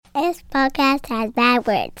podcast has bad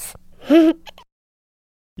words.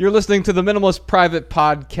 You're listening to the Minimalist Private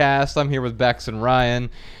Podcast. I'm here with Bex and Ryan,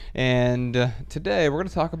 and today we're going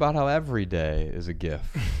to talk about how every day is a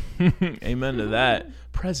gift. Amen to that.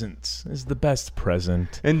 Presents is the best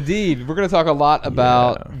present. Indeed. We're going to talk a lot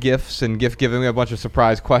about gifts and gift giving. We have a bunch of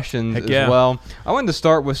surprise questions as well. I wanted to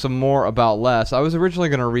start with some more about less. I was originally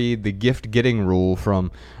going to read the gift getting rule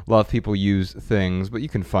from Love People Use Things, but you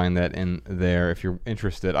can find that in there if you're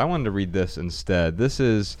interested. I wanted to read this instead. This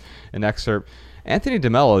is an excerpt. Anthony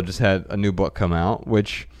DeMello just had a new book come out,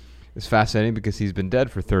 which is fascinating because he's been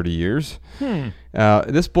dead for 30 years.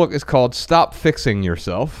 This book is called Stop Fixing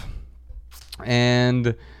Yourself.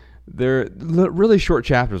 And they're really short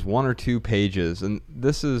chapters, 1 or 2 pages. And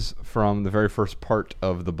this is from the very first part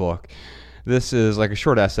of the book. This is like a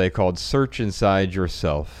short essay called Search Inside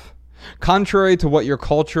Yourself. Contrary to what your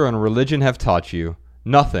culture and religion have taught you,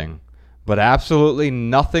 nothing, but absolutely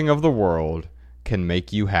nothing of the world can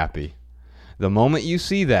make you happy. The moment you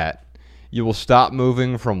see that, you will stop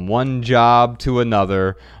moving from one job to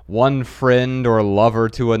another, one friend or lover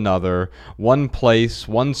to another, one place,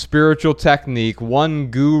 one spiritual technique, one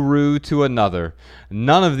guru to another.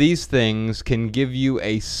 None of these things can give you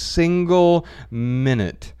a single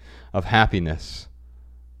minute of happiness.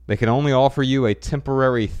 They can only offer you a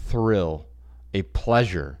temporary thrill, a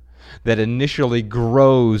pleasure that initially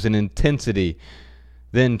grows in intensity,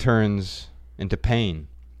 then turns into pain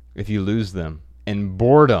if you lose them, and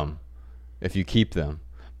boredom if you keep them.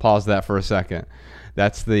 Pause that for a second.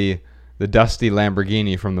 That's the dusty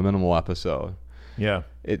Lamborghini from the Minimal episode. Yeah.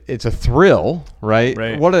 It's a thrill, right?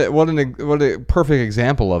 Right. What a perfect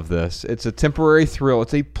example of this. It's a temporary thrill.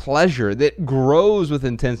 It's a pleasure that grows with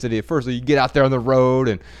intensity at first. So you get out there on the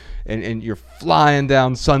road and you're flying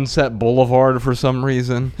down Sunset Boulevard for some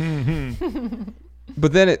reason.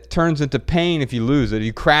 But then it turns into pain if you lose it.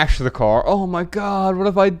 You crash the car. Oh my God, what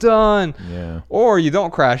have I done? Yeah. Or you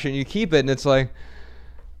don't crash it and you keep it and it's like,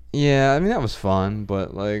 yeah, I mean, that was fun,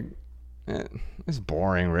 but like, it's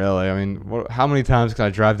boring, really. I mean, how many times can I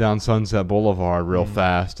drive down Sunset Boulevard real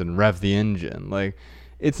fast and rev the engine? Like,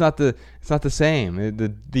 it's not the same.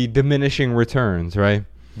 The diminishing returns, right?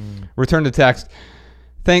 Return to text.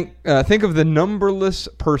 Think of the numberless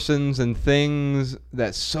persons and things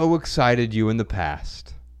that so excited you in the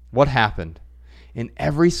past. What happened? In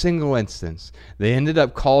every single instance, they ended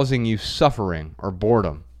up causing you suffering or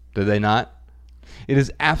boredom. Did they not? It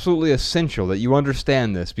is absolutely essential that you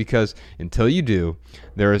understand this because until you do,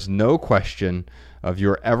 there is no question of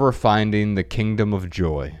your ever finding the kingdom of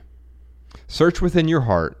joy. Search within your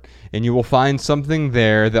heart, and you will find something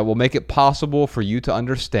there that will make it possible for you to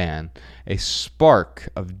understand a spark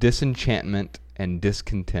of disenchantment and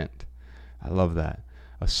discontent. I love that.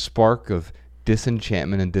 A spark of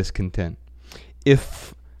disenchantment and discontent.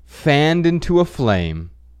 If fanned into a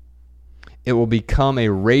flame, it will become a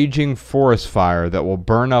raging forest fire that will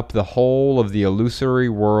burn up the whole of the illusory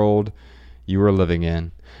world you are living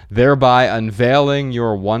in, thereby unveiling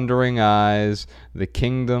your wondering eyes the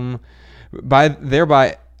kingdom,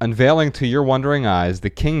 thereby unveiling to your wondering eyes the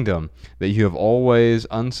kingdom that you have always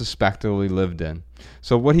unsuspectingly lived in.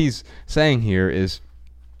 So what he's saying here is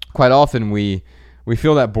quite often we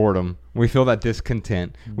feel that boredom, we feel that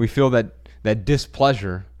discontent, we feel that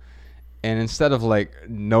displeasure, and instead of like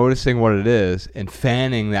noticing what it is and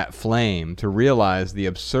fanning that flame to realize the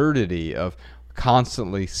absurdity of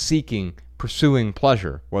constantly pursuing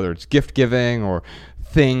pleasure, whether it's gift giving or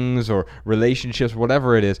things or relationships,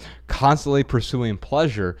 whatever it is, constantly pursuing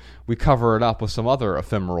pleasure, we cover it up with some other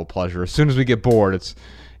ephemeral pleasure. As soon as we get bored,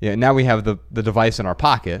 now we have the device in our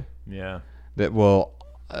pocket that will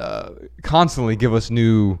constantly give us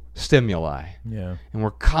new stimuli. Yeah. And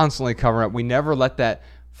we're constantly covering up. We never let that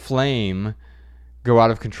flame go out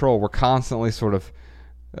of control. We're constantly sort of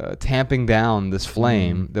tamping down this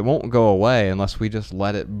flame that won't go away unless we just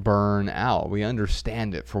let it burn out. We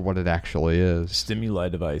understand it for what it actually is. Stimuli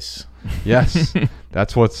device. Yes,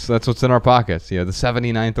 that's what's in our pockets. The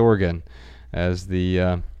 79th organ, as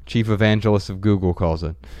the chief evangelist of Google calls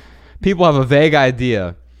it. People have a vague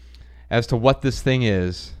idea as to what this thing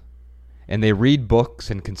is, and they read books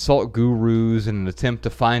and consult gurus in an attempt to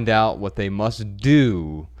find out what they must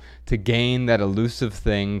do to gain that elusive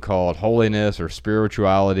thing called holiness or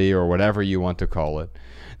spirituality or whatever you want to call it.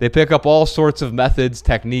 They pick up all sorts of methods,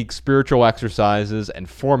 techniques, spiritual exercises, and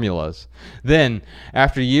formulas. Then,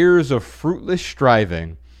 after years of fruitless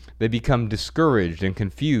striving, they become discouraged and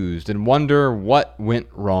confused and wonder what went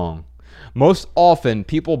wrong. Most often,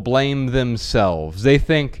 people blame themselves. They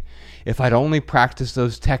think, if I'd only practiced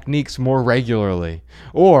those techniques more regularly,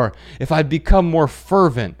 or if I'd become more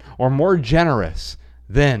fervent or more generous,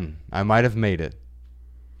 Then I might have made it.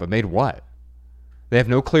 But made what? They have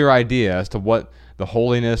no clear idea as to what the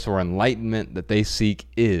holiness or enlightenment that they seek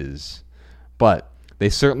is. But they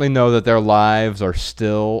certainly know that their lives are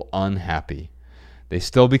still unhappy. They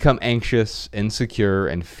still become anxious, insecure,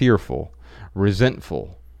 and fearful,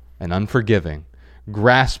 resentful, and unforgiving,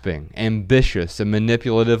 grasping, ambitious, and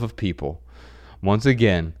manipulative of people. Once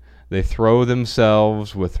again, they throw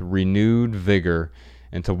themselves with renewed vigor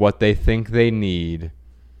into what they think they need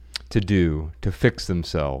to do to fix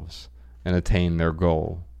themselves and attain their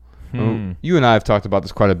goal. You and I have talked about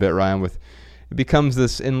this quite a bit, Ryan. It becomes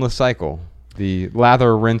this endless cycle. The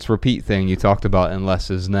lather, rinse, repeat thing you talked about in Less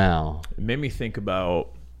Is Now. It made me think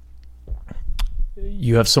about,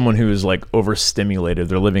 you have someone who is like overstimulated.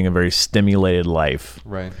 They're living a very stimulated life.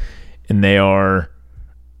 Right. And they are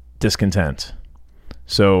discontent.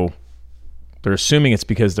 So they're assuming it's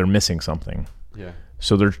because they're missing something. Yeah.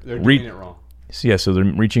 So they're doing it wrong. So they're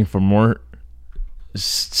reaching for more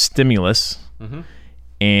stimulus. Mm-hmm.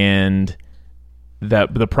 And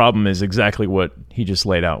that the problem is exactly what he just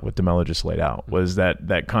laid out, what DeMello just laid out, was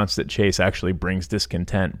that constant chase actually brings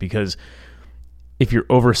discontent, because if you're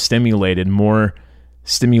overstimulated, more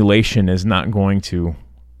stimulation is not going to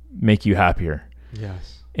make you happier.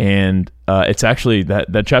 Yes. And it's actually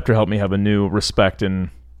that chapter helped me have a new respect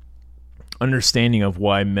and understanding of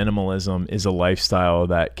why minimalism is a lifestyle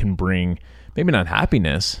that can bring maybe not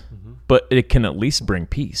happiness, but it can at least bring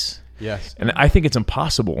peace. Yes. And I think it's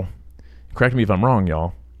impossible, correct me if I'm wrong,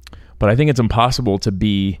 y'all, but I think it's impossible to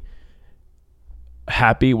be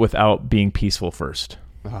happy without being peaceful first.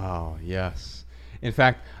 Oh, yes. In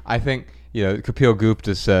fact, I think, Kapil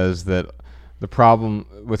Gupta says that the problem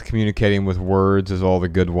with communicating with words is all the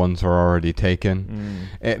good ones are already taken.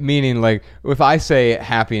 Meaning, like, if I say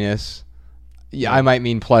happiness, I might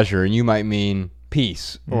mean pleasure, and you might mean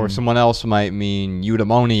peace, or someone else might mean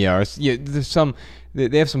eudaimonia, or there's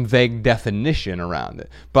they have some vague definition around it.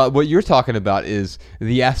 But what you're talking about is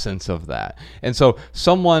the essence of that. And so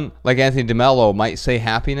someone like Anthony DeMello might say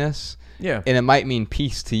happiness, and it might mean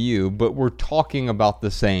peace to you, but we're talking about the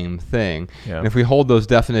same thing. Yeah. And if we hold those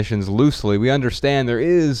definitions loosely, we understand there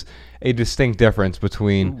is a distinct difference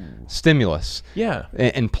between stimulus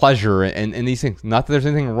and pleasure and these things. Not that there's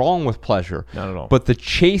anything wrong with pleasure. Not at all. But the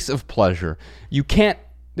chase of pleasure,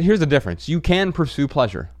 here's the difference. You can pursue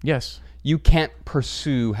pleasure. Yes. You can't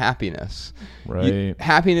pursue happiness. Right.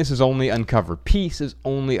 Happiness is only uncovered. Peace is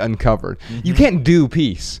only uncovered. You can't do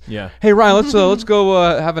peace. Yeah. Hey, Ryan, let's go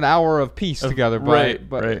have an hour of peace together. Right.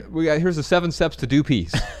 Here's the 7 steps to do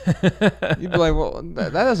peace. You'd be like, well,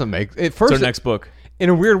 that doesn't make it. First, it's our next book. In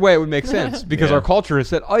a weird way, it would make sense because our culture has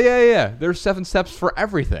said, oh yeah, there's 7 steps for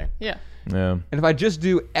everything. Yeah. Yeah. And if I just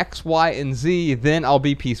do X, Y, and Z, then I'll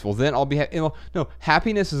be peaceful. Then I'll be no,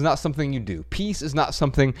 happiness is not something you do. Peace is not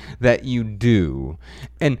something that you do.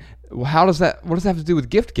 And what does that have to do with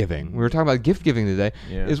gift giving? We were talking about gift giving today.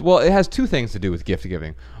 Yeah. It has 2 things to do with gift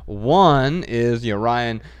giving. One is,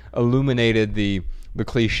 Ryan illuminated the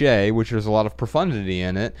cliche, which there's a lot of profundity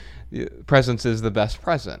in it. Presence is the best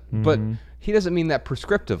present. But he doesn't mean that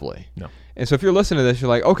prescriptively. No. And so if you're listening to this, you're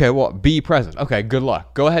like, okay, well, be present. Okay, good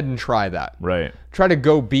luck. Go ahead and try that. Right. Try to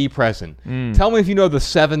go be present. Tell me if you know the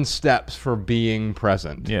 7 steps for being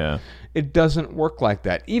present. Yeah. It doesn't work like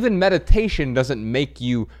that. Even meditation doesn't make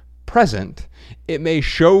you present. It may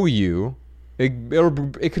show you,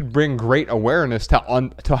 it could bring great awareness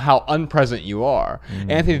to how unpresent you are.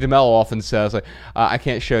 Anthony DeMello often says, like, I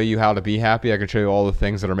can't show you how to be happy. I can show you all the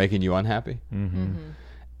things that are making you unhappy.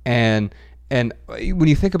 And when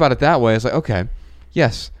you think about it that way, it's like, okay,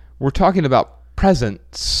 yes, we're talking about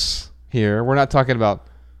presence here. We're not talking about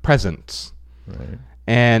presence. Right.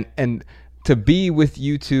 And to be with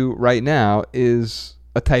you two right now is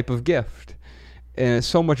a type of gift. And it's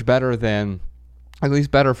so much better than, at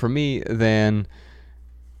least better for me, than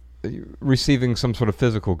receiving some sort of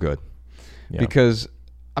physical good. Yeah. Because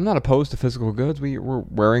I'm not opposed to physical goods. We're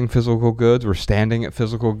wearing physical goods. We're standing at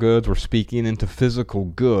physical goods. We're speaking into physical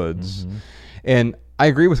goods. And I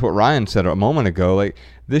agree with what Ryan said a moment ago. Like,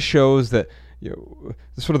 this shows that,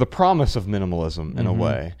 sort of the promise of minimalism in a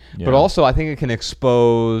way. Yeah. But also, I think it can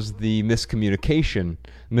expose the miscommunication,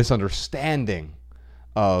 misunderstanding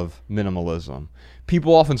of minimalism.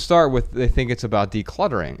 People often start with, they think it's about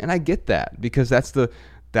decluttering. And I get that, because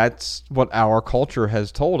that's what our culture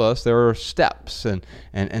has told us. There are steps and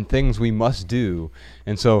things we must do.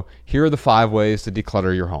 And so here are the 5 ways to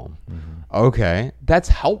declutter your home. Okay, that's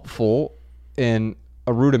helpful in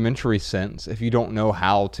a rudimentary sense. If you don't know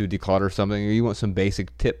how to declutter something, or you want some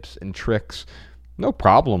basic tips and tricks, no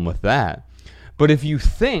problem with that. But if you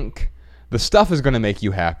think the stuff is going to make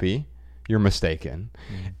you happy, you're mistaken.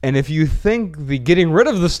 And if you think the getting rid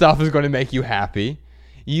of the stuff is going to make you happy,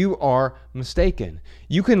 you are mistaken.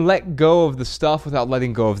 You can let go of the stuff without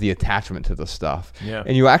letting go of the attachment to the stuff. Yeah.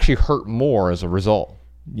 And you actually hurt more as a result.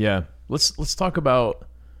 Yeah. Let's talk about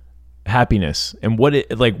happiness and what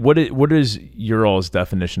is your all's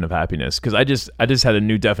definition of happiness? Because I just had a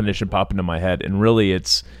new definition pop into my head, and really I'd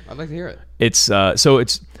like to hear it.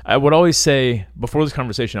 I would always say, before this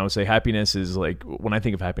conversation, I would say happiness is like, when I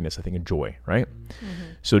think of happiness, I think of joy, right?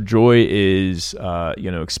 So joy is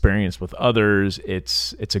experience with others.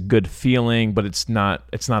 It's a good feeling, but it's not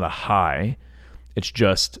a high. It's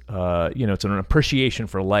just it's an appreciation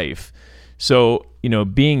for life. So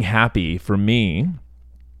being happy for me,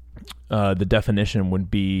 the definition would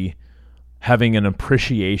be having an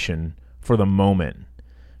appreciation for the moment,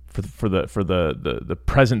 for the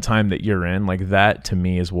present time that you're in. Like, that to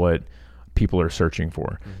me is what people are searching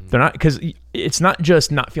for. They're not, because it's not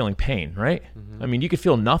just not feeling pain, right? I mean, you could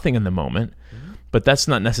feel nothing in the moment, but that's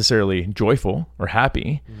not necessarily joyful or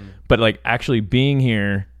happy. But like actually being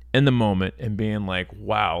here in the moment and being like,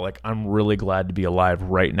 wow, like I'm really glad to be alive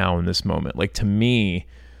right now in this moment. Like, to me,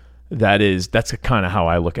 that's kind of how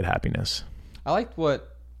I look at happiness. I liked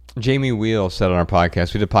what Jamie Wheel said on our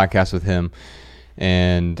podcast. We did a podcast with him,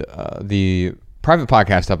 and the private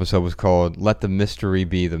podcast episode was called "Let the Mystery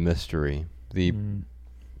Be the Mystery." The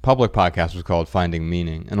public podcast was called "Finding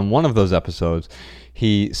Meaning." And on one of those episodes,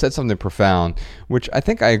 he said something profound, which I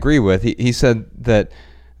think I agree with. He said that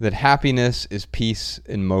happiness is peace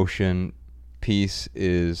in motion, peace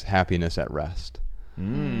is happiness at rest.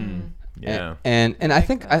 Yeah. And I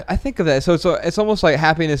think of that. So it's almost like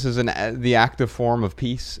happiness is the active form of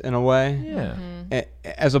peace in a way. Yeah.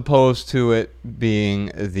 As opposed to it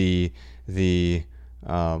being the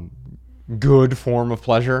good form of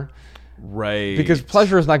pleasure. Right. Because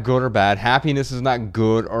pleasure is not good or bad. Happiness is not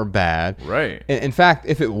good or bad. Right. In fact,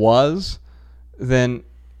 if it was, then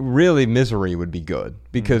really misery would be good,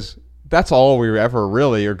 because that's all we ever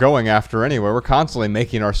really are going after anyway. We're constantly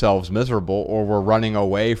making ourselves miserable, or we're running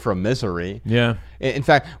away from misery. Yeah. In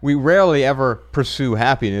fact, we rarely ever pursue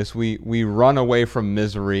happiness. We run away from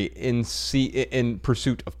misery in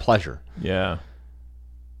pursuit of pleasure. Yeah.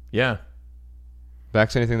 Yeah.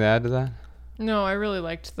 Bex, anything to add to that? No, I really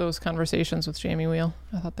liked those conversations with Jamie Wheel.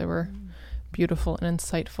 I thought they were beautiful and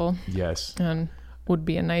insightful. Yes. And would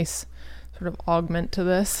be a nice sort of augment to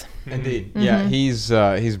this. Indeed. Yeah, he's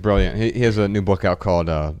brilliant. He has a new book out called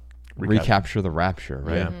Recapture the Rapture,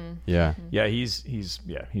 right? Yeah. Yeah,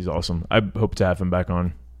 he's awesome. I hope to have him back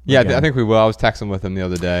on. Yeah, again. I think we will. I was texting with him the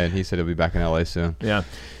other day, and he said he'll be back in LA soon. Yeah.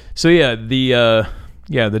 So yeah,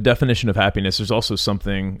 the definition of happiness, there's also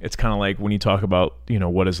something, it's kind of like when you talk about,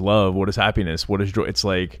 what is love, what is happiness, what is joy, it's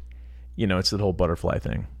like, it's the whole butterfly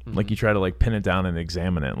thing. Like, you try to like pin it down and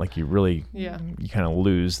examine it, like you really, you kind of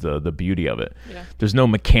lose the beauty of it. Yeah. There's no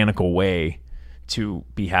mechanical way to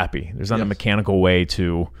be happy. There's not a mechanical way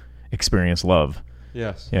to experience love.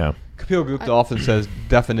 Yes. Yeah. Kapil Gupta often says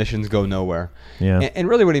definitions go nowhere. Yeah. And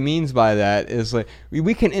really what he means by that is like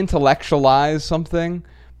we can intellectualize something,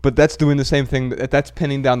 but that's doing the same thing. That's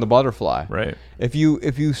pinning down the butterfly. Right. If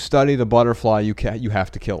you study the butterfly, you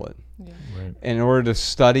have to kill it. Yeah. Right. And in order to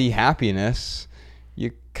study happiness,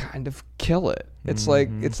 you kind of kill it. It's like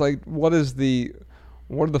what are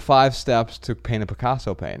the 5 steps to paint a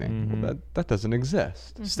Picasso painting? Well, that doesn't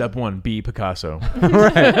exist. Step 1, be Picasso.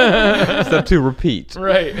 Right. Step 2, repeat.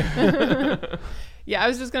 Right. Yeah, I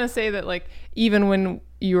was just going to say that, like, even when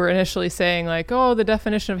you were initially saying, like, oh, the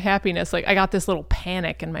definition of happiness, like, I got this little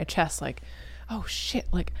panic in my chest, like, oh, shit,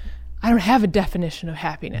 like, I don't have a definition of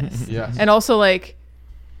happiness. Yes. And also, like,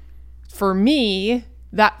 for me,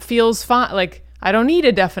 that feels fine. Like, I don't need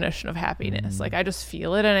a definition of happiness. Like, I just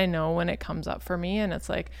feel it, and I know when it comes up for me, and it's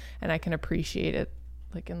like, and I can appreciate it,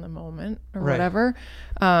 like, in the moment or whatever.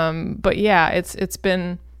 But yeah, it's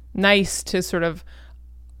been nice to sort of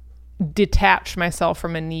detach myself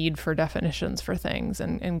from a need for definitions for things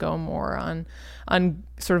and go more on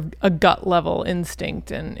sort of a gut level instinct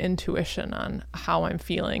and intuition on how I'm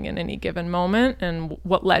feeling in any given moment and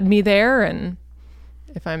what led me there. And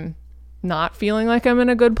if I'm not feeling like I'm in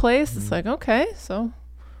a good place, it's like, okay, so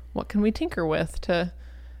what can we tinker with to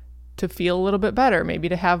feel a little bit better, maybe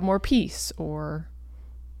to have more peace, or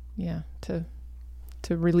to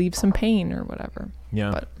relieve some pain or whatever. Yeah.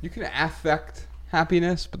 But you can affect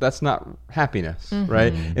happiness, but that's not happiness,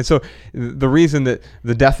 right? And so the reason that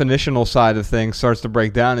the definitional side of things starts to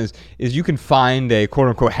break down is you can find a quote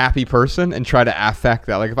unquote happy person and try to affect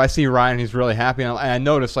that. Like if I see Ryan, he's really happy, and I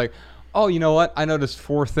notice like, oh, you know what? I noticed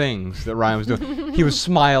 4 things that Ryan was doing. He was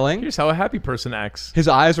smiling. Here's how a happy person acts. His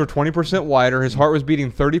eyes were 20% wider. His heart was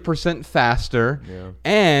beating 30% faster. Yeah.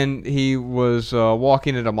 And he was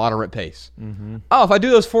walking at a moderate pace. Oh, if I do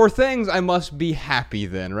those 4 things, I must be happy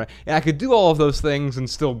then, right? And I could do all of those things and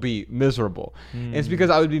still be miserable. And it's because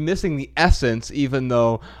I would be missing the essence, even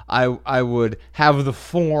though I would have the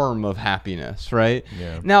form of happiness, right?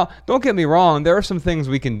 Yeah. Now, don't get me wrong. There are some things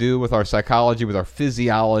we can do with our psychology, with our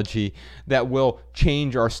physiology, that will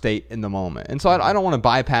change our state in the moment. And so I don't want to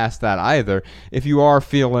bypass that either. If you are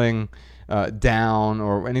feeling down,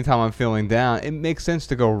 or anytime I'm feeling down, it makes sense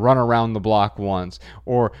to go run around the block once.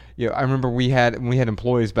 Or I remember we had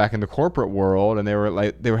employees back in the corporate world, and they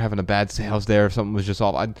were having a bad sales day or something was just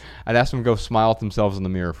off. I'd ask them to go smile at themselves in the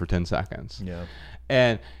mirror for 10 seconds. Yeah.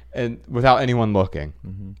 And without anyone looking.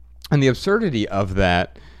 And the absurdity of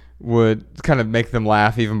that would kind of make them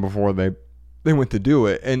laugh even before they went to do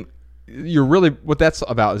it. And you're really, what that's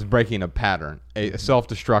about is breaking a pattern, a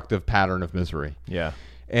self-destructive pattern of misery. Yeah.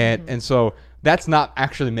 And so that's not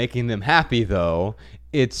actually making them happy, though.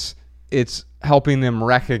 It's helping them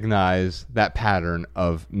recognize that pattern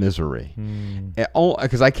of misery.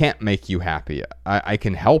 Because I can't make you happy. I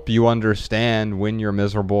can help you understand when you're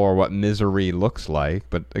miserable or what misery looks like.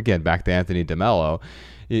 But again, back to Anthony DeMello,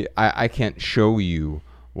 I can't show you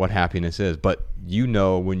what happiness is, but you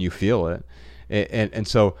know when you feel it. And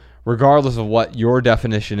so regardless of what your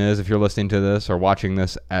definition is, if you're listening to this or watching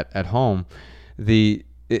this at home,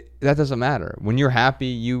 that doesn't matter. When you're happy,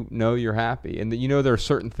 you know you're happy. And you know there are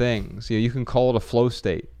certain things. You can call it a flow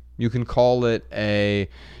state. You can call it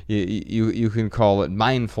you can call it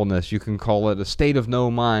mindfulness. You can call it a state of no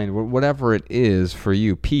mind. Whatever it is for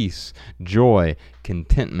you, peace, joy,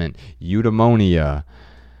 contentment, eudaimonia,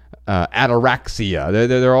 ataraxia.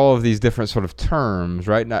 There are all of these different sort of terms,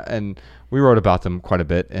 right? And we wrote about them quite a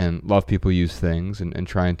bit, and Love People Use Things, and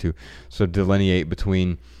trying to sort of delineate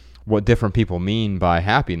between what different people mean by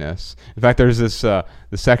happiness. In fact, there's this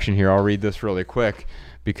section here. I'll read this really quick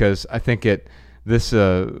because I think I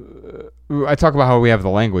talk about how we have the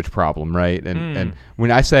language problem, right? And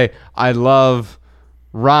when I say I love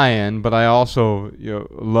Ryan, but I also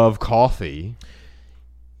love coffee.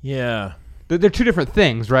 Yeah. They're 2 different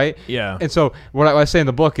things, right? Yeah. And so what I say in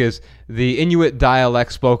the book is the Inuit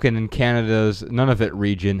dialect spoken in Canada's Nunavut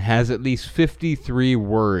region has at least 53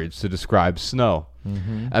 words to describe snow.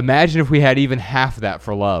 Imagine if we had even half that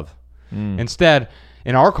for love. Instead,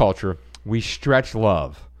 in our culture, we stretch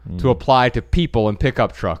love to apply to people in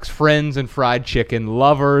pickup trucks, friends and fried chicken,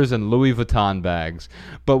 lovers and Louis Vuitton bags.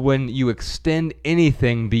 But when you extend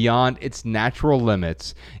anything beyond its natural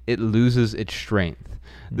limits, it loses its strength.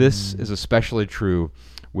 This is especially true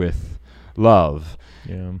with love.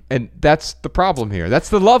 Yeah. And that's the problem here. That's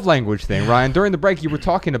the love language thing, Ryan. During the break, you were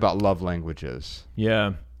talking about love languages.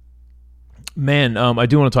 Yeah. Man, I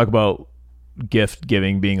do want to talk about gift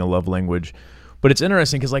giving being a love language. But it's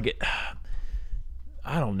interesting because,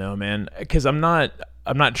 I don't know, man. Because I'm not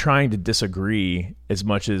trying to disagree as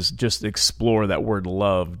much as just explore that word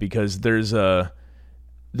love, because there's the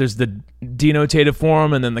denotative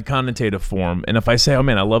form and then the connotative form. And if I say, oh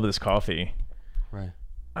man, I love this coffee, Right.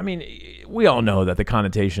 I mean, we all know that the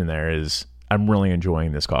connotation there is I'm really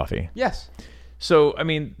enjoying this coffee. Yes. So, I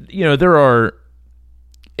mean, there are,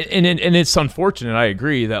 and it's unfortunate, I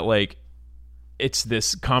agree, that it's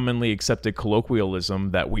this commonly accepted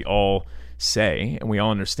colloquialism that we all say and we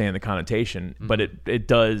all understand the connotation, but it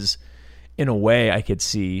does, in a way, I could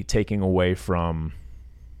see taking away from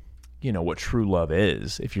what true love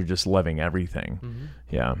is if you're just loving everything.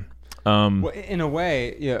 Yeah. Well, in a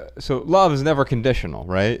way, yeah. So love is never conditional,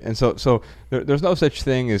 right? And so there's no such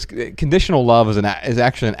thing as conditional love is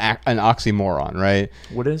actually an oxymoron, right?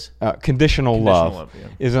 What is? Conditional love yeah.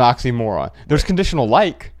 is an oxymoron. There's conditional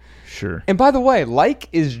like. Sure. And by the way, like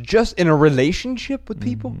is just in a relationship with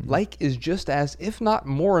people. Like is just as, if not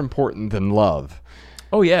more important than love.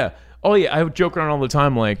 Oh yeah. I joke around all the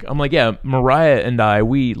time. I'm like, yeah, Mariah and I,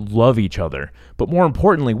 we love each other, but more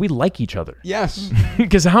importantly, we like each other. Yes.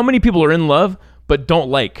 Because how many people are in love but don't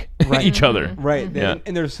like each other? Right. Yeah.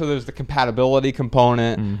 And there's the compatibility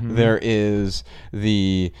component. There is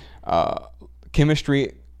the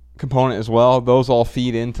chemistry component as well. Those all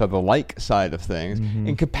feed into the like side of things.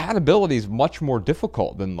 And compatibility is much more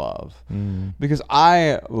difficult than love. Because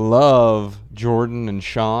I love Jordan and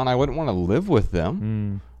Sean. I wouldn't want to live with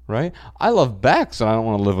them. Right? I love Bex, and I don't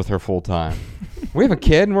want to live with her full time. We have a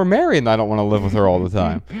kid, and we're married, and I don't want to live with her all the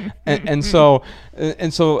time. And so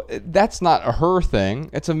that's not a her thing;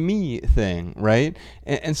 it's a me thing, right?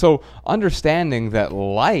 And so understanding that,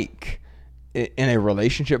 in a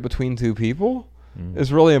relationship between 2 people,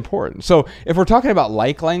 is really important. So if we're talking about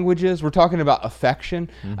like languages, we're talking about affection.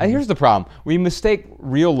 Here's the problem. We mistake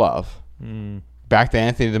real love. Back to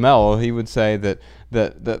Anthony DeMello, he would say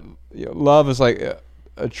that love is like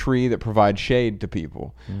a tree that provides shade to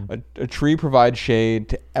people. A tree provides shade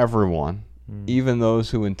to everyone, even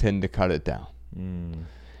those who intend to cut it down.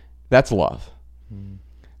 That's love.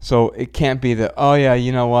 So it can't be that, oh yeah,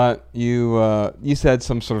 you know what, you said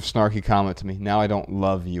some sort of snarky comment to me. Now I don't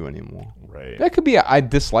love you anymore. Right. That could be I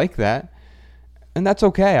dislike that, and that's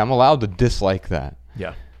okay. I'm allowed to dislike that.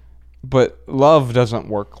 Yeah. But love doesn't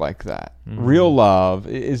work like that. Real love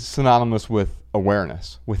is synonymous with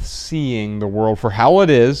awareness, with seeing the world for how it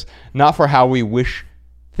is, not for how we wish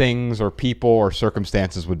things or people or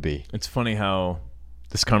circumstances would be. It's funny how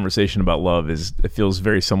this conversation about love it feels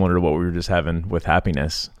very similar to what we were just having with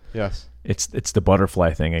happiness. Yes. It's the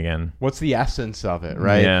butterfly thing again. What's the essence of it,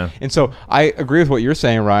 right? Yeah. And so I agree with what you're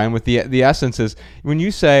saying, Ryan, with the essence is when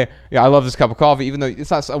you say, yeah, I love this cup of coffee, even though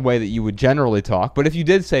it's not a way that you would generally talk, but if you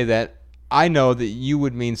did say that, I know that you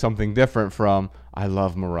would mean something different from I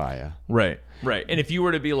love Mariah. Right. And if you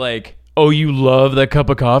were to be like, oh, you love that cup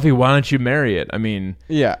of coffee, why don't you marry it? I mean,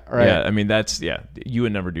 yeah, right. Yeah, I mean, you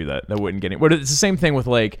would never do that. That wouldn't get it. But it's the same thing with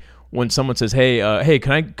like when someone says, hey,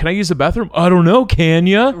 can I use the bathroom? I don't know, can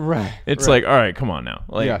ya? Right. It's like, all right, come on now.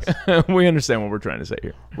 Like, yes. We understand what we're trying to say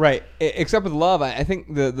here. Right. Except with love, I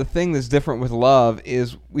think the thing that's different with love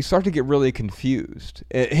is we start to get really confused.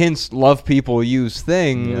 Hence, love people use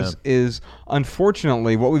things is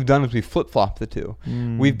unfortunately what we've done is we flip-flop the two.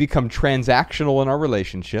 We've become transactional in our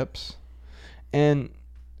relationships, and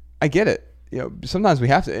I get it. You know, sometimes we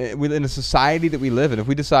have to. In a society that we live in, if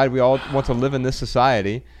we decide we all want to live in this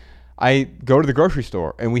society, I go to the grocery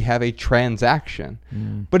store and we have a transaction.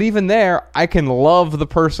 But even there, I can love the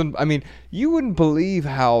person. I mean, you wouldn't believe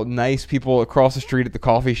how nice people across the street at the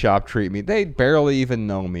coffee shop treat me. They barely even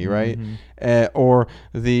know me, right? Or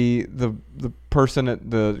the person at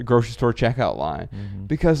the grocery store checkout line.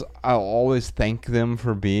 Because I'll always thank them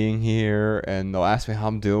for being here, and they'll ask me how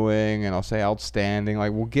I'm doing, and I'll say outstanding.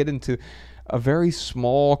 Like, we'll get into a very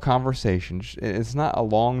small conversation. It's not a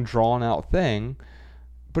long, drawn-out thing.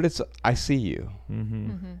 But it's, I see you.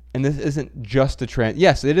 And this isn't just a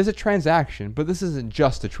yes, it is a transaction, but this isn't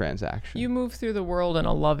just a transaction. You move through the world in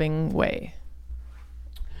a loving way.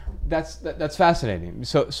 That's fascinating.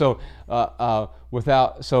 So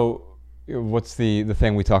what's the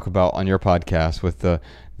thing we talk about on your podcast with the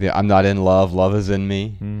I'm not in love, love is in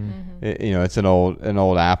me. It's an old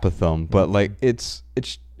apothegm, but like it's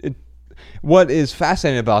what is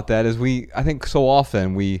fascinating about that is I think so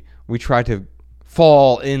often we try to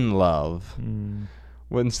fall in love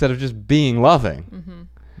instead of just being loving.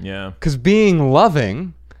 Yeah. Because being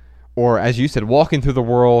loving, or as you said, walking through the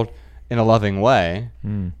world in a loving way,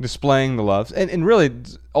 displaying the love, and really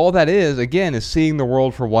all that is, again, is seeing the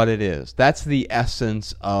world for what it is. That's the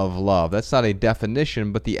essence of love. That's not a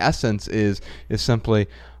definition, but the essence is simply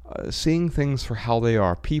seeing things for how they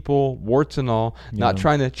are. People, warts and all, not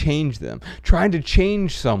trying to change them. Trying to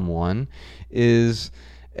change someone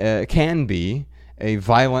can be a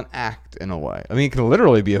violent act in a way. I mean, it can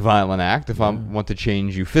literally be a violent act if I want to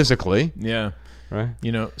change you physically. Yeah. Right.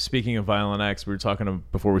 You know, speaking of violent acts, we were talking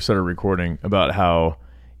before we started recording about how,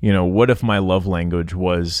 what if my love language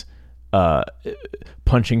was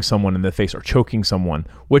punching someone in the face or choking someone,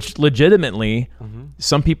 which legitimately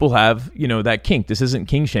some people have, that kink. This isn't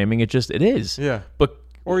king shaming. It is. Yeah. But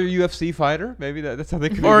or a UFC fighter, maybe that's how they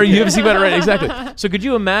could. Or a UFC fighter, right? Exactly. So could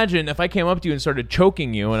you imagine if I came up to you and started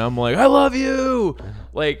choking you, and I'm like, "I love you,"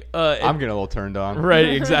 like I'm getting a little turned on, right?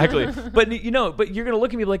 Exactly. But but you're gonna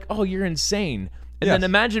look at me like, "Oh, you're insane." And then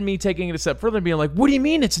imagine me taking it a step further and being like, "What do you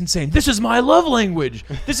mean it's insane? This is my love language.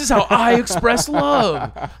 This is how I express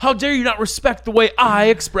love. How dare you not respect the way I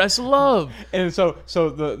express love?" And so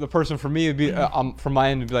the person for me would be, from my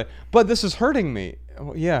end, would be like, "But this is hurting me."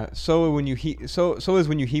 Well, yeah. So when you is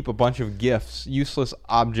when you heap a bunch of gifts, useless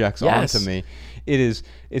objects onto me.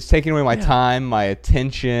 It's taking away my time, my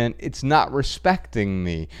attention. It's not respecting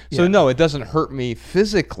me. So no, it doesn't hurt me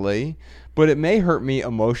physically, but it may hurt me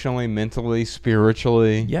emotionally, mentally,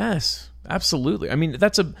 spiritually. Yes, absolutely. I mean,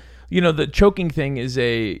 that's the choking thing is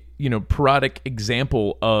a, parodic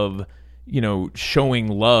example of, showing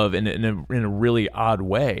love in a really odd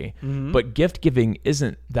way. But gift giving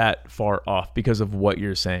isn't that far off because of what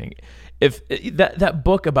you're saying. If that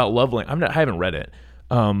book about love language, I haven't read it.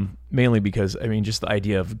 Mainly because, just the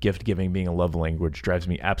idea of gift giving being a love language drives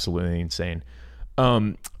me absolutely insane.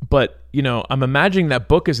 But, I'm imagining that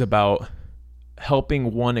book is about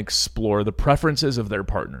helping one explore the preferences of their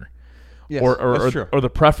partner, yes, or the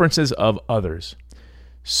preferences of others.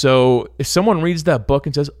 So if someone reads that book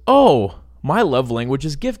and says, oh, my love language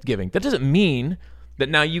is gift giving, that doesn't mean that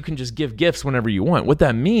now you can just give gifts whenever you want. What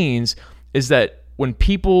that means is that when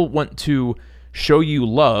people want to show you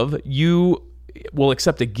love, you will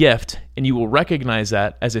accept a gift and you will recognize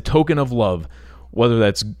that as a token of love, whether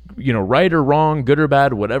that's, right or wrong, good or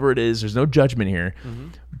bad, whatever it is. There's no judgment here.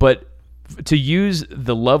 But to use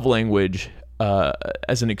the love language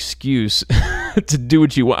as an excuse to do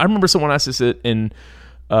what you want. I remember someone asked this in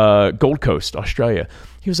Gold Coast, Australia.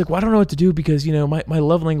 He was like, well, I don't know what to do because, my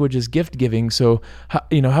love language is gift giving. So,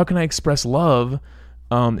 how can I express love?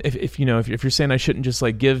 If you're saying I shouldn't just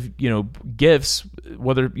like give, gifts,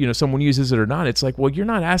 whether, someone uses it or not, it's like, well,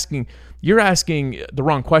 you're asking the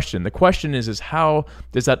wrong question. The question is how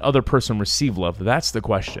does that other person receive love? That's the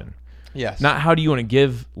question. Yes. Not how do you want to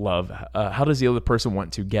give love? How does the other person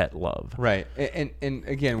want to get love? Right. And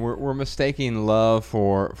again, we're mistaking love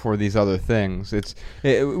for these other things.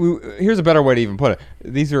 Here's a better way to even put it.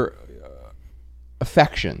 These are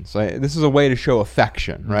affections. Right? This is a way to show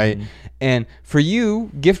affection, right? And for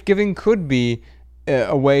you, gift giving could be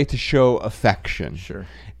a way to show affection. Sure.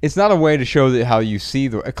 It's not a way to show that how you see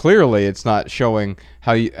clearly it's not showing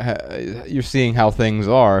how you're seeing how things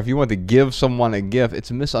are. If you want to give someone a gift, it's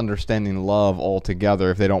misunderstanding love altogether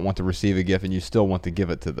if they don't want to receive a gift and you still want to give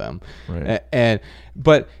it to them. Right.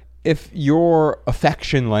 But if your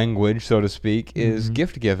affection language, so to speak, is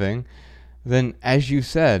gift giving, then as you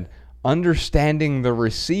said, understanding the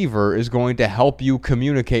receiver is going to help you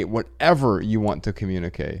communicate whatever you want to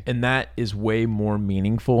communicate. And that is way more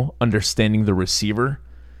meaningful, understanding the receiver,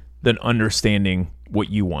 than understanding what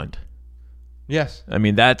you want. Yes. I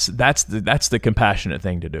mean, that's the compassionate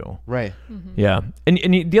thing to do. Right. Yeah. And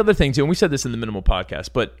the other thing too, and we said this in the Minimal Podcast,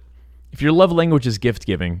 but if your love language is gift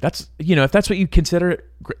giving, that's, if that's what you consider,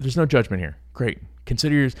 there's no judgment here. Great.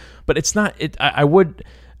 Consider yours. But it's not, I would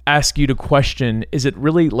ask you to question, is it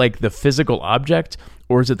really like the physical object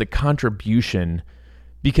or is it the contribution?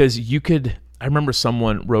 Because I remember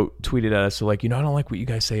someone tweeted at us, so like, I don't like what you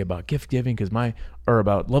guys say about gift giving or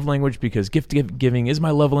about love language because gift giving is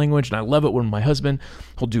my love language. And I love it when my husband,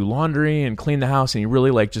 he'll do laundry and clean the house and he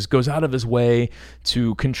really like just goes out of his way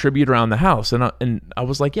to contribute around the house. And I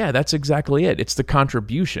was like, yeah, that's exactly it. It's the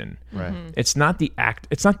contribution. Right. It's not the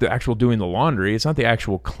it's not the actual doing the laundry. It's not the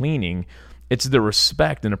actual cleaning. It's the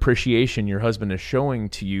respect and appreciation your husband is showing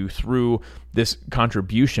to you through this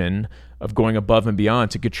contribution of going above and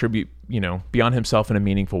beyond to contribute, beyond himself in a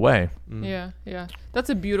meaningful way. Yeah. That's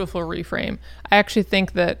a beautiful reframe. I actually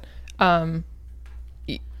think that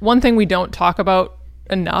one thing we don't talk about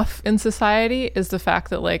enough in society is the fact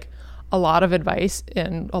that like a lot of advice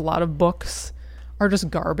in a lot of books are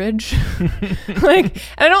just garbage. Like,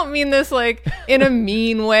 and I don't mean this like in a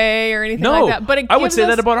mean way or anything like that, but I would say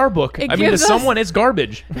that about our book. I mean, to someone, it's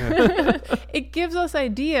garbage. It gives us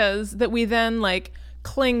ideas that we then like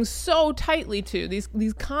cling so tightly to,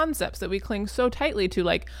 these concepts that we cling so tightly to,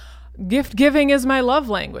 like gift giving is my love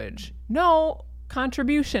language. No,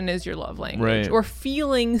 contribution is your love language. Right. Or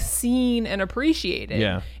feeling seen and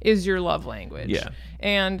appreciated is your love language. Yeah.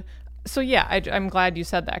 And so, I'm glad you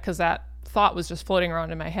said that because that thought was just floating around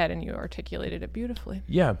in my head and you articulated it beautifully.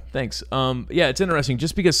 Yeah, thanks. It's interesting.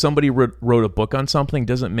 Just because somebody wrote a book on something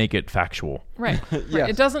doesn't make it factual. Right. Yes.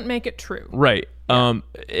 It doesn't make it true. Right.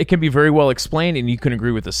 It can be very well explained and you can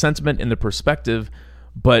agree with the sentiment and the perspective,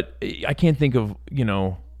 but I can't think of,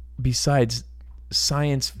 besides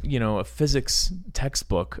science, a physics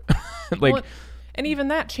textbook. And even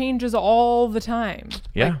that changes all the time.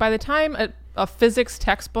 Yeah. Like by the time a physics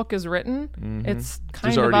textbook is written, it's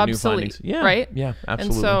kind of already new obsolete. findings. Yeah. Right? Yeah,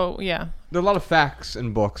 absolutely. And so, There are a lot of facts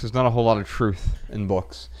in books. There's not a whole lot of truth in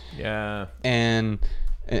books. Yeah. And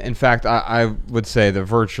in fact, I would say that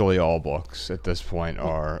virtually all books at this point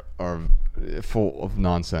are full of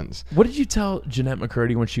nonsense. What did you tell Jeanette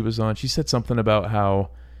McCurdy when she was on? She said something about how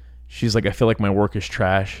she's like, I feel like my work is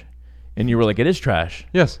trash. And you were like, it is trash.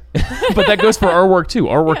 Yes. But that goes for our work too.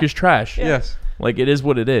 Our work is trash. Yes. Like it is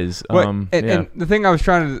what it is. And the thing I was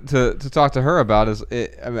trying to talk to her about is,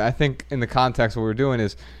 I think in the context of what we're doing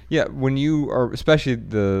is, when you are, especially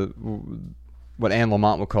what Anne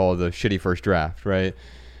Lamott would call the shitty first draft, right?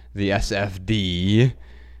 The SFD,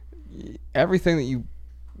 everything that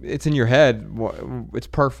it's in your head, it's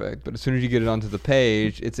perfect, but as soon as you get it onto the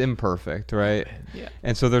page, it's imperfect, right? Yeah.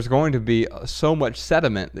 And so there's going to be so much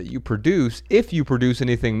sediment that you produce if you produce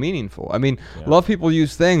anything meaningful. I mean, Love People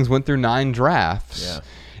Use Things went through 9 drafts. Yeah.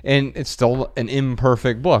 And it's still an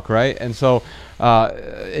imperfect book, right? And so,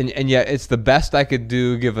 and yet it's the best I could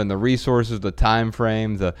do given the resources, the time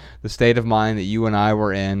frame, the state of mind that you and I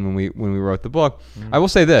were in when we wrote the book. I will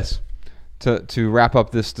say this: to wrap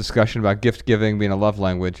up this discussion about gift giving being a love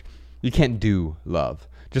language, you can't do love.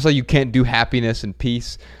 Just like you can't do happiness and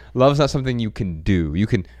peace, love is not something you can do. You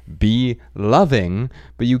can be loving,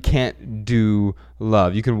 but you can't do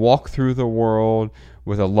love. You can walk through the world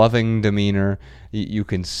with a loving demeanor. You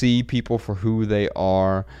can see people for who they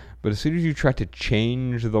are, but as soon as you try to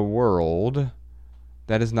change the world,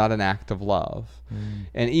 that is not an act of love.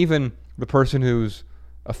 And even the person whose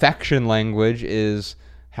affection language is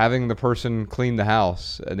having the person clean the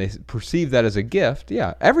house, and they perceive that as a gift.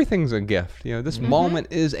 Yeah, everything's a gift. This moment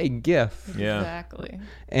is a gift. Yeah. Exactly.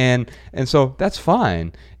 And so that's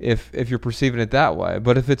fine if you're perceiving it that way.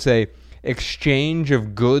 But if it's a exchange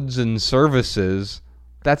of goods and services,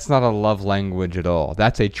 that's not a love language at all.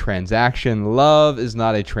 That's a transaction. Love is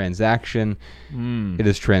not a transaction. It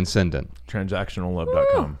is transcendent.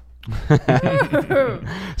 Transactionallove.com.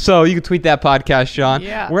 So you can tweet that podcast, Sean.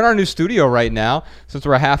 Yeah. We're in our new studio right now. Since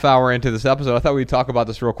we're a half hour into this episode, I thought we'd talk about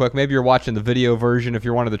this real quick. Maybe you're watching the video version if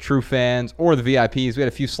you're one of the true fans, or the VIPs. We had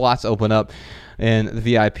a few slots open up in the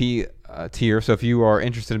VIP tier. So if you are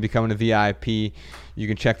interested in becoming a VIP, you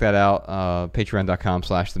can check that out.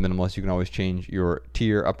 Patreon.com/theminimalist. You can always change your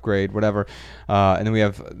tier, upgrade, whatever. And then we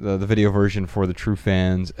have the video version for the true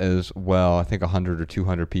fans as well. I think 100 or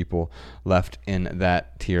 200 people left in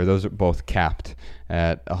that tier. Those are both capped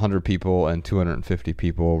at 100 people and 250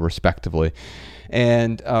 people respectively.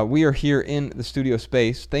 And we are here in the studio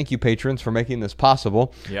space. Thank you, patrons, for making this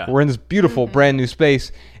possible. Yeah. We're in this beautiful brand new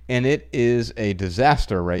space, and it is a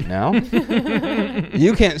disaster right now.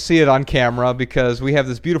 You can't see it on camera because we have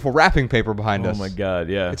this beautiful wrapping paper behind us. Oh my God,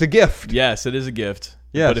 yeah. It's a gift. Yes, it is a gift.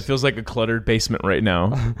 Yes. But it feels like a cluttered basement right now.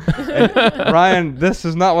 Ryan, this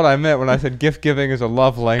is not what I meant when I said gift giving is a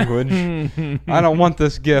love language. I don't want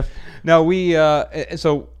this gift. No,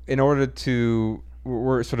 so in order to,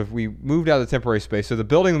 we moved out of the temporary space. So the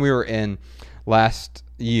building we were in last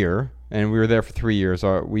year, and we were there for 3 years.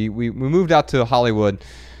 We moved out to Hollywood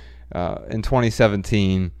in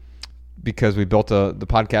 2017 because we built the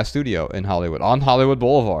podcast studio in Hollywood, on Hollywood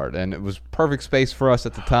Boulevard, and it was perfect space for us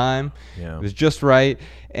at the time. Yeah. It was just right,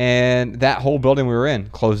 and that whole building we were in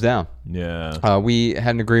closed down. Yeah. We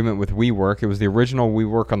had an agreement with WeWork. It was the original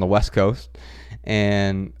WeWork on the West Coast,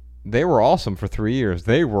 and they were awesome for 3 years.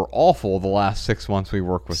 They were awful the last 6 months we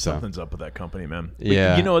worked with them. Something's up with that company, man. But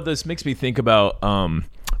Yeah. you know what this makes me think about?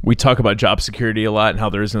 We talk about job security a lot and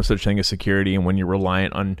how there is no such thing as security, and when you're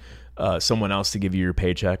reliant on someone else to give you your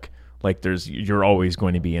paycheck, like you're always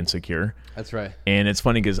going to be insecure. That's right. And it's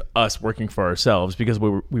funny because us working for ourselves, because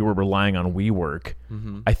we were relying on WeWork,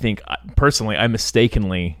 I think personally I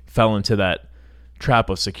mistakenly fell into that trap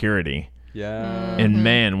of security. Yeah. And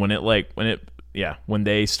man, when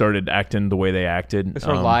they started acting the way they acted, They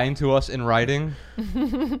started lying to us in writing.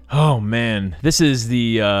 oh man, this is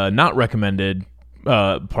the not recommended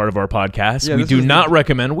part of our podcast. Yeah, We this do is not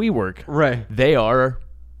recommend WeWork. Right. They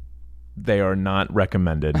are not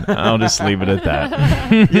recommended. I'll just leave it at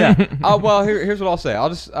that. Yeah. Well, here's what I'll say.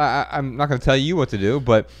 I'm not going to tell you what to do,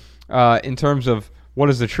 but in terms of what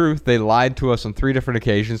is the truth, they lied to us on 3 different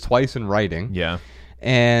occasions, twice in writing. Yeah.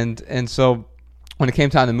 And so when it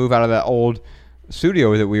came time to move out of that old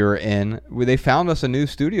studio that we were in, they found us a new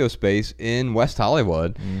studio space in West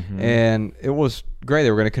Hollywood, and it was great.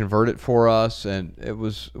 They were going to convert it for us, and it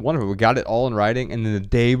was wonderful. We got it all in writing, and then the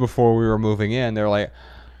day before we were moving in, they were like,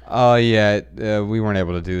 "Oh yeah, we weren't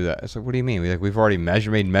able to do that." It's like, what do you mean? We've already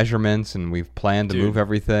made measurements, and we've planned to move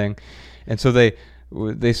everything, and so they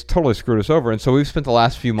totally screwed us over. And so we've spent the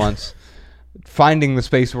last few months finding the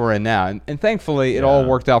space we're in now, and thankfully it all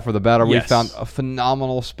worked out for the better. Yes. We found a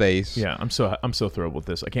phenomenal space. Yeah, I'm so thrilled with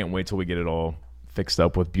this. I can't wait till we get it all fixed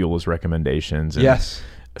up with Beulah's recommendations. And Yes.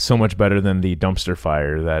 so much better than the dumpster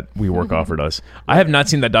fire that WeWork offered us. I have not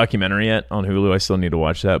seen that documentary yet on Hulu. I still need to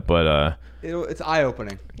watch that, but It's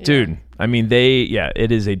eye-opening. dude, I mean,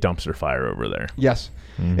 it is a dumpster fire over there. Yes.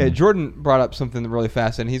 Jordan brought up something really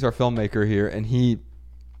fascinating. He's our filmmaker here, and he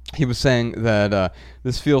was saying that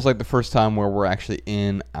this feels like the first time where we're actually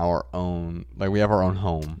in our own, like we have our own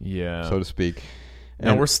home, Yeah. so to speak.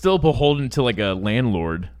 Now we're still beholden to like a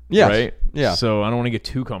landlord, Yes. right? Yeah. So I don't want to get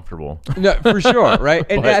too comfortable. No, for sure, right?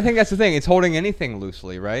 And But- I think that's the thing. It's holding anything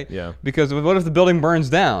loosely, right? Yeah. Because what if the building burns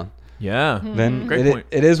down? Yeah. Then Great it point.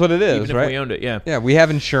 is what it is, Even if right? we owned it, yeah. Yeah, we have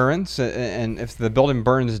insurance, and if the building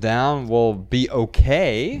burns down, we'll be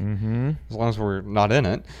okay as long as we're not in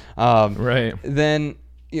it. Right. Then,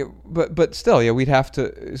 but still, we'd have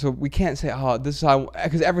to. So we can't say, oh, this is how,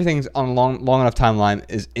 because everything's on a long enough timeline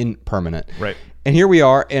is impermanent. Right. And here we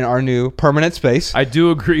are in our new permanent space. I do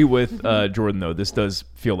agree with Jordan, though. This does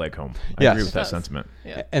feel like home. I Yes. agree with It that does. sentiment.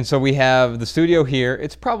 Yeah. And so we have the studio here.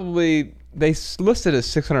 It's probably they listed as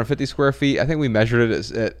 650 square feet. I think we measured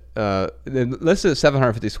it they listed at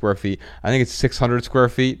 750 square feet. I think it's 600 square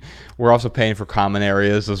feet. We're also paying for common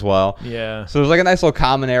areas as well. Yeah. So there's like a nice little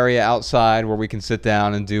common area outside where we can sit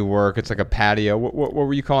down and do work. It's like a patio. What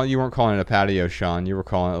were you calling it? You weren't calling it a patio, Sean. You were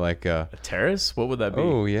calling it like A terrace? What would that be?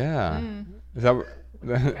 Oh, yeah. Is that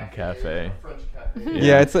A cafe.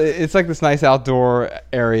 Yeah, it's like this nice outdoor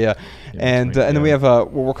area, and then we have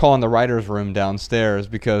what we're calling the writer's room downstairs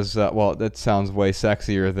because well, that sounds way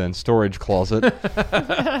sexier than storage closet.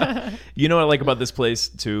 You know what I like about this place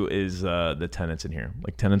too is the tenants in here.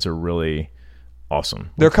 Like tenants are really awesome.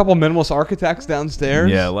 There are a couple minimalist architects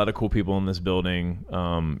downstairs. Yeah, a lot of cool people in this building.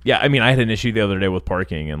 Yeah, I mean, I had an issue the other day with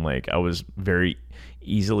parking, and like I was very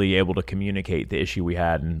easily able to communicate the issue we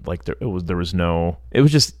had, and like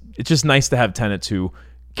it's just nice to have tenants who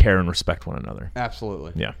care and respect one another.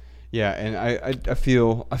 Absolutely. Yeah. And I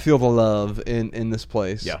feel the love in this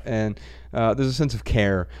place. Yeah. And there's a sense of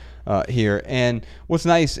care here. And what's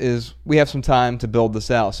nice is we have some time to build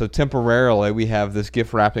this out. So temporarily we have this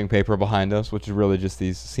gift wrapping paper behind us, which is really just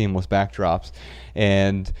these seamless backdrops.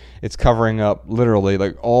 And it's covering up literally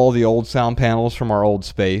like all the old sound panels from our old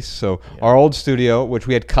space. So our old studio, which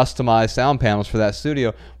we had customized sound panels for that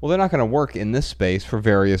studio, well, they're not going to work in this space for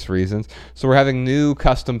various reasons. So we're having new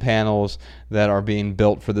custom panels that are being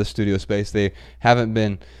built for this studio space. They haven't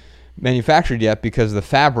been manufactured yet because the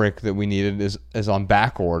fabric that we needed is on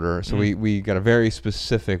back order. So we got a very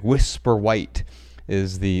specific whisper white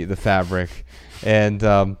is the fabric.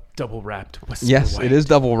 And Double wrapped. yes, white. it is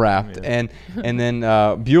double wrapped. Yeah. And then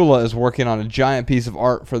Beulah is working on a giant piece of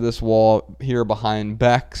art for this wall here behind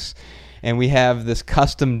Beck's. And we have this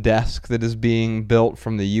custom desk that is being built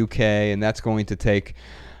from the UK, and that's going to take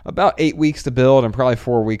about 8 weeks to build and probably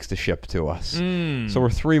 4 weeks to ship to us. So we're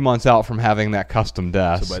 3 months out from having that custom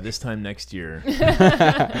desk. So by this time next year,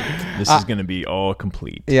 this is going to be all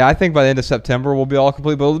complete. Yeah, I think by the end of September we'll be all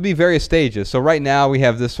complete, but it'll be various stages. So right now we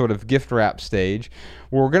have this sort of gift wrap stage.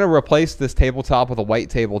 We're going to replace this tabletop with a white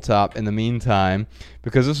tabletop in the meantime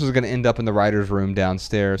because this is going to end up in the writer's room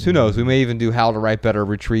downstairs. Who knows? We may even do How to Write Better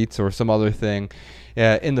retreats or some other thing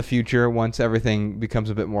in the future once everything becomes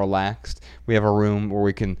a bit more laxed. We have a room where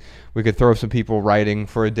we could throw some people writing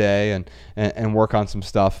for a day and work on some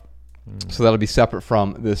stuff. So that'll be separate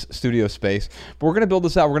from this studio space. But we're going to build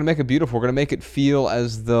this out. We're going to make it beautiful. We're going to make it feel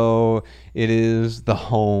as though it is the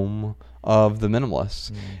home of the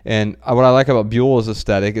minimalists. And what I like about Beulah's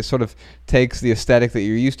aesthetic, it sort of takes the aesthetic that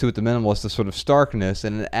you're used to with the minimalists, the sort of starkness,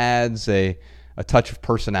 and it adds a touch of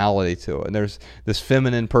personality to it. And there's this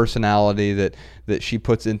feminine personality that she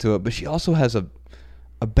puts into it, but she also has a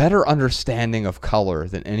better understanding of color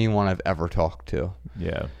than anyone I've ever talked to.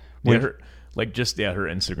 Yeah. Her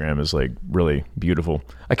Instagram is like really beautiful.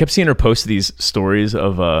 I kept seeing her post these stories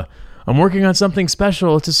of I'm working on something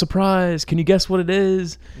special. It's a surprise. Can you guess what it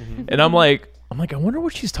is? And I'm like, I wonder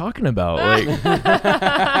what she's talking about. Like,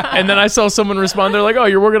 and then I saw someone respond. They're like, "Oh,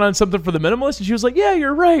 you're working on something for the minimalist," and she was like, "Yeah,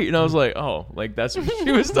 you're right." And I was like, "Oh, like that's what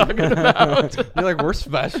she was talking about." You're like, "We're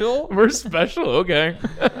special? We're special, okay."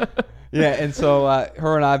 Yeah, and so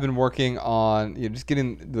her and I have been working on just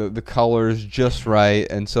getting the colors just right,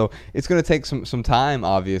 and so it's going to take some time,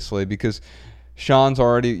 obviously, because Sean's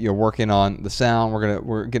already working on the sound.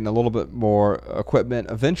 We're getting a little bit more equipment.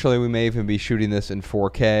 Eventually, we may even be shooting this in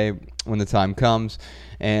 4K when the time comes,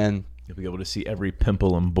 and you'll be able to see every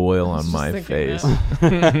pimple and boil on my face.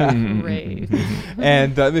 Great.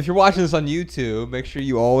 And if you're watching this on YouTube, make sure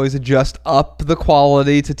you always adjust up the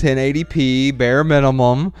quality to 1080p, bare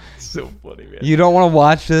minimum. So funny, man. You don't want to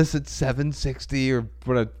watch this at 760 or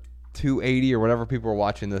 280 or whatever people are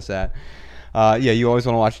watching this at. You always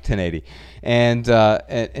want to watch 1080,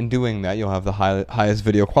 and doing that, you'll have the highest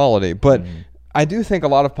video quality. But I do think a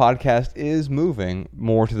lot of podcast is moving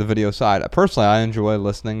more to the video side. Personally, I enjoy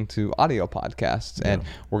listening to audio podcasts, and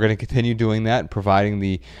we're going to continue doing that, providing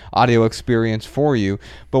the audio experience for you.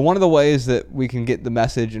 But one of the ways that we can get the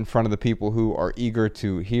message in front of the people who are eager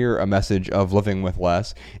to hear a message of living with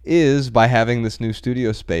less is by having this new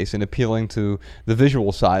studio space and appealing to the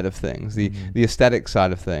visual side of things, the aesthetic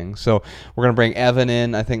side of things. So we're going to bring Evan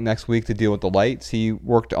in, I think, next week to deal with the lights. He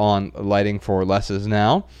worked on lighting for Less Is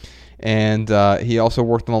Now. And he also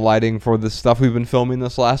worked on the lighting for the stuff we've been filming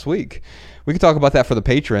this last week. We can talk about that for the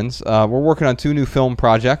patrons. We're working on 2 new film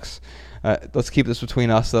projects. Let's keep this between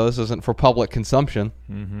us, though. This isn't for public consumption.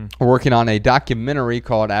 We're working on a documentary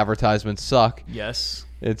called Advertisements Suck. Yes.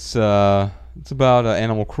 It's about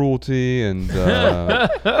animal cruelty and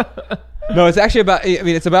No, it's actually about. I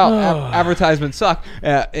mean, it's about advertisements suck,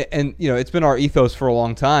 and it's been our ethos for a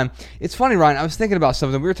long time. It's funny, Ryan. I was thinking about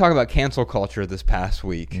something. We were talking about cancel culture this past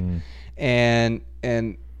week, and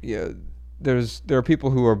there are people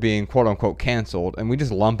who are being quote unquote canceled, and we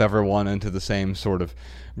just lump everyone into the same sort of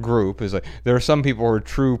group. Is like there are some people who are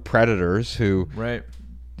true predators who Right.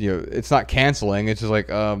 It's not canceling. It's just like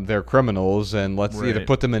they're criminals, and let's either Right.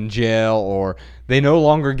 put them in jail, or they no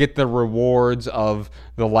longer get the rewards of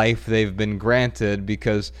the life they've been granted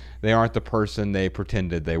because they aren't the person they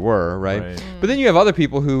pretended they were, right? Right. But then you have other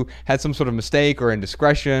people who had some sort of mistake or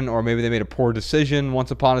indiscretion, or maybe they made a poor decision once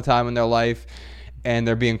upon a time in their life, and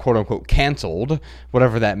they're being quote unquote canceled,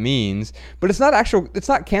 whatever that means. But it's not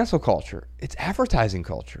cancel culture. It's advertising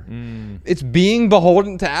culture. It's being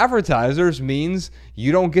beholden to advertisers means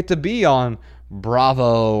you don't get to be on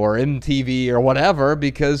Bravo or MTV or whatever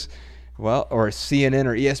because, or CNN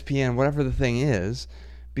or ESPN, whatever the thing is,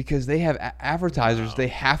 because they have advertisers they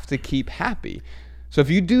have to keep happy. So if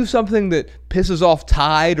you do something that pisses off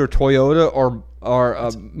Tide or Toyota or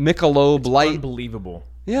Michelob Light, Unbelievable.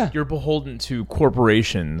 Yeah. You're beholden to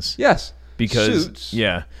corporations. yes, Because Suits.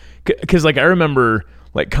 because like I remember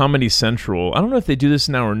like Comedy Central, I don't know if they do this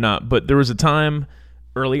now or not, but there was a time,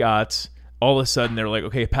 early aughts, all of a sudden they were like,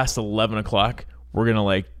 okay, past 11 o'clock, we're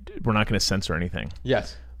not gonna censor anything.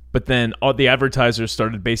 Yes. But then all the advertisers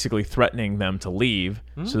started basically threatening them to leave,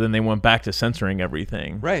 so then they went back to censoring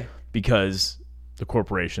everything. Right. Because the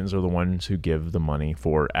corporations are the ones who give the money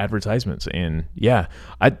for advertisements. And yeah,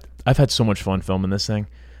 I've had so much fun filming this thing.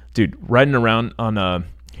 Dude, riding around on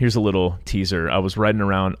here's a little teaser. I was riding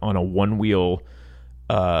around on a one-wheel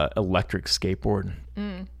electric skateboard.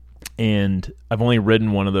 And I've only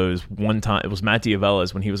ridden one of those one time. It was Matt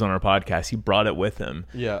Diavella's when he was on our podcast. He brought it with him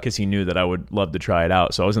because he knew that I would love to try it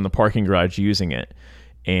out. So I was in the parking garage using it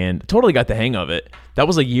and totally got the hang of it. That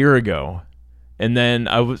was a year ago. And then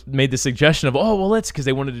I made the suggestion of, because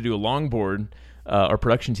they wanted to do a longboard. Our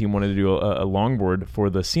production team wanted to do a longboard for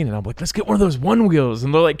the scene. And I'm like, let's get one of those one wheels.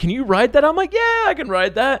 And they're like, can you ride that? I'm like, yeah, I can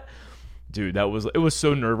ride that. Dude, it was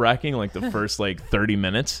so nerve-wracking, like the first 30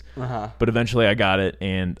 minutes. But eventually I got it,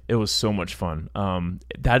 and it was so much fun.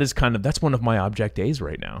 That's one of my object A's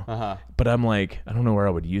right now. But I'm like, I don't know where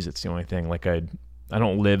I would use it. It's the only thing. Like I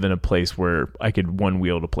don't live in a place where I could one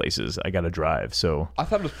wheel to places. I got to drive. So I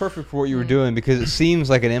thought it was perfect for what you were doing because it seems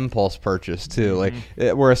like an impulse purchase too. Like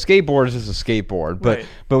where a skateboard is just a skateboard, but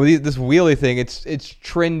with this wheelie thing, it's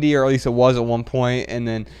trendy, or at least it was at one point, and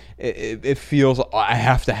then it feels I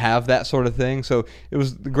have to have that sort of thing. So it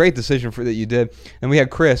was a great decision that you did. And we had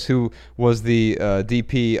Chris, who was the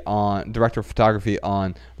director of photography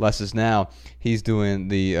on Less Is Now. He's doing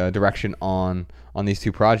the direction on these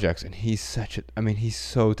two projects, and he's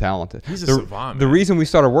so talented. He's a savant. The reason we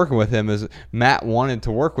started working with him is Matt wanted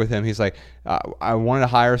to work with him. He's like, I wanted to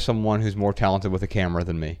hire someone who's more talented with a camera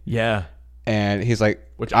than me. Yeah. And he's like,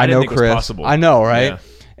 Which I I didn't know think was Chris. possible. I know, right? Yeah.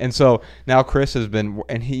 And so now Chris has been,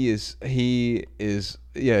 and he is, as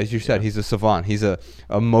you said, he's a savant. He's a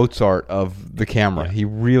Mozart of the camera. Yeah. He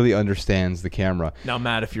really understands the camera. Now,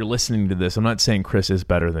 Matt, if you're listening to this, I'm not saying Chris is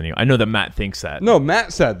better than you. I know that Matt thinks that. No,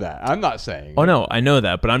 Matt said that. I'm not saying. Oh, no, I know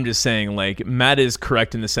that. But I'm just saying, Matt is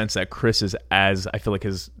correct in the sense that Chris is I feel like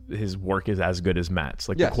his work is as good as Matt's.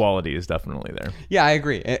 Yes. The quality is definitely there. Yeah, I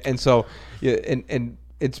agree. And so, and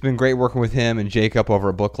it's been great working with him and Jacob over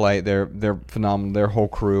at Booklight. They're phenomenal. Their whole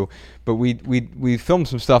crew. But we filmed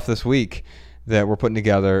some stuff this week that we're putting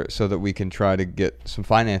together so that we can try to get some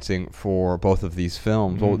financing for both of these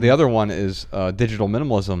films. Well, the other one is Digital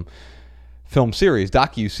Minimalism film series,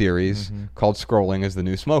 docu-series called Scrolling is the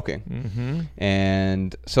New Smoking.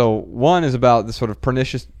 And so one is about the sort of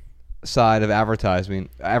pernicious side of advertising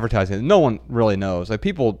no one really knows. Like,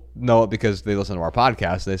 people know it because they listen to our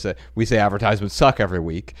podcast. We say advertisements suck every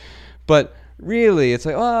week, but really it's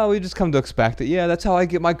like, oh, we just come to expect it. Yeah, that's how I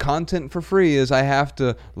get my content for free, is I have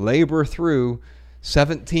to labor through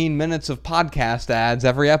 17 minutes of podcast ads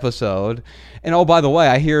every episode. And oh, by the way,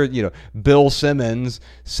 I hear Bill Simmons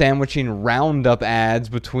sandwiching Roundup ads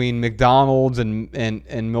between McDonald's and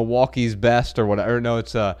Milwaukee's Best or whatever. No,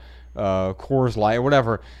 it's Coors Light or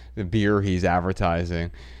whatever the beer he's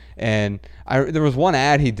advertising. And there was one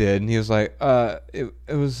ad he did, and he was like, it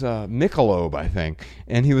was Michelob, I think.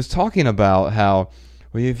 And he was talking about how,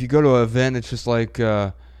 if you go to an event, it's just like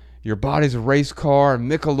your body's a race car,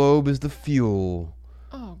 and Michelob is the fuel.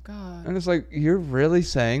 Oh God! And it's like, you're really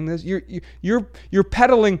saying this? You're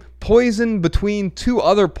peddling poison between two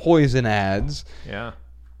other poison ads. Yeah.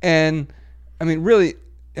 And I mean, really,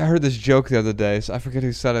 I heard this joke the other day. So I forget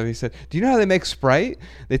who said it. He said, "Do you know how they make Sprite?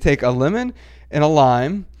 They take a lemon and a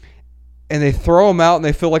lime, and they throw them out and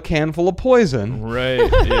they fill a can full of poison. Right.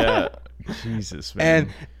 Yeah. Jesus, man.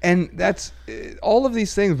 And that's all of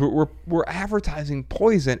these things. We're advertising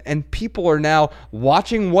poison, and people are now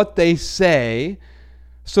watching what they say,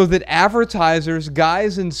 so that advertisers,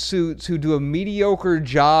 guys in suits who do a mediocre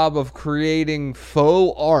job of creating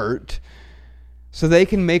faux art, so they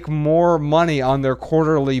can make more money on their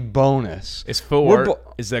quarterly bonus. Is faux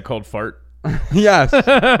art, is that called fart? Yes.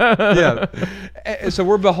 Yeah. So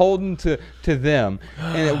we're beholden to them,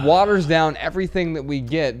 and it waters down everything that we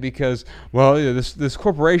get because, well, this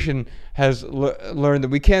corporation has learned that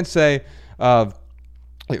we can't say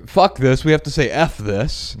fuck this. We have to say F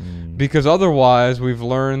this because otherwise we've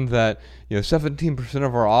learned that 17%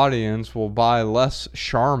 of our audience will buy less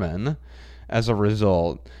Charmin as a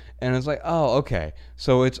result. And it's like, oh, okay.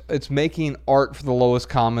 So it's making art for the lowest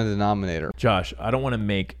common denominator. Josh, I don't want to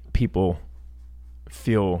make people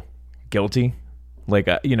feel guilty. Like,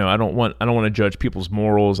 I don't want to judge people's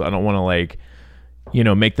morals. I don't want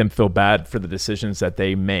to make them feel bad for the decisions that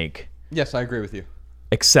they make. Yes, I agree with you.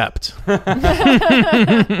 Except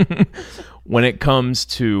when it comes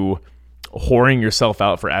to whoring yourself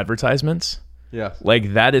out for advertisements. Yeah.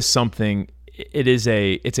 Like, that is something, it's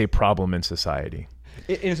a problem in society.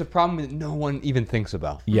 It is a problem that no one even thinks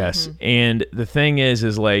about. Yes. And the thing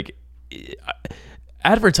is like,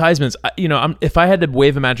 advertisements, if I had to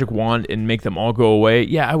wave a magic wand and make them all go away,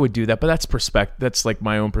 yeah, I would do that. But that's like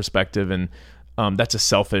my own perspective, and that's a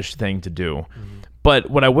selfish thing to do. But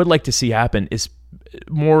what I would like to see happen is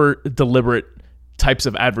more deliberate types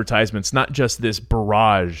of advertisements, not just this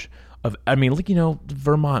barrage of,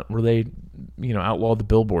 Vermont, where they, outlawed the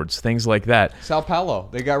billboards, things like that. Sao Paulo,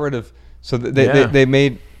 they got rid of, so they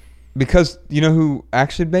made, because who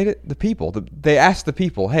actually made it? The people. They asked the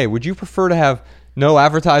people, hey, would you prefer to have no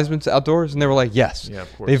advertisements outdoors? And they were like, yes. Yeah,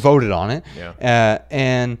 of course. They voted on it. Yeah.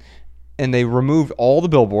 And they removed all the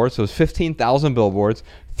billboards. So it was 15,000 billboards,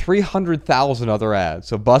 300,000 other ads.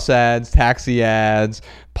 So bus ads, taxi ads,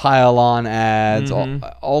 pile-on ads,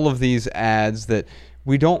 all of these ads that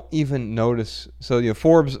we don't even notice. So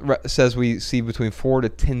Forbes says we see between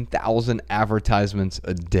 4,000 to 10,000 advertisements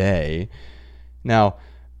a day. Now,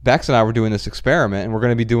 Bex and I were doing this experiment, and we're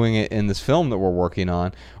going to be doing it in this film that we're working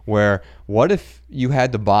on, where what if you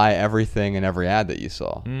had to buy everything in every ad that you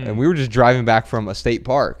saw? And we were just driving back from a state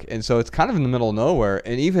park, and so it's kind of in the middle of nowhere,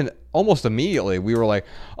 and even almost immediately we were like,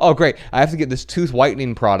 oh, great, I have to get this tooth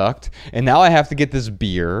whitening product, and now I have to get this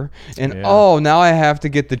beer, and now I have to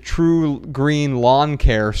get the True Green Lawn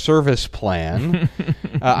Care service plan.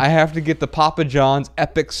 I have to get the Papa John's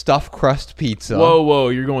Epic Stuffed Crust Pizza. Whoa,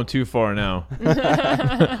 you're going too far now.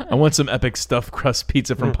 I want some Epic Stuffed Crust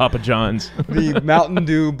Pizza from Papa John's. The Mountain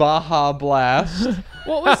Dew Baja Blast.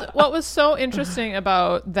 What was so interesting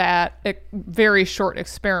about that very short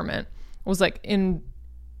experiment was like in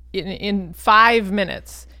 5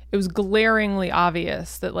 minutes, it was glaringly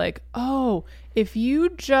obvious that like, oh, if you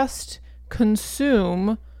just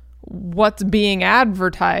consume what's being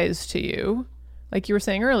advertised to you, like you were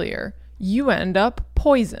saying earlier, you end up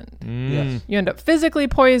poisoned. Yes. You end up physically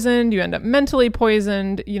poisoned. You end up mentally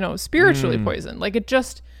poisoned, spiritually poisoned. Like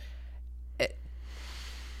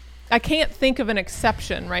I can't think of an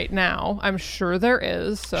exception right now. I'm sure there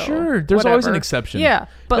is. So sure, there's always an exception. Yeah,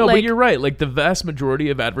 but you're right. Like the vast majority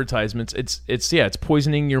of advertisements, it's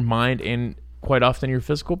poisoning your mind and quite often your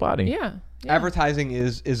physical body. Yeah. Advertising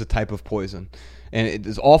is a type of poison, and it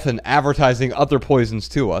is often advertising other poisons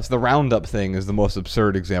to us. The Roundup thing is the most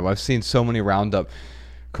absurd example. I've seen so many Roundup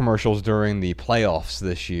commercials during the playoffs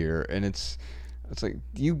this year, and it's like,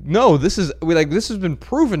 this has been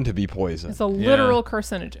proven to be poison. It's a literal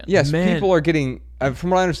carcinogen. Yes, people are getting, from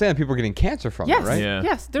what I understand, people are getting cancer from it, right? Yeah.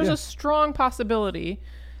 Yes, there's a strong possibility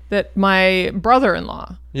that my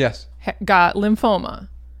brother-in-law got lymphoma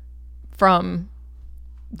from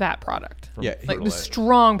that product. Yeah, like the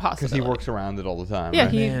strong possibility. Because he works around it all the time. Yeah,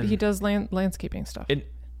 right? he does landscaping stuff.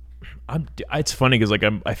 It's funny because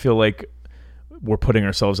I feel like we're putting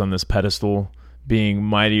ourselves on this pedestal, being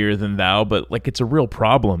mightier than thou, but like it's a real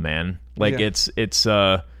problem, man. Like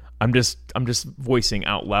I'm just voicing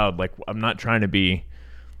out loud. Like we're not trying to be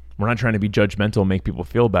judgmental, make people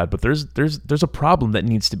feel bad, but there's a problem that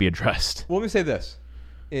needs to be addressed. Well, let me say this: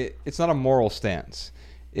 it's not a moral stance.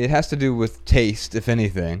 It has to do with taste, if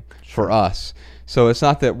anything, for us. So it's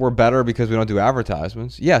not that we're better because we don't do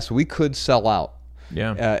advertisements. Yes, we could sell out,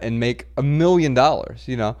 and make $1 million.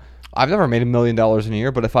 I've never made $1 million in a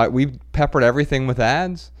year, but if we peppered everything with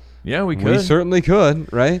ads, Yeah, we We could. certainly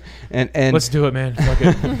could, right? And Let's do it, man. Fuck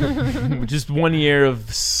it. Just 1 year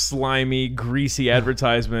of slimy, greasy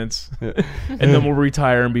advertisements, and then we'll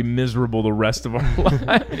retire and be miserable the rest of our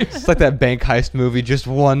lives. it's like that bank heist movie, just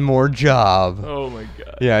one more job. Oh my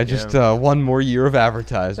god. Yeah, just one more year of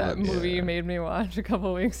advertisement. That movie Yeah. you made me watch a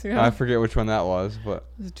couple weeks ago. I forget which one that was, but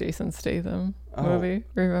It was Jason Statham Oh. movie.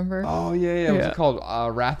 Remember? oh yeah. What's Yeah. it called?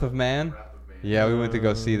 Wrath of Man. Yeah, we went to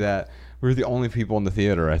go see that. We were the only people in the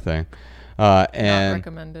theater, I think. Not And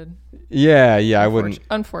recommended. yeah, I wouldn't.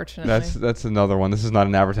 Unfortunately. That's another one. This is not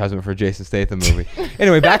an advertisement for a Jason Statham movie.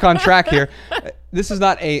 Anyway, back on track here. This is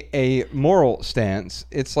not a moral stance.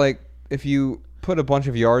 It's like if you put a bunch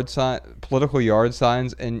of political yard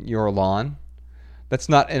signs in your lawn. That's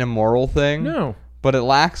not an immoral thing. No. But it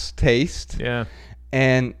lacks taste. Yeah.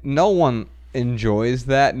 And no one enjoys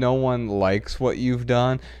that. No one likes what you've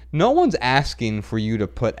done. No one's asking for you to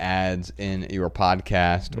put ads in your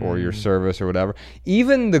podcast or your service or whatever.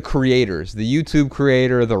 Even the creators, the YouTube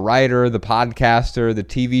creator, the writer, the podcaster, the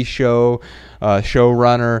TV show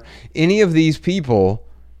showrunner, any of these people,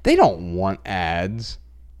 they don't want ads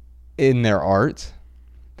in their art.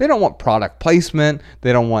 They don't want product placement.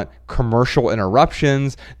 They don't want commercial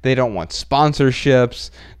interruptions. They don't want sponsorships.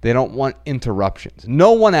 They don't want interruptions.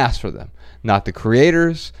 No one asks for them. Not the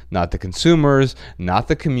creators, not the consumers, not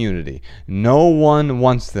the community. No one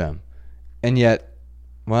wants them. And yet,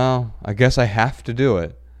 well, I guess I have to do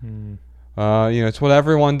it. It's what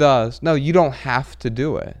everyone does. No, you don't have to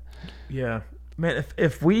do it. Yeah, man.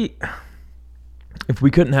 If we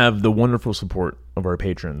couldn't have the wonderful support of our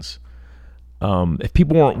patrons, if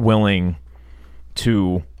people weren't willing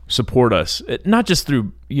to support us, not just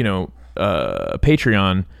through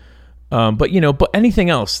Patreon, but anything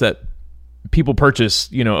else that people purchase,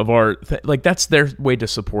 of our like that's their way to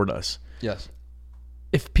support us. Yes.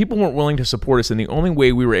 If people weren't willing to support us and the only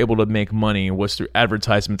way we were able to make money was through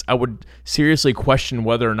advertisements, I would seriously question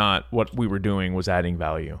whether or not what we were doing was adding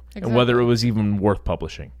value and whether it was even worth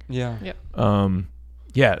publishing. Yeah.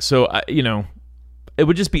 Yep. So it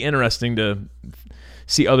would just be interesting to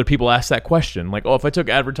see other people ask that question. Like, if I took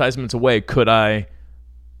advertisements away, could I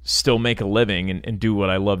still make a living and do what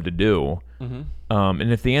I love to do? Mm-hmm.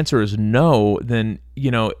 And if the answer is no, then,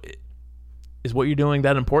 is what you're doing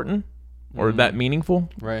that important or that meaningful?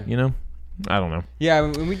 Right. I don't know. Yeah,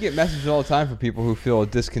 we get messages all the time from people who feel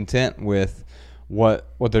discontent with what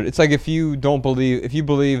they're. It's like if you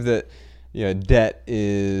believe that debt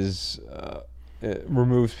is it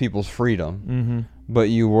removes people's freedom, but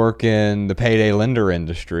you work in the payday lender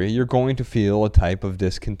industry, you're going to feel a type of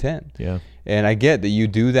discontent. Yeah. And I get that you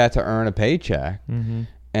do that to earn a paycheck.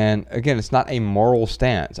 And again, it's not a moral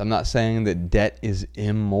stance. I'm not saying that debt is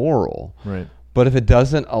immoral. Right. But if it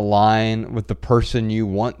doesn't align with the person you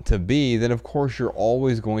want to be, then of course you're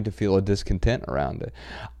always going to feel a discontent around it.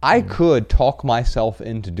 I could talk myself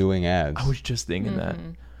into doing ads. I was just thinking that.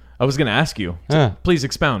 I was going to ask you. Yeah. Please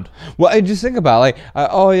expound. Well, I just think about it,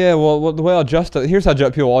 the way I'll here's how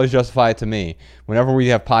people always justify it to me. Whenever we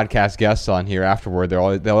have podcast guests on here afterward,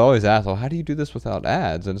 they'll always ask, well, how do you do this without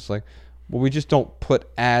ads? And it's like, well, we just don't put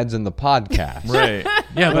ads in the podcast. Right.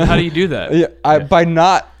 Yeah, but how do you do that? Yeah, by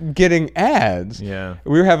not getting ads. Yeah.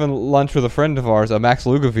 We were having lunch with a friend of ours, Max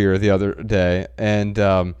Lugavere, the other day, and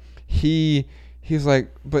he was like,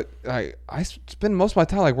 but I spend most of my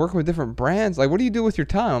time like working with different brands. Like, what do you do with your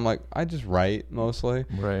time? I'm like, I just write mostly.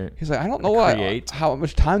 Right. He's like, I don't know how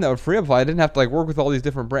much time that would free up if I didn't have to like work with all these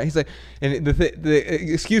different brands. He's like, and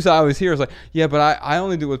the excuse I always hear is like, yeah, but I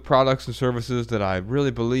only do it with products and services that I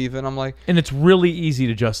really believe in. I'm like, and it's really easy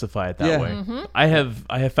to justify it that Yeah. way. I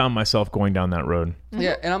have found myself going down that road.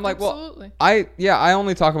 yeah, and I'm like, Absolutely. well, I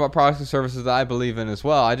only talk about products and services that I believe in as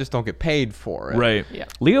well. I just don't get paid for it. Right. Yeah.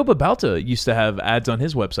 Leo Babalta used to have ads on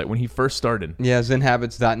his website when he first started. Yeah,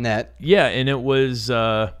 zenhabits.net. Yeah, and it was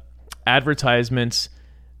advertisements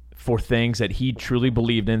for things that he truly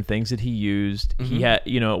believed in, things that he used. He had,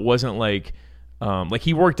 it wasn't like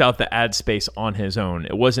he worked out the ad space on his own.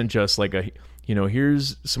 It wasn't just like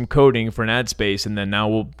here's some coding for an ad space, and then now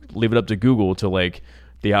we'll leave it up to Google to like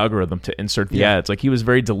the algorithm to insert the ads. Like he was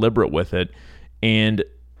very deliberate with it, and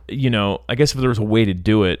I guess if there was a way to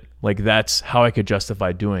do it, like that's how I could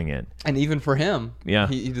justify doing it. And even for him, Yeah.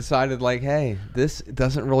 he decided like, hey, this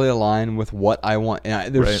doesn't really align with what I want.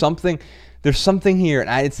 And there's Right. something here,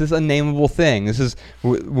 and it's this unnameable thing. This is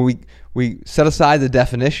we set aside the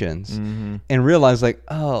definitions and realize like,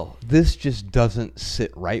 oh, this just doesn't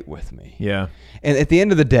sit right with me. Yeah. And at the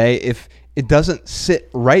end of the day, if it doesn't sit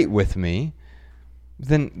right with me,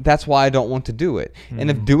 then that's why I don't want to do it. And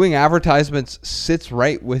if doing advertisements sits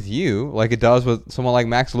right with you, like it does with someone like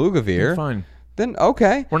Max Lugavere, Fine. then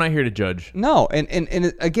okay. We're not here to judge. No,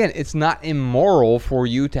 and again, it's not immoral for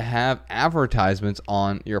you to have advertisements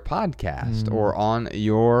on your podcast or on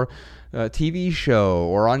your TV show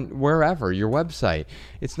or on wherever, your website.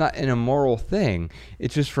 It's not an immoral thing.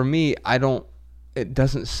 It's just, for me, it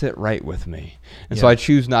doesn't sit right with me. And so I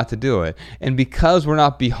choose not to do it. And because we're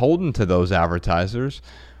not beholden to those advertisers,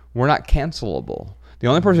 we're not cancelable. The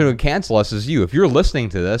only person who can cancel us is you. If you're listening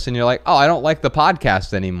to this and you're like, oh, I don't like the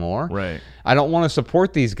podcast anymore. Right. I don't want to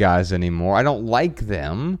support these guys anymore. I don't like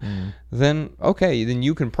them. Then, okay, then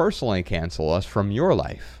you can personally cancel us from your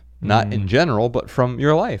life. Not in general, but from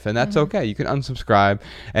your life. And that's okay. You can unsubscribe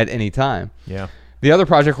at any time. Yeah. The other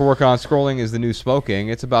project we're working on, Scrolling, is the new Smoking.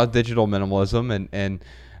 It's about digital minimalism, and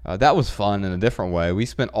that was fun in a different way. We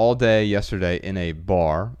spent all day yesterday in a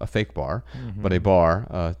bar, a fake bar, but a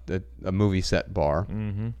bar, a movie set bar.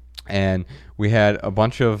 And we had a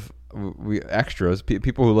bunch of extras,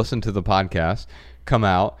 people who listen to the podcast, come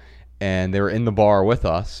out, and they were in the bar with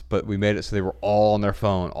us, but we made it so they were all on their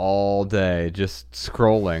phone all day, just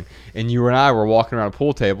scrolling. And you and I were walking around a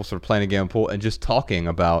pool table, sort of playing a game of pool, and just talking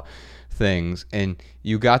about things. And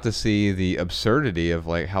you got to see the absurdity of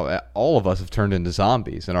like how all of us have turned into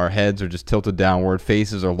zombies, and our heads are just tilted downward,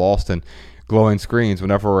 faces are lost in glowing screens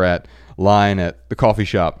whenever we're at line at the coffee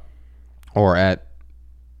shop or at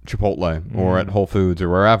Chipotle or at Whole Foods or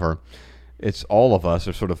wherever. It's all of us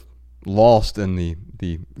are sort of lost in the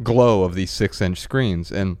glow of these 6-inch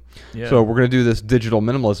screens. And so we're going to do this digital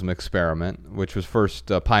minimalism experiment, which was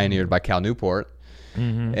first pioneered by Cal Newport.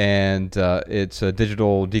 And it's a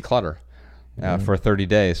digital declutter for 30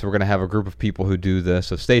 days. So we're going to have a group of people who do this.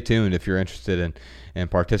 So stay tuned if you're interested in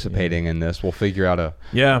participating in this. We'll figure out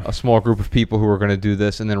a small group of people who are going to do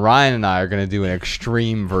this. And then Ryan and I are going to do an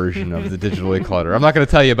extreme version of the digital declutter. I'm not going to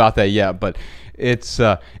tell you about that yet, but it's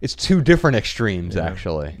two different extremes,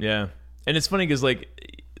 actually. Yeah. And it's funny because, like,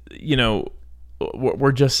 you know,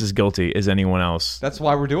 we're just as guilty as anyone else. That's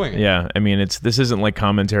why we're doing it. Yeah. I mean, this isn't like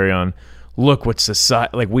commentary on, look what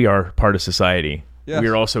society, like, we are part of society. Yes. We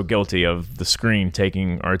are also guilty of the screen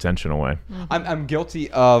taking our attention away. I'm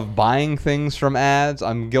guilty of buying things from ads.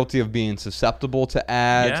 I'm guilty of being susceptible to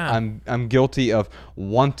ads. Yeah. I'm guilty of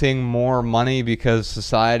wanting more money because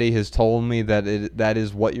society has told me that that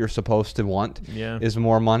is what you're supposed to want, is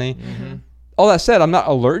more money. All that said, I'm not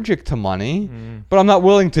allergic to money, but I'm not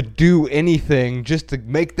willing to do anything just to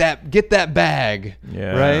get that bag.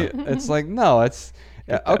 Right? It's like, no, it's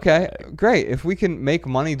okay, great. If we can make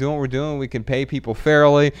money doing what we're doing, we can pay people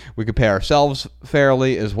fairly. We can pay ourselves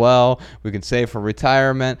fairly as well. We can save for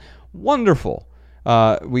retirement. Wonderful.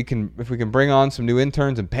 If we can bring on some new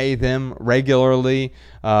interns and pay them regularly,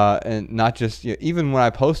 and not just, even when I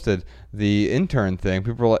posted the intern thing,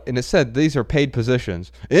 people were like, and it said these are paid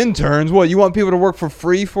positions. Interns? What, you want people to work for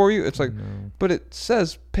free for you? It's like, but it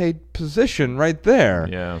says paid position right there.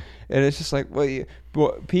 Yeah. And it's just like,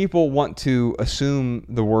 well, people want to assume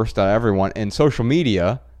the worst out of everyone, and social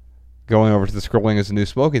media, going over to the Scrolling is the New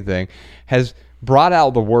Smoking thing, has brought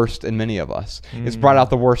out the worst in many of us. It's brought out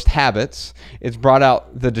the worst habits. It's brought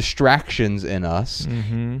out the distractions in us.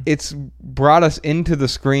 It's brought us into the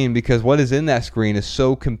screen because what is in that screen is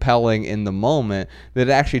so compelling in the moment that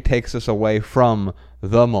it actually takes us away from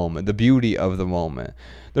the moment, the beauty of the moment.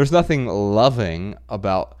 There's nothing loving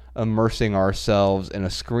about immersing ourselves in a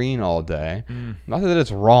screen all day. Not that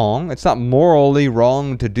it's wrong. It's not morally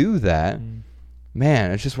wrong to do that.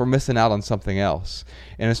 Man, it's just we're missing out on something else.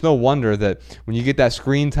 And it's no wonder that when you get that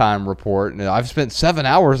screen time report, and I've spent 7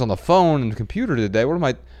 hours on the phone and the computer today,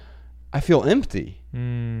 I feel empty.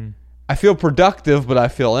 I feel productive, but I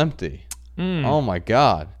feel empty. Oh my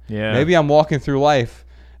God. Yeah. Maybe I'm walking through life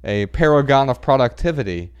a paragon of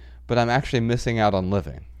productivity, but I'm actually missing out on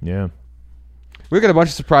living. Yeah. We've got a bunch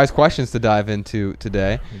of surprise questions to dive into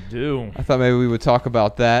today. We do. I thought maybe we would talk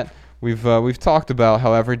about that. We've talked about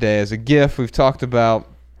how every day is a gift. We've talked about...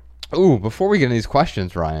 before we get into these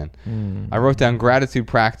questions, Ryan, I wrote down gratitude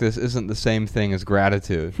practice isn't the same thing as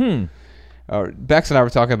gratitude. Bex and I were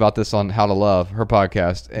talking about this on How to Love, her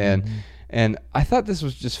podcast, and I thought this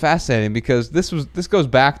was just fascinating because this goes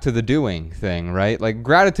back to the doing thing, right? Like,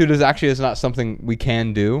 gratitude is not something we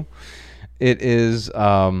can do. It is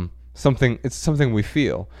something we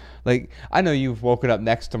feel. Like, I know you've woken up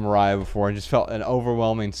next to Mariah before and just felt an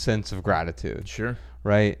overwhelming sense of gratitude. Sure.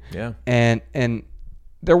 Right? Yeah. And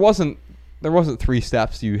there wasn't 3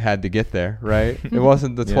 steps you had to get there, right? It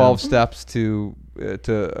wasn't the 12 steps to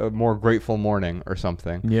a more grateful morning or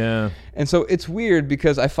something. Yeah. And so it's weird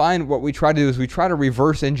because I find what we try to do is we try to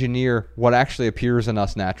reverse engineer what actually appears in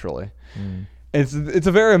us naturally. It's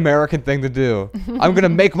a very American thing to do. I'm going to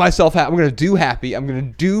make myself happy. I'm going to do happy. I'm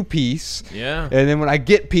going to do peace. Yeah. And then when I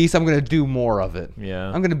get peace, I'm going to do more of it. Yeah.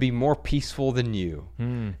 I'm going to be more peaceful than you.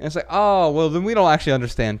 And it's like, oh, well, then we don't actually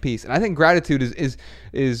understand peace. And I think gratitude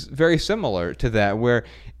is very similar to that, where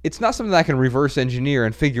it's not something that I can reverse engineer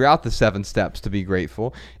and figure out the 7 steps to be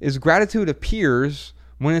grateful. Is gratitude appears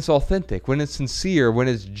when it's authentic, when it's sincere, when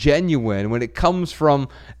it's genuine, when it comes from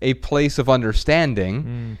a place of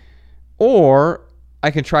understanding. Or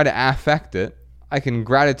I can try to affect it. I can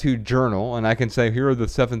gratitude journal, and I can say, here are the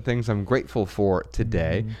 7 things I'm grateful for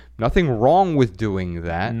today. Nothing wrong with doing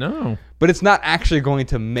that. No. But it's not actually going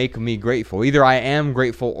to make me grateful. Either I am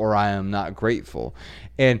grateful or I am not grateful.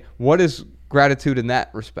 And what is gratitude in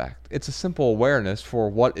that respect? It's a simple awareness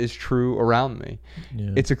for what is true around me.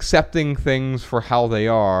 Yeah. It's accepting things for how they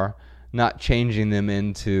are, not changing them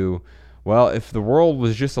into, well, if the world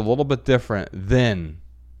was just a little bit different, then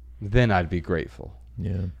I'd be grateful.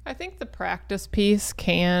 Yeah. I think the practice piece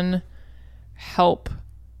can help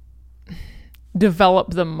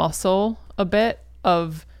develop the muscle a bit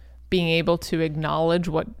of being able to acknowledge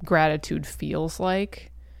what gratitude feels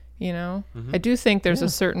like, you know? I do think there's a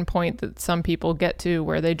certain point that some people get to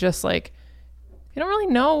where they just like, you don't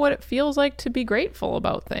really know what it feels like to be grateful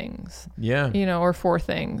about things, Yeah. you know, or for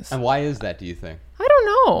things. And why is that, do you think? I don't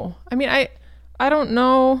know. I mean, I don't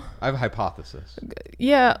know. I have a hypothesis.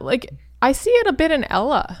 Yeah, like I see it a bit in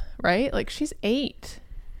Ella, right? Like she's 8.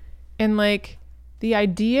 And like the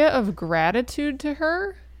idea of gratitude to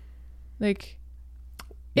her, like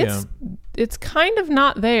it's kind of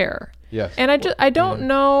not there. Yes. And I don't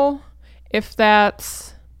know if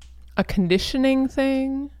that's a conditioning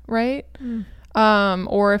thing, right?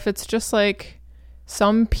 Or if it's just like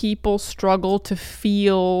some people struggle to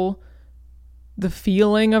feel the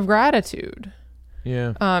feeling of gratitude.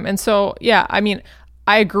 Yeah. And so, yeah, I mean,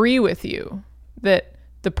 I agree with you that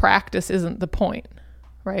the practice isn't the point,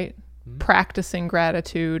 right? Practicing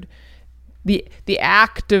gratitude, the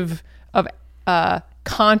act of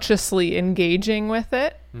consciously engaging with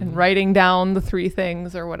it and writing down the 3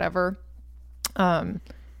 things or whatever,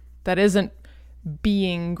 that isn't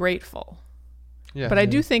being grateful. Yeah. But I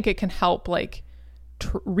do think it can help like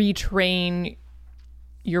retrain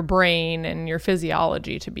your brain and your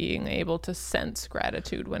physiology to being able to sense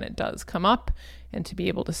gratitude when it does come up, and to be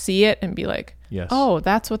able to see it and be like, Yes. oh,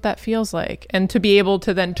 that's what that feels like. And to be able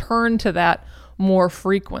to then turn to that more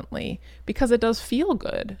frequently, because it does feel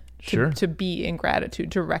good Sure. to be in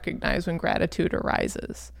gratitude, to recognize when gratitude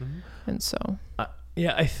arises. And so,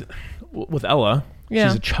 Yeah, with Ella, Yeah.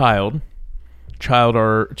 she's a child.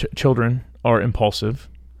 Children are impulsive,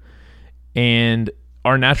 and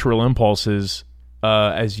our natural impulses,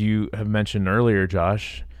 as you have mentioned earlier,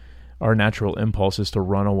 Josh, our natural impulse is to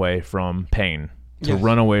run away from pain, to Yes.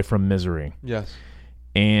 run away from misery. Yes.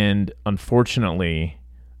 And unfortunately,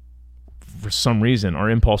 for some reason, our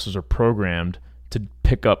impulses are programmed to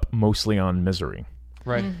pick up mostly on misery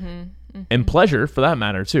Right. and pleasure, for that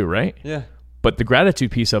matter, too, right? Yeah. But the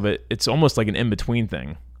gratitude piece of it, it's almost like an in-between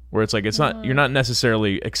thing, where it's like you're not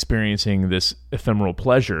necessarily experiencing this ephemeral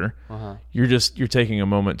pleasure. You're taking a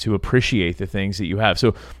moment to appreciate the things that you have.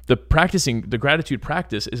 So the gratitude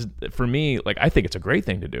practice is, for me, like, I think it's a great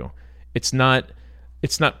thing to do. It's not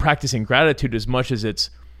practicing gratitude as much as it's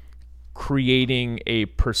creating a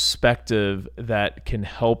perspective that can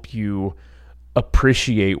help you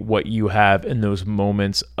appreciate what you have in those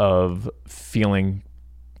moments of feeling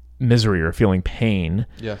misery or feeling pain.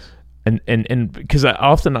 Yes. And because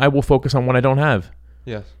I will focus on what I don't have,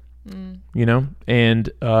 Yes. you know, and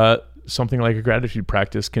something like a gratitude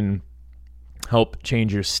practice can help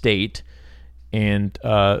change your state and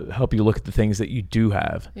help you look at the things that you do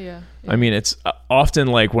have. yeah. I mean, it's often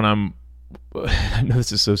like when I know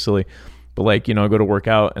this is so silly, but like, you know, I go to work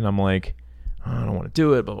out and I'm like, oh, I don't want to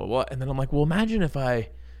do it, blah, blah, blah. And then I'm like, well, imagine if I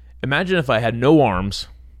had no arms,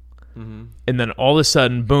 and then all of a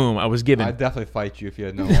sudden, boom, I was given. I'd definitely fight you if you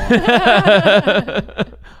had no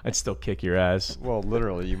arms. I'd still kick your ass. Well,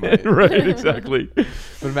 literally, you might. Right, exactly. But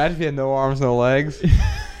imagine if you had no arms, no legs.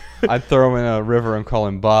 I'd throw him in a river and call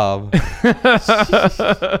him Bob. Or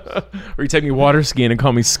you take me water skiing and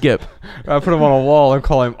call me Skip. I'd put him on a wall and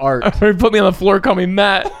call him Art. Or you put me on the floor and call me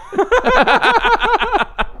Matt.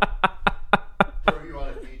 Throw you on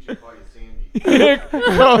a beach and call you Sandy.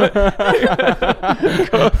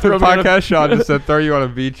 Podcast Sean just said throw you on a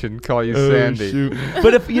beach and call you Sandy.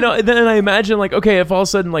 But if, you know, then I imagine like, okay, if all of a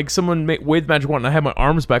sudden like someone waved the magic wand and I had my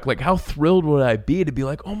arms back, like how thrilled would I be to be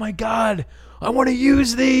like, oh my God, I want to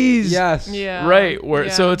use these. Yes. Yeah. Right.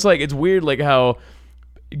 So Yeah. it's like, it's weird like how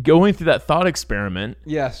going through that thought experiment,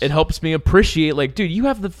 Yes. it helps me appreciate, like, dude, you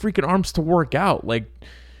have the freaking arms to work out. Like,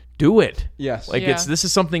 do it. Yes. Like, Yeah. this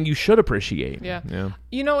is something you should appreciate. Yeah. Yeah.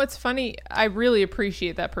 You know, it's funny. I really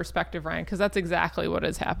appreciate that perspective, Ryan, because that's exactly what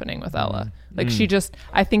is happening with Ella. Like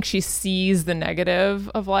I think she sees the negative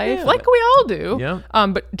of life, Yeah. like we all do. Yeah.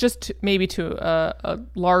 But just maybe to a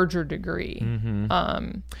larger degree.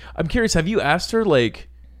 I'm curious, have you asked her, like,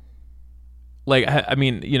 I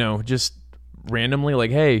mean, you know, just randomly,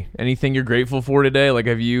 like, hey, anything you're grateful for today? Like,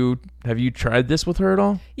 have you tried this with her at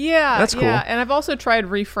all? Yeah, That's cool. Yeah, and I've also tried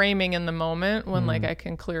reframing in the moment when like I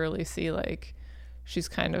can clearly see like she's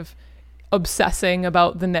kind of obsessing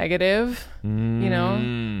about the negative, you know,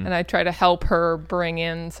 and I try to help her bring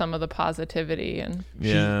in some of the positivity. And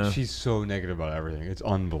Yeah. She's so negative about everything. It's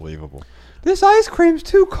unbelievable. This ice cream's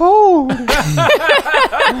too cold.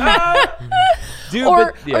 Dude,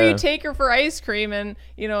 or but- you take her for ice cream and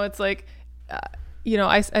you know it's like you know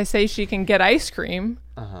I say she can get ice cream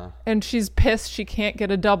and she's pissed she can't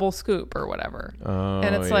get a double scoop or whatever,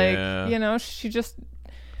 and it's like you know she just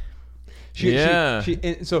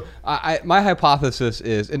So my hypothesis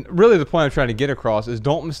is, and really the point I'm trying to get across is,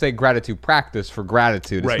 don't mistake gratitude practice for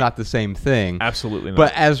gratitude. Right. It's not the same thing. Absolutely not.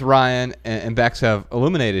 But as Ryan and Bex have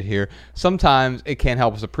illuminated here, sometimes it can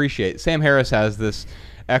help us appreciate. Sam Harris has this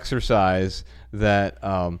exercise that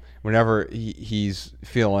whenever he's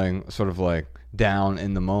feeling sort of like down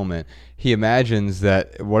in the moment, he imagines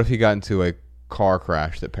that what if he got into a car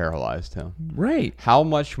crash that paralyzed him? right. How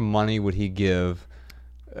much money would he give?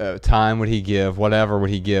 Time would he give? Whatever would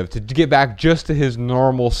he give to get back just to his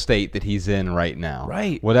normal state that he's in right now?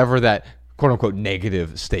 Right. Whatever that quote unquote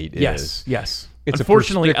negative state is. Yes. It's a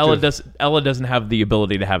Unfortunately, Ella prescriptive- doesn't have the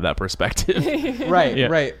ability to have that perspective. Right. Yeah.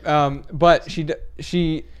 Right. But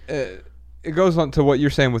she it goes on to what you're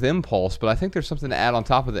saying with impulse. But I think there's something to add on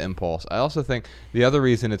top of the impulse. I also think the other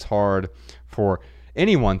reason it's hard for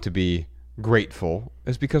anyone to be grateful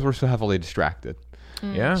is because we're so heavily distracted.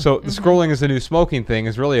 Yeah. So the scrolling is the new smoking thing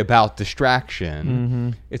is really about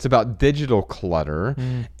distraction. It's about digital clutter.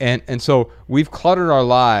 And so we've cluttered our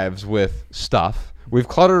lives with stuff. We've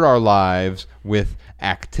cluttered our lives with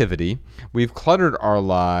activity. We've cluttered our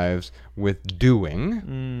lives with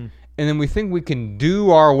doing. And then we think we can do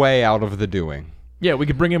our way out of the doing. Yeah, we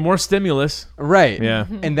could bring in more stimulus. Right. Yeah.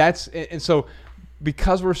 And so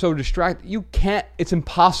because we're so distracted, it's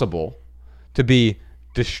impossible to be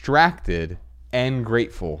distracted and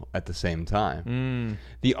grateful at the same time.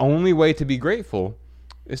 The only way to be grateful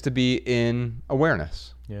is to be in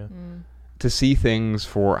awareness, Yeah. to see things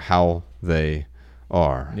for how they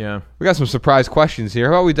are. Yeah. We got some surprise questions here.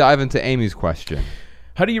 How about we dive into Amy's question?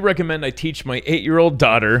 How do you recommend I teach my 8-year-old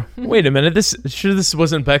daughter? Wait a minute. This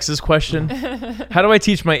wasn't Bex's question. How do I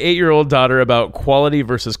teach my 8-year-old daughter about quality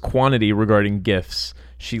versus quantity regarding gifts?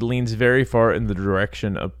 She leans very far in the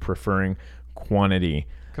direction of preferring quantity.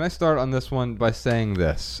 Can I start on this one by saying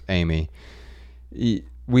this, Amy? We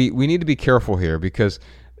need to be careful here because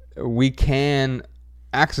we can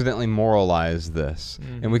accidentally moralize this.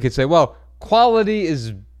 And we could say, well, quality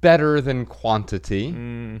is better than quantity.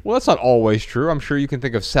 Well, that's not always true. I'm sure you can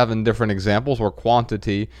think of 7 different examples where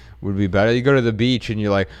quantity would be better. You go to the beach and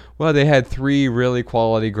you're like, well, they had 3 really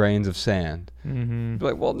quality grains of sand. Be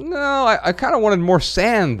like, well, no, I kind of wanted more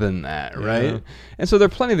sand than that, right? And so there are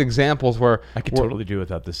plenty of examples where I could totally do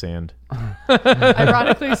without the sand.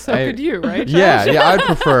 ironically so could you, right? Yeah, I'd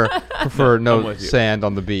prefer I'm no with you. sand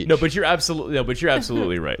on the beach. No, but you're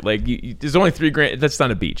absolutely right. Like, there's only 3 grand. That's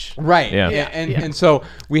not a beach. Right. Yeah. And so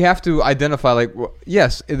we have to identify, like,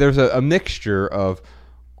 yes, there's a mixture of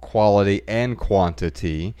quality and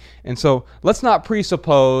quantity. And so let's not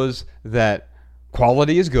presuppose that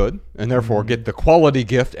quality is good and therefore get the quality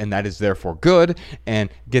gift and that is therefore good, and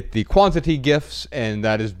get the quantity gifts and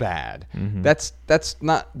that is bad. That's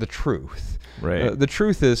not the truth. Right. The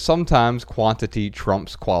truth is sometimes quantity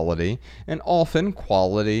trumps quality, and often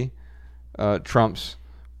quality trumps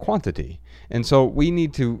quantity. And so we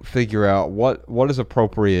need to figure out what is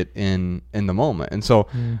appropriate in the moment. And so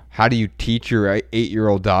how do you teach your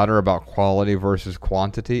 8-year-old daughter about quality versus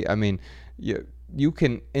quantity? I mean, you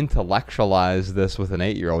can intellectualize this with an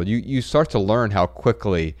 8-year-old. You start to learn how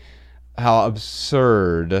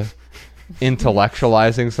absurd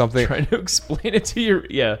intellectualizing something. Trying to explain it to your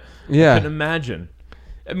Yeah. I can imagine.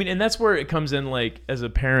 I mean, and that's where it comes in. Like, as a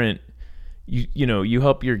parent, you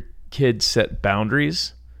help your kids set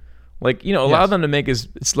boundaries. Like, allow them to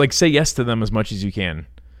it's like, say yes to them as much as you can.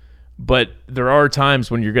 But there are times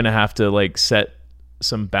when you're going to have to, like, set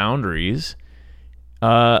some boundaries.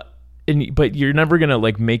 But you're never going to,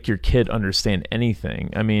 like, make your kid understand anything.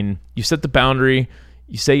 I mean, you set the boundary,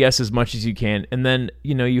 you say yes as much as you can, and then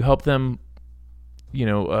you help them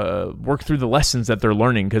work through the lessons that they're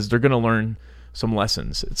learning, because they're going to learn some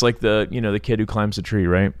lessons. It's like the kid who climbs a tree,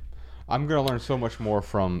 right? I'm going to learn so much more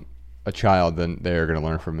from a child than they're going to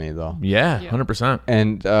learn from me, though. Yeah. 100%.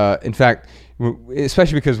 And in fact,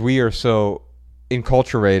 especially because we are so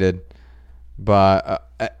enculturated by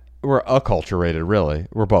we're acculturated, really.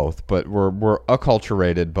 We're both, but we're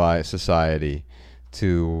acculturated by society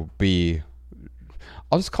to be,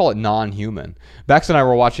 I'll just call it non-human. Bax and I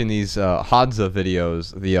were watching these Hadza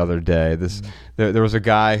videos the other day. There was a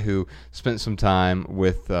guy who spent some time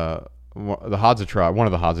with the Hadza tribe, one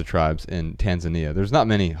of the Hadza tribes in Tanzania. There's not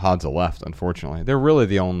many Hadza left, unfortunately. They're really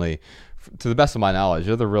the only, to the best of my knowledge,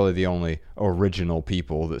 they're really the only original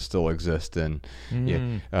people that still exist in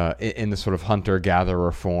the sort of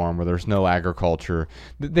hunter-gatherer form, where there's no agriculture.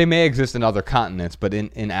 They may exist in other continents, but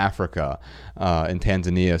in Africa, in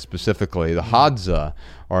Tanzania specifically, the Hadza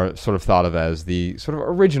are sort of thought of as the sort of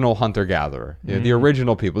original hunter-gatherer, the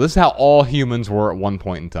original people. This is how all humans were at one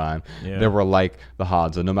point in time. Yeah. They were like the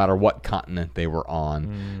Hadza, no matter what continent they were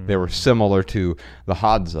on. They were similar to the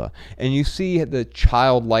Hadza. And you see the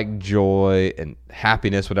childlike joy and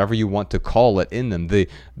happiness, whatever you want to call it, in them, the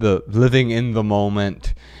living in the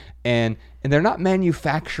moment. And they're not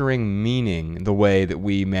manufacturing meaning the way that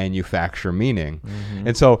we manufacture meaning.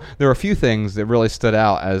 And so there are a few things that really stood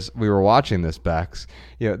out as we were watching this, Bex.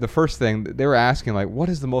 The first thing, they were asking, like, what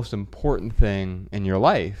is the most important thing in your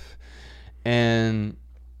life? And,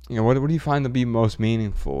 what do you find to be most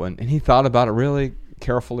meaningful? And he thought about it really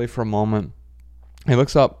carefully for a moment. He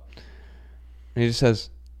looks up and he just says,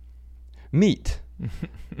 meat.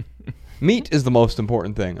 Meat is the most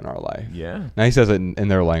important thing in our life. Yeah. Now he says it in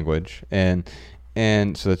their language, and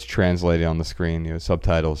so it's translated on the screen,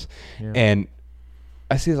 subtitles. Yeah. And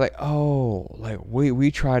I see, like,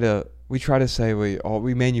 we try to say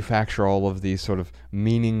we manufacture all of these sort of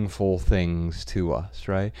meaningful things to us,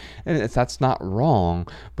 right? And that's not wrong,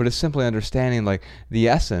 but it's simply understanding, like, the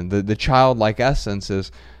essence, the childlike essence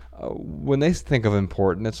is when they think of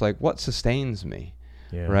important, it's like, what sustains me?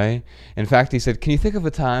 Yeah. Right? In fact, he said, can you think of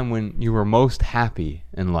a time when you were most happy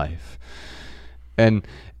in life? And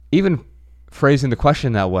even phrasing the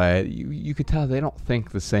question that way, you could tell they don't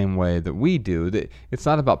think the same way that we do. It's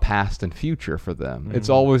not about past and future for them. It's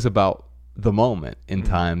always about the moment in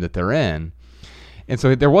time that they're in. And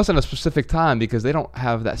so there wasn't a specific time, because they don't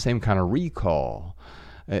have that same kind of recall.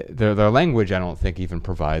 Their language, I don't think, even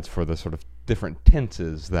provides for the sort of different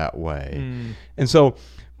tenses that way. And so,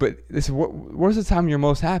 but they said, where's the time you're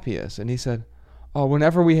most happiest? And he said,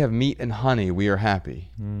 whenever we have meat and honey, we are happy.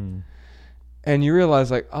 And you realize,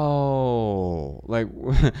 like, for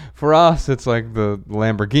us, it's like the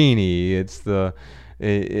Lamborghini, it's the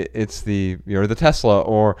Tesla,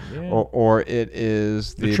 or it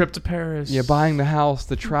is the trip to Paris, buying the house,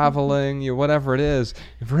 the traveling, whatever it is.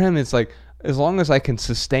 And for him, it's like, as long as I can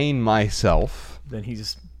sustain myself, then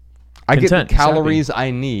he's I get the content, he's calories happy. I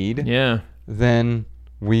need. Yeah. Then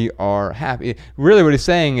we are happy. Really, what he's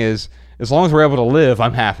saying is, as long as we're able to live,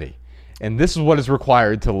 I'm happy. And this is what is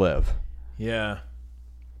required to live. Yeah.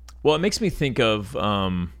 Well, it makes me think of,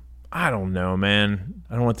 I don't know, man.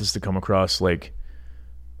 I don't want this to come across like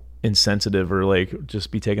insensitive or like just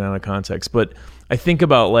be taken out of context. But I think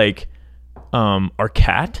about like our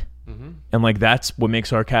cat, and like that's what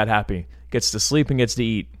makes our cat happy. Gets to sleep and gets to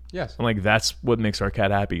eat. Yes. And like that's what makes our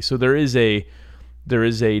cat happy. So there is a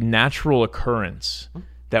natural occurrence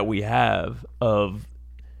that we have of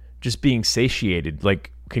just being satiated,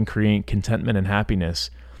 like can create contentment and happiness.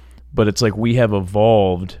 But it's like we have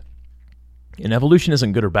evolved, and evolution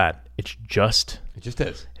isn't good or bad. It just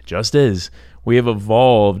is. It just is. We have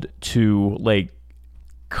evolved to like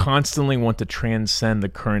constantly want to transcend the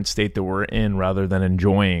current state that we're in rather than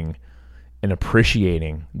enjoying and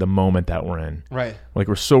appreciating the moment that we're in. Right. Like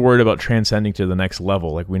we're so worried about transcending to the next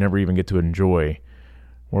level. Like we never even get to enjoy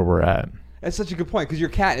where we're at. That's such a good point, because your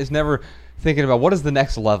cat is never thinking about what is the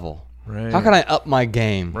next level. Right. How can I up my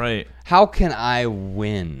game? Right. How can I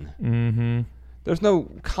win? Mm-hmm. There's no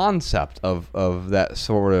concept of that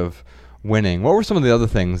sort of winning. What were some of the other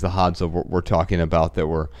things the Hadza were talking about that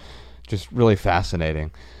were just really fascinating?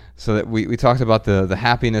 So that we talked about the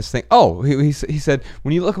happiness thing. Oh, he said,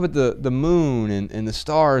 when you look up at the moon and the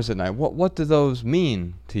stars at night, what do those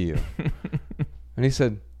mean to you? And he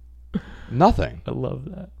said, nothing. I love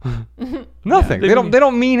that. Nothing. Yeah, they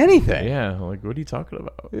don't mean anything. Yeah. Like, what are you talking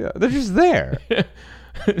about? Yeah, they're just there.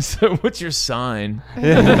 So what's your sign?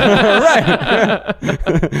 Right.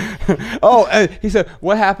 Oh, he said,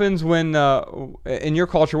 what happens when, in your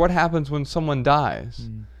culture, what happens when someone dies?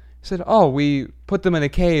 He said, we put them in a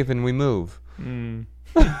cave and we move.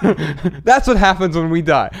 That's what happens when we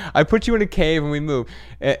die. I put you in a cave and we move.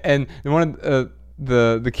 And one of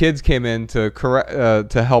the kids came in to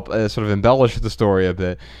help sort of embellish the story a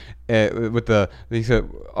bit. He said,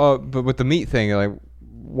 oh, but with the meat thing, like,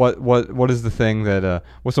 what is the thing that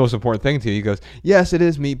what's the most important thing to you? He goes, yes, it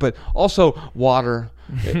is meat, but also water.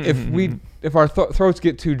 if our throats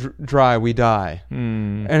get too dry, we die.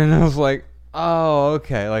 And I was like, oh,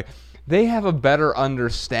 okay. Like, they have a better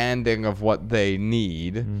understanding of what they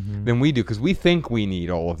need than we do, because we think we need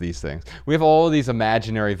all of these things. We have all of these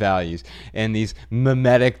imaginary values and these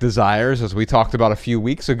mimetic desires, as we talked about a few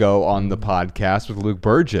weeks ago on the podcast with Luke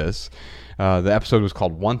Burgess. The episode was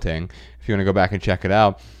called Wanting, if you want to go back and check it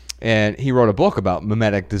out. And he wrote a book about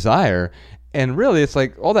mimetic desire. And really, it's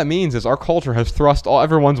like, all that means is our culture has thrust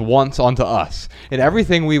everyone's wants onto us. And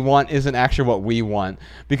everything we want isn't actually what we want,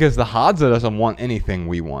 because the Hadza doesn't want anything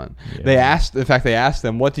we want. Yeah. They asked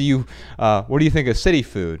them, what do you think of city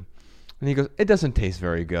food? And he goes, it doesn't taste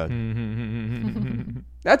very good.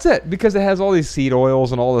 That's it, because it has all these seed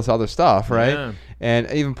oils and all this other stuff, right? Yeah.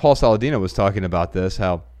 And even Paul Saladino was talking about this,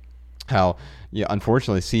 how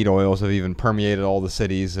unfortunately, seed oils have even permeated all the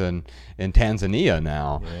cities in Tanzania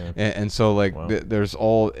now. Yeah. And so, like, wow. There's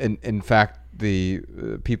all... In fact, the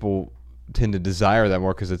people tend to desire that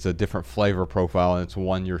more because it's a different flavor profile, and it's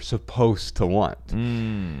one you're supposed to want.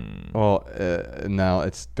 Well, now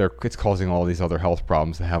it's causing all these other health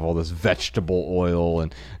problems to have all this vegetable oil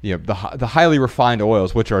and the highly refined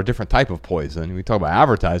oils, which are a different type of poison. We talk about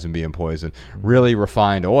advertising being poison. Really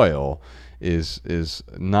refined oil is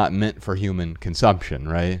not meant for human consumption,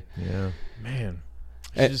 right? Yeah, man.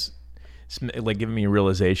 It's like giving me a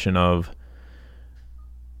realization of,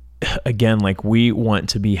 again, like, we want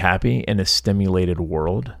to be happy in a stimulated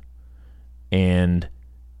world, and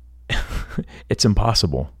it's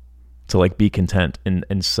impossible to, like, be content in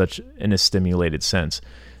a stimulated sense.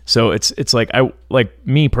 So it's like,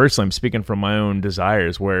 me personally, I'm speaking from my own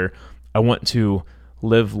desires, where I want to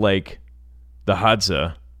live like the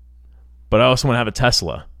Hadza, but I also want to have a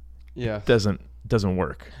Tesla. Yeah, doesn't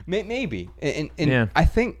work. Maybe, and yeah. I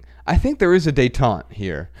think there is a detente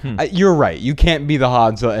here. You're right. You can't be the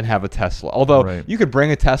Hadza and have a Tesla. Although you could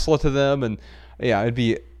bring a Tesla to them, and yeah, it'd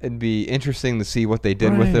be interesting to see what they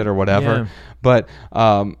did with it or whatever. Yeah. But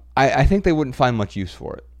I think they wouldn't find much use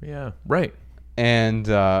for it. Yeah, right. And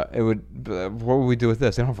it would. What would we do with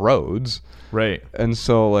this? They don't have roads, right? And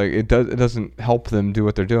so, like, it doesn't help them do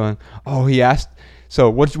what they're doing. Oh, he asked. So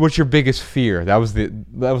what's your biggest fear? That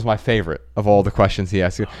was my favorite of all the questions he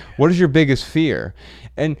asked. What is your biggest fear?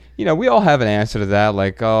 And we all have an answer to that,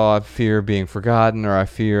 like, oh, I fear being forgotten, or I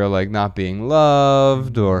fear, like, not being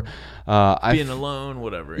loved, or being alone,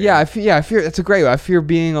 whatever. Yeah, I fear. That's a great one. I fear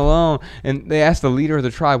being alone. And they asked the leader of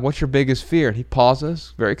the tribe, "What's your biggest fear?" And he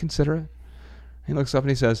pauses, very considerate. He looks up and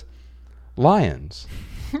he says, "Lions."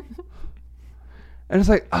 And it's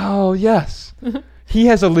like, oh yes. He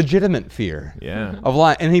has a legitimate fear of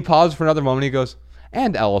lions. And he paused for another moment. He goes,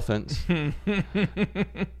 and elephants.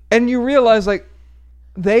 And you realize, like,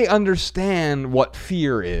 they understand what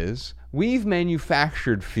fear is. We've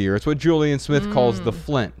manufactured fear. It's what Julian Smith calls the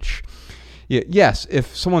flinch. Yes,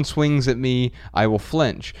 if someone swings at me, I will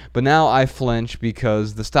flinch. But now I flinch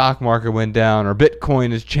because the stock market went down, or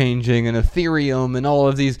Bitcoin is changing, and Ethereum, and all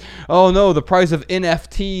of these. Oh no, the price of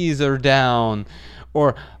NFTs are down.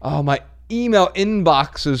 Or, oh, my email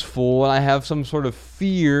inbox is full and I have some sort of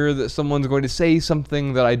fear that someone's going to say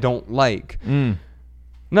something that I don't like.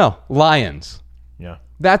 No, lions. Yeah.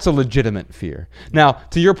 That's a legitimate fear. Now,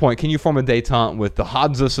 to your point, can you form a détente with the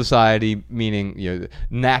Hadza society, meaning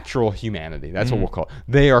natural humanity? That's what we'll call it.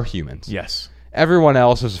 They are humans. Yes. Everyone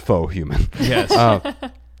else is faux human. Yes.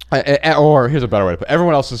 Or here's a better way to put it.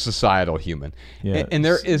 Everyone else is societal human. Yeah. And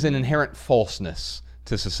there is an inherent falseness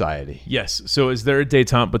to society. Yes. So is there a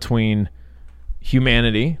détente between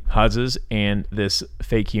humanity, Hadzas, and this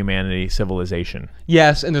fake humanity civilization?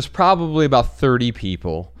 Yes, and there's probably about 30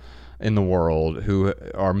 people in the world who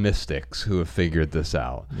are mystics who have figured this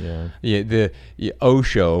out. The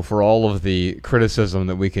Osho, for all of the criticism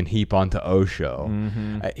that we can heap onto Osho,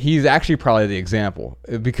 he's actually probably the example,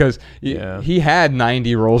 because he had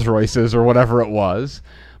 90 Rolls Royces or whatever it was.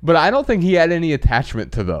 But I don't think he had any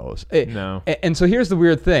attachment to those. No. And so here's the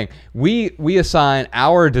weird thing. We assign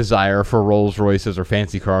our desire for Rolls Royces or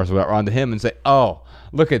fancy cars or whatever onto him and say, oh,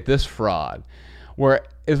 look at this fraud.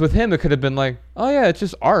 Whereas with him, it could have been like, oh, yeah, it's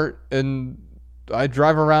just art. And I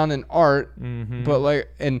drive around in art. But like,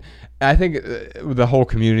 and I think the whole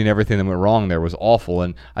community and everything that went wrong there was awful.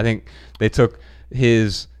 And I think they took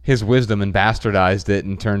his his wisdom and bastardized it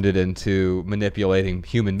and turned it into manipulating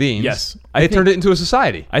human beings. Yes. They turned it into a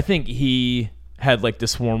society. I think he had like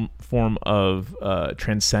this form of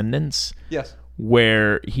transcendence. Yes.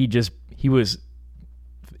 Where he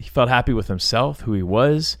felt happy with himself, who he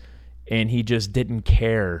was, and he just didn't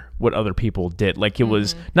care what other people did. Like it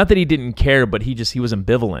was not that he didn't care, but he was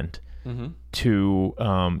ambivalent to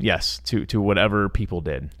whatever people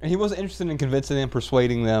did. And he wasn't interested in convincing them,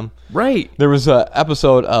 persuading them. Right. There was an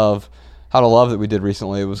episode of How to Love that we did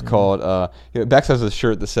recently. It was called, Bex has a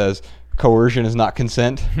shirt that says, coercion is not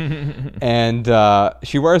consent. And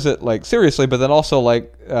she wears it like seriously, but then also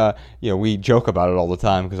like, we joke about it all the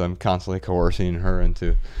time because I'm constantly coercing her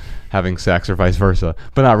into having sex or vice versa,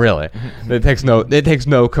 but not really. It takes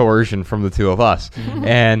no coercion from the two of us.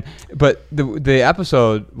 But the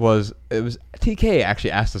episode was TK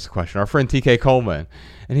actually asked us a question, our friend TK Coleman,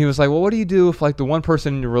 and he was like, well, what do you do if like the one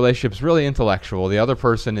person in your relationship is really intellectual, the other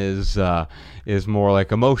person is more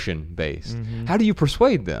like emotion based? How do you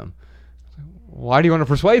persuade them? Why do you want to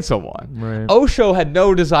persuade someone? Right. Osho had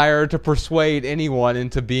no desire to persuade anyone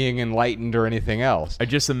into being enlightened or anything else. I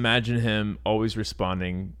just imagine him always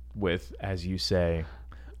responding with, as you say,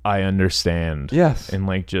 I understand. Yes. And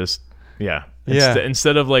like just, yeah. Yeah.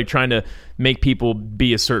 Instead of like trying to make people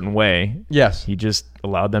be a certain way. Yes. He just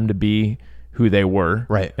allowed them to be who they were.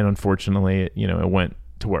 Right. And unfortunately, it went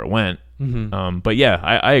to where it went. But yeah,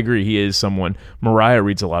 I agree. He is someone. Mariah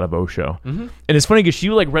reads a lot of Osho. And it's funny because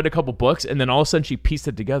she like read a couple books and then all of a sudden she pieced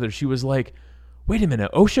it together. She was like, wait a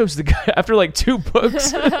minute, Osho's the guy after like 2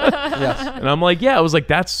 books. Yes. And I'm like, yeah, I was like,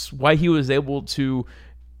 that's why he was able to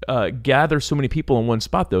gather so many people in one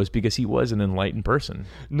spot, though, is because he was an enlightened person.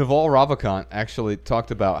 Naval Ravikant actually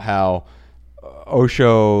talked about how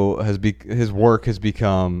Osho his work has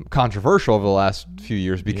become controversial over the last few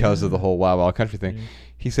years because of the whole Wild Wild Country thing.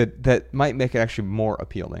 He said that might make it actually more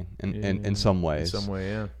appealing in some ways. In some way,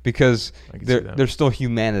 yeah. Because I can see that. there's still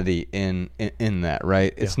humanity in that,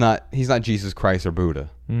 right? It's not he's not Jesus Christ or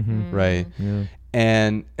Buddha, right? Yeah.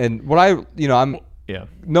 And what I'm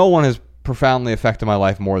no one has profoundly affected my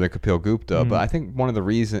life more than Kapil Gupta, but I think one of the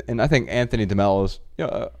reasons, and I think Anthony DeMello is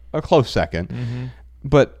a close second,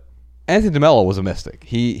 but Anthony DeMello was a mystic.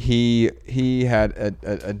 He had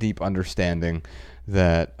a deep understanding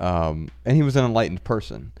that, and he was an enlightened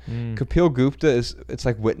person. Kapil Gupta it's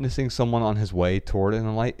like witnessing someone on his way toward an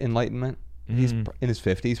enlightenment. He's in his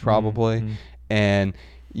 50s probably, and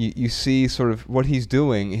you see sort of what he's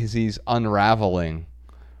doing is he's unraveling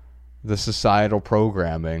the societal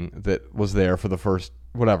programming that was there for the first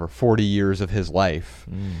 40 years of his life,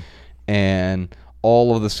 and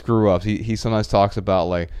all of the screw ups. He sometimes talks about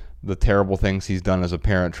like the terrible things he's done as a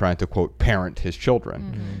parent, trying to quote parent his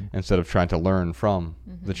children instead of trying to learn from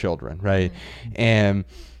the children, right? And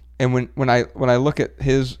when I look at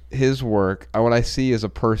his work, what I see as a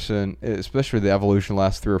person, especially the evolution the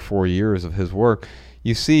last 3 or 4 years of his work,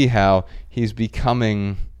 you see how he's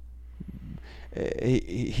becoming.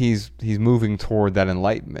 He's moving toward that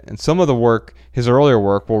enlightenment, and some of the work, his earlier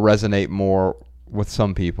work, will resonate more with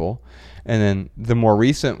some people, and then the more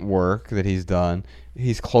recent work that he's done,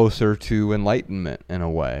 he's closer to enlightenment in a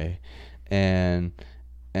way, and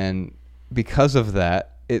because of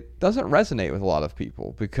that, it doesn't resonate with a lot of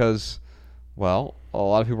people because, well, a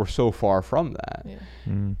lot of people are so far from that,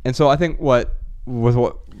 and so I think what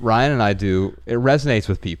Ryan and I do, it resonates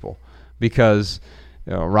with people because.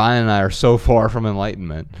 Ryan and I are so far from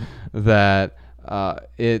enlightenment that but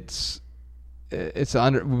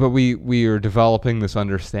we are developing this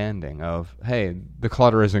understanding of, hey, the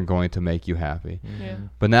clutter isn't going to make you happy.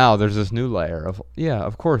 But now there's this new layer of,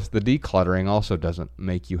 of course, the decluttering also doesn't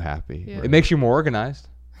make you happy. It makes you more organized.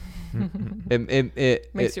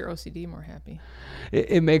 it makes your OCD more happy.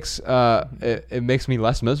 It makes me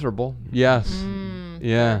less miserable. Yes.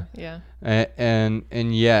 Yeah.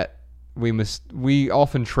 And yet. We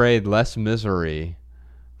often trade less misery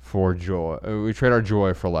for joy. We trade our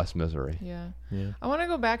joy for less misery. Yeah. I want to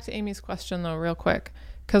go back to Amy's question though, real quick,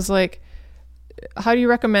 because like, how do you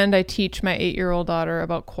recommend I teach my 8-year-old daughter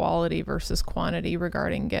about quality versus quantity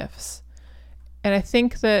regarding gifts? And I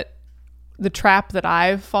think that the trap that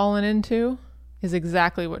I've fallen into is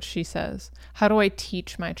exactly what she says. How do I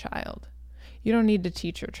teach my child? You don't need to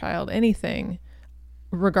teach your child anything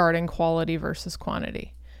regarding quality versus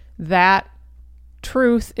quantity. That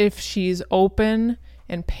truth, if she's open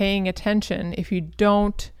and paying attention, if you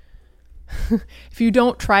don't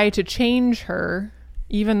try to change her,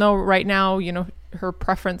 even though right now, her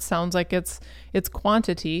preference sounds like it's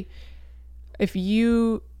quantity, if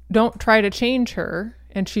you don't try to change her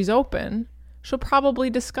and she's open, she'll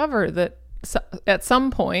probably discover that at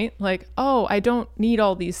some point, like, oh, I don't need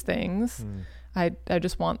all these things. I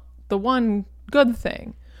just want the one good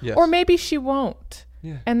thing. Yes. Or maybe she won't.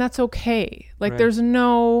 Yeah. And that's okay. Like Right. there's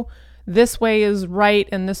no this way is right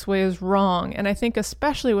and this way is wrong. And I think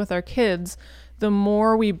especially with our kids, the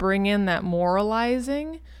more we bring in that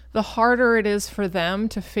moralizing, the harder it is for them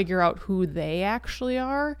to figure out who they actually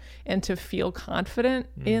are and to feel confident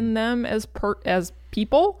in them as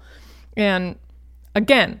people. And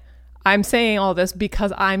again, I'm saying all this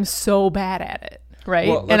because I'm so bad at it, right?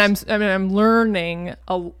 Well, And I'm learning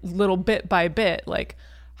a little bit by bit, like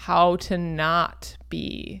how to not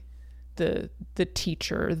be the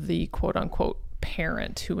teacher, the quote unquote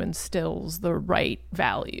parent who instills the right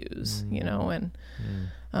values, you know,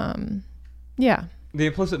 and yeah. The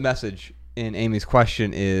implicit message in Amy's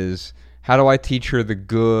question is, how do I teach her the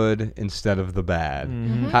good instead of the bad?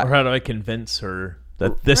 Or how do I convince her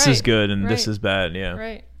that this is Right, good and this right, is bad? Yeah.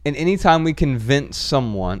 Right. And anytime we convince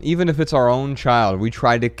someone, even if it's our own child, we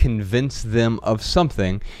try to convince them of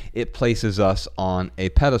something, it places us on a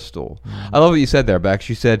pedestal. I love what you said there, Bex.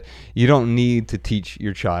 You said you don't need to teach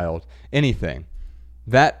your child anything.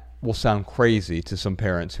 That will sound crazy to some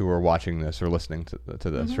parents who are watching this or listening to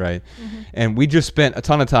this, right? And we just spent a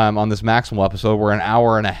ton of time on this Maximal episode. We're an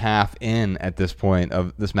hour and a half in at this point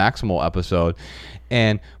of this Maximal episode.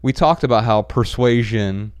 And we talked about how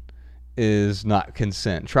persuasion is not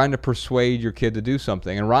consent, trying to persuade your kid to do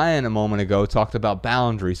something. And Ryan a moment ago talked about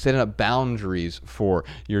boundaries, setting up boundaries for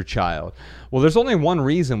your child. Well, there's only one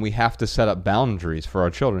reason we have to set up boundaries for our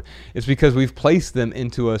children. It's because we've placed them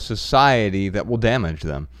into a society that will damage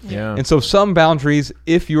them. Yeah. And so some boundaries,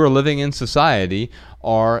 if you are living in society,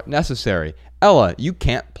 are necessary. Ella, you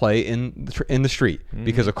can't play in the street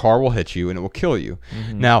because a car will hit you and it will kill you.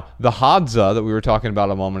 Now, the Hadza that we were talking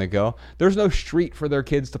about a moment ago, there's no street for their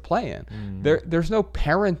kids to play in. There's no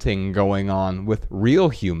parenting going on with real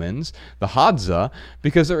humans, the Hadza,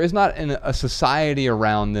 because there is not a society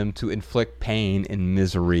around them to inflict pain and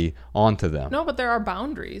misery onto them. No, but there are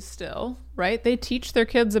boundaries still, right? They teach their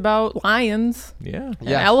kids about lions Yeah. and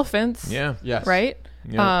Yes. elephants. Yeah. Yes. Right?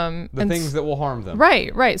 Yeah. The things that will harm them.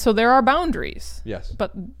 Right. So there are boundaries. Yes.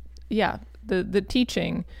 But yeah, the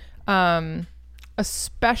teaching,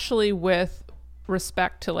 especially with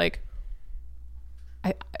respect to like,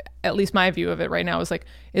 at least my view of it right now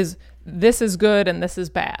is this is good and this is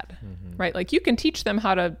bad, right? Like you can teach them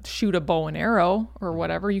how to shoot a bow and arrow or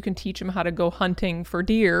whatever. You can teach them how to go hunting for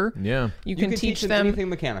deer. Yeah. You can teach them anything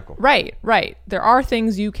mechanical. Right. There are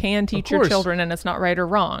things you can teach your course. children, and it's not right or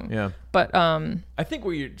wrong. Yeah. But I think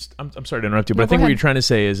what you're just, I'm sorry to interrupt you, but No, I think go what ahead. you're trying to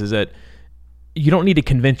say is that you don't need to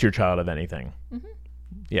convince your child of anything.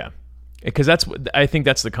 Yeah. Because I think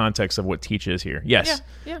that's the context of what teach is here. Yes.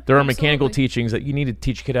 Yeah, there are mechanical absolutely. teachings that you need to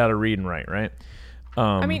teach a kid how to read and write, right?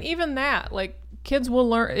 I mean, even that, like kids will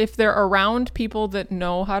learn if they're around people that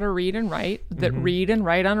know how to read and write, that read and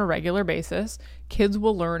write on a regular basis. Kids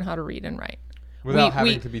will learn how to read and write Without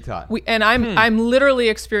having to be taught. I'm literally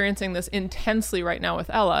experiencing this intensely right now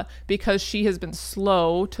with Ella because she has been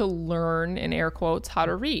slow to learn, in air quotes, how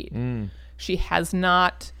to read. She has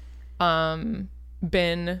not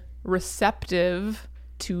been receptive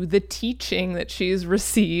to the teaching that she's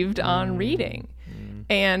received on reading.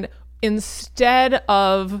 And instead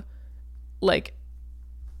of like,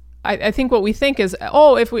 I think what we think is,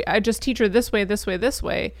 oh, if I just teach her this way,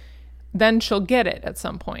 then she'll get it at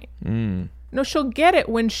some point. No, she'll get it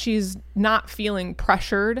when she's not feeling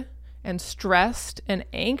pressured and stressed and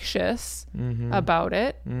anxious about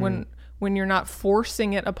it. When you're not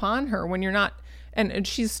forcing it upon her, when you're not, and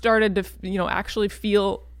she's started to, actually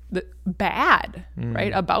feel bad,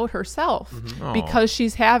 right, about herself because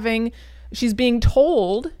she's being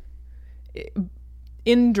told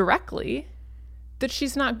indirectly that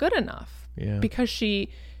she's not good enough because she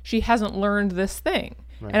hasn't learned this thing.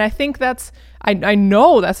 Right. And I think I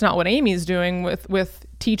know that's not what Amy's doing with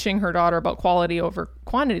teaching her daughter about quality over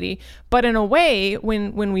quantity. But in a way,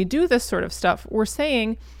 when we do this sort of stuff, we're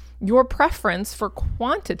saying your preference for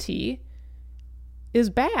quantity is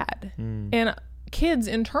bad. And kids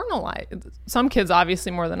internalize, some kids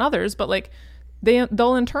obviously more than others, but like they'll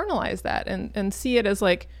internalize that and see it as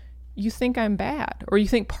like, you think I'm bad, or you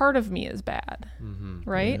think part of me is bad,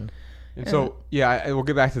 right? Yeah. And so, we'll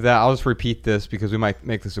get back to that. I'll just repeat this because we might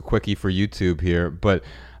make this a quickie for YouTube here. But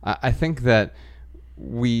I think that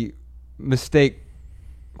we mistake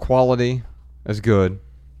quality as good,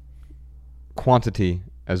 quantity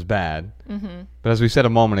as bad. But as we said a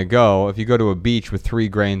moment ago, if you go to a beach with 3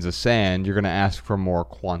 grains of sand, you're going to ask for more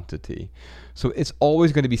quantity. So it's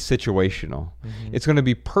always going to be situational. It's going to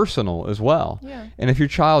be personal as well. Yeah. And if your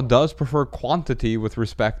child does prefer quantity with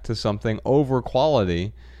respect to something over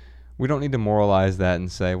quality, we don't need to moralize that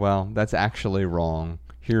and say, well, that's actually wrong.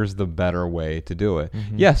 Here's the better way to do it.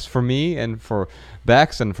 Yes, for me and for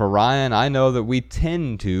Bex and for Ryan, I know that we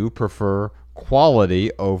tend to prefer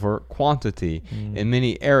quality over quantity in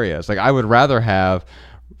many areas. Like, I would rather have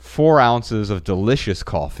 4 ounces of delicious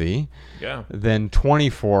coffee than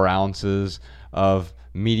 24 ounces of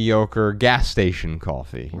mediocre gas station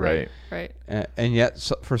coffee. Right. Right. And yet,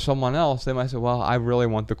 for someone else, they might say, well, I really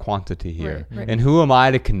want the quantity here. Right. And who am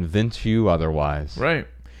I to convince you otherwise? Right.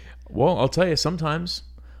 Well, I'll tell you, sometimes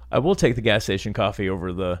I will take the gas station coffee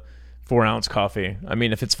over the 4-ounce coffee. I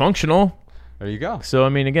mean, if it's functional. There you go. So, I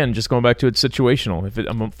mean, again, just going back to it's situational.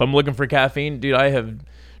 If I'm looking for caffeine, dude, I have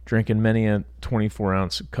drinking many a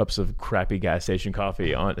 24-ounce cups of crappy gas station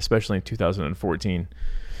coffee, especially in 2014.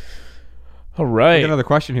 All right. We got another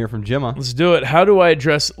question here from Gemma. Let's do it. How do I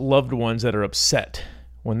address loved ones that are upset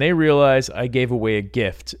when they realize I gave away a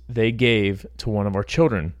gift they gave to one of our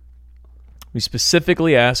children? We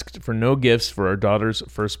specifically asked for no gifts for our daughter's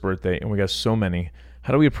first birthday, and we got so many.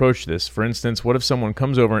 How do we approach this? For instance, what if someone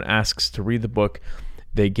comes over and asks to read the book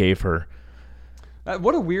they gave her?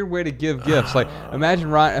 What a weird way to give gifts. Like, imagine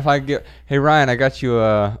Ryan, if I give, hey Ryan, I got you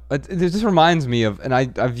this reminds me of, and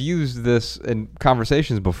I've used this in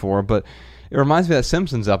conversations before, but it reminds me of that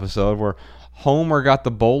Simpsons episode where Homer got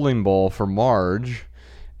the bowling ball for Marge,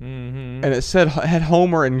 and it had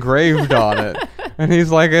Homer engraved on it. And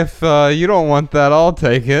he's like, if you don't want that, I'll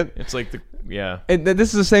take it. It's like And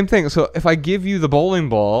this is the same thing. So if I give you the bowling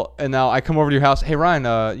ball, and now I come over to your house, hey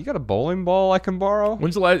Ryan, you got a bowling ball I can borrow?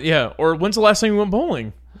 When's the last time you went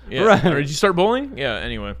bowling? Yeah. Right. Or did you start bowling? Yeah.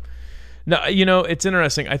 Anyway, no, it's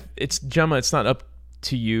interesting. It's Gemma. It's not up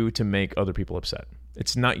to you to make other people upset.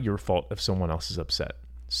 It's not your fault if someone else is upset.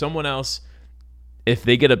 Someone else, if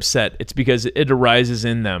they get upset, it's because it arises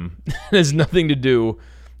in them. It has nothing to do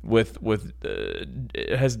with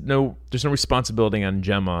there's no responsibility on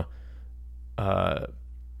Gemma.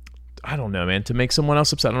 I don't know, man, to make someone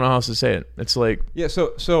else upset. I don't know how else to say it. It's like, yeah.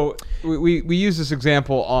 So we use this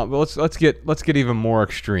example on, but let's get even more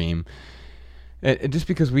extreme. And just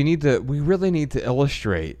because we really need to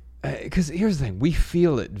illustrate, because here's the thing, we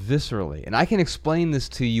feel it viscerally, and I can explain this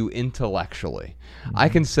to you intellectually. I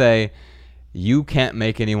can say, you can't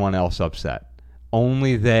make anyone else upset.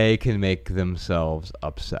 Only they can make themselves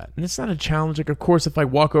upset. And it's not a challenge. Like, of course, if I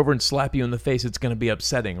walk over and slap you in the face, it's going to be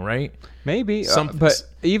upsetting, right? Maybe, but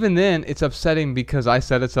even then, it's upsetting because I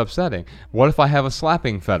said it's upsetting. What if I have a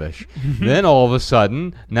slapping fetish? Then all of a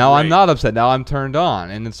sudden, now I'm not upset. Now I'm turned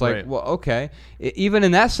on. And it's like, well, okay. Even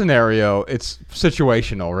in that scenario, it's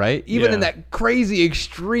situational, right? Even in that crazy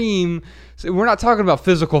extreme, we're not talking about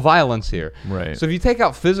physical violence here. Right. So if you take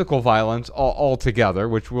out physical violence altogether,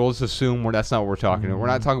 which we'll just assume that's not what we're talking about. We're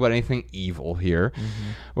not talking about anything evil here.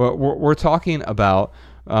 We're talking about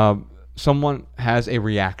someone has a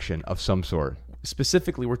reaction of some sort.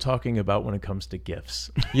 Specifically, we're talking about when it comes to gifts.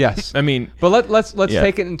 Yes. I mean, but let's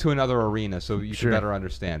take it into another arena so you can Sure. better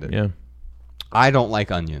understand it. yeah. I don't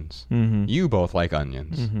like onions. You both like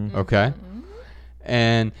onions. Okay?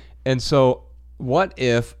 And so what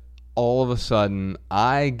if all of a sudden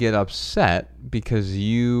I get upset because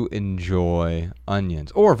you enjoy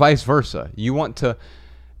onions, or vice versa? You want to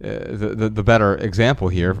the better example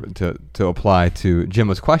here to apply to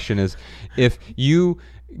Gemma's question is, if you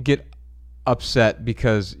get upset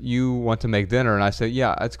because you want to make dinner and I say,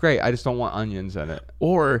 yeah, that's great, I just don't want onions in it.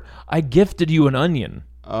 Or I gifted you an onion.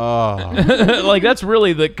 Oh. Like, that's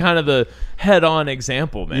really the kind of the head-on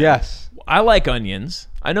example, man. Yes. I like onions.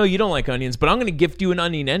 I know you don't like onions, but I'm going to gift you an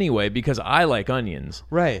onion anyway because I like onions.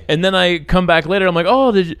 Right. And then I come back later, I'm like,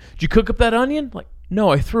 oh, did you cook up that onion? Like, no,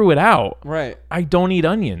 I threw it out. Right. I don't eat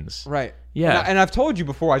onions. Right. Yeah. And I've told you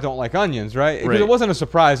before I don't like onions, right? Because Right. it wasn't a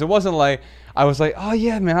surprise. It wasn't like I was like, oh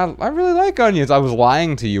yeah, man, I really like onions. I was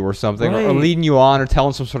lying to you or something, or Right. leading you on, or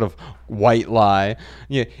telling some sort of white lie.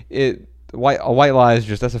 Yeah. A white lie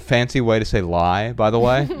is that's a fancy way to say lie, by the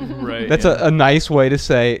way. Right. That's a nice way to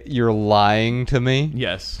say you're lying to me.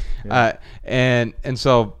 Yes. And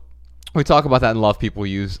so we talk about that in Love People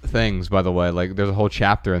Use Things, by the way. Like, there's a whole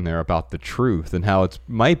chapter in there about the truth and how it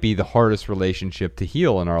might be the hardest relationship to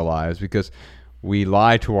heal in our lives, because we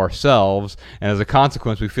lie to ourselves, and as a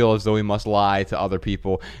consequence, we feel as though we must lie to other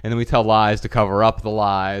people, and then we tell lies to cover up the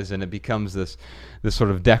lies, and it becomes this sort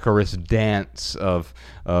of decorous dance of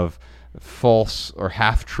false or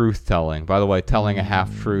half-truth telling. By the way, telling a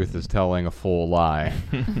half-truth is telling a full lie.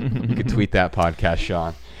 You could tweet that podcast,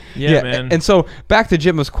 Sean. Yeah, man. And so back to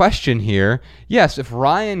Jim's question here. Yes, if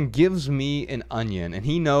Ryan gives me an onion and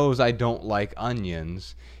he knows I don't like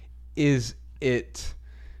onions, is it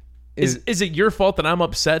your fault that I'm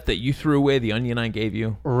upset that you threw away the onion I gave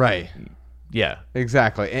you? right? Yeah.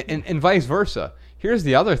 Exactly. And vice versa. Here's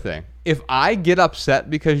the other thing. If I get upset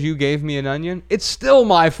because you gave me an onion, it's still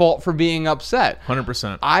my fault for being upset.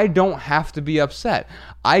 100%. I don't have to be upset.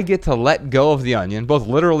 I get to let go of the onion, both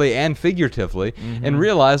literally and figuratively, and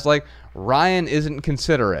realize, like, Ryan isn't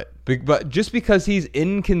considerate. But just because he's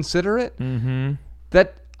inconsiderate,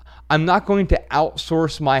 that I'm not going to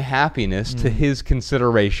outsource my happiness to his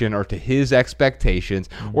consideration or to his expectations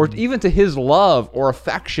or even to his love or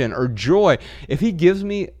affection or joy. If he gives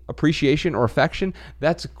me appreciation or affection,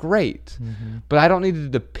 that's great. But I don't need to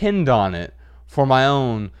depend on it for my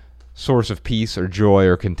own source of peace or joy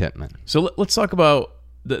or contentment. So let's talk about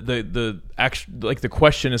the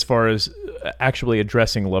question as far as actually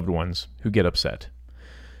addressing loved ones who get upset.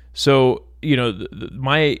 So,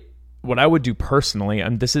 what I would do personally,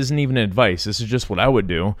 and this isn't even advice, this is just what I would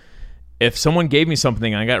do. If someone gave me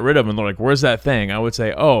something and I got rid of it and they're like, where's that thing? I would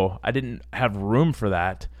say, oh, I didn't have room for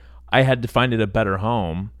that. I had to find it a better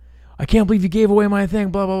home. I can't believe you gave away my thing,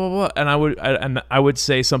 blah, blah, blah, blah. And I would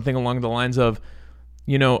say something along the lines of,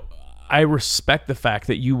 I respect the fact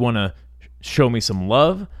that you want to show me some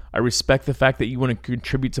love. I respect the fact that you want to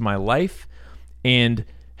contribute to my life. And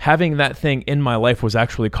having that thing in my life was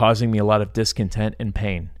actually causing me a lot of discontent and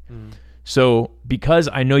pain. So because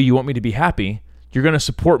I know you want me to be happy, you're going to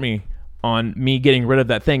support me on me getting rid of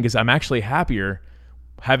that thing because I'm actually happier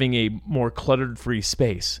having a more cluttered-free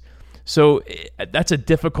space. So that's a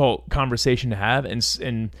difficult conversation to have,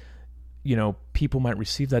 and people might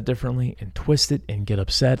receive that differently and twist it and get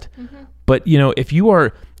upset. But if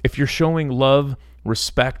you're showing love,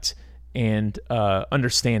 respect, and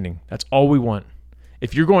understanding, that's all we want.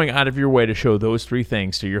 If you're going out of your way to show those three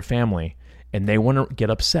things to your family and they want to get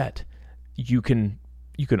upset, you can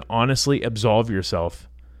honestly absolve yourself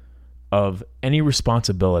of any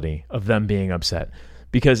responsibility of them being upset.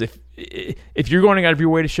 Because if you're going out of your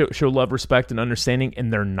way to show love, respect, and understanding,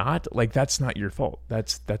 and they're not, like, that's not your fault.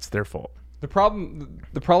 That's their fault. The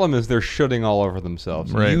problem is they're shoulding all over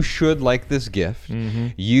themselves. Right. You should like this gift.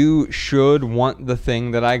 You should want the thing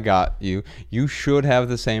that I got you. You should have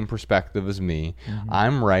the same perspective as me.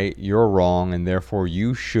 I'm right, you're wrong, and therefore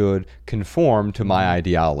you should conform to my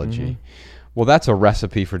ideology. Well, that's a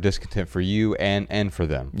recipe for discontent for you and for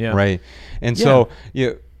them, right? And so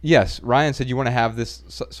yes, Ryan said you want to have this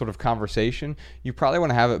sort of conversation. You probably want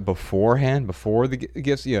to have it beforehand, before the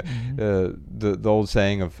gifts. The old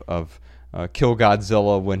saying of kill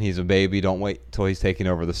Godzilla when he's a baby. Don't wait till he's taking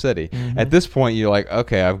over the city. At this point, you're like,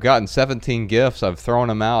 okay, I've gotten 17 gifts. I've thrown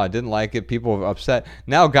them out. I didn't like it. People are upset.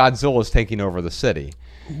 Now Godzilla's taking over the city.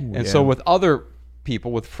 So with other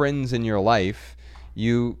people, with friends in your life,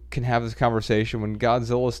 you can have this conversation when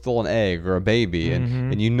Godzilla's still an egg or a baby,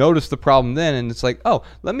 and you notice the problem then, and it's like, oh,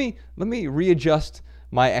 let me readjust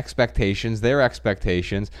my expectations, their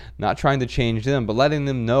expectations, not trying to change them, but letting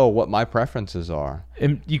them know what my preferences are.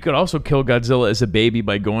 And you could also kill Godzilla as a baby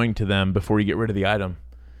by going to them before you get rid of the item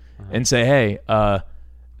and say, hey,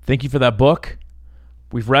 thank you for that book.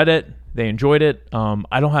 We've read it. They enjoyed it.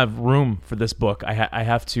 I don't have room for this book. I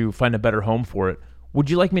have to find a better home for it. Would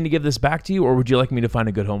you like me to give this back to you, or would you like me to find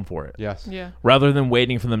a good home for it? Yes. Yeah. Rather than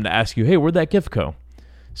waiting for them to ask you, hey, where'd that gift go?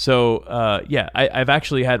 So, I've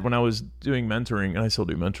actually had, when I was doing mentoring, and I still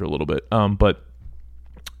do mentor a little bit, but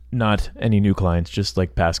not any new clients, just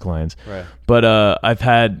like past clients. Right. But I've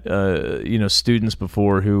had, students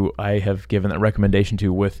before who I have given that recommendation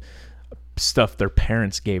to with stuff their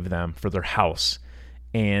parents gave them for their house.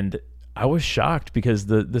 And I was shocked because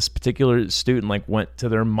this particular student went to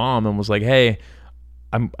their mom and was like, hey,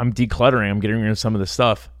 I'm decluttering. I'm getting rid of some of this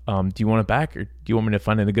stuff. Do you want it back, or do you want me to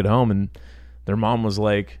find it a good home? And their mom was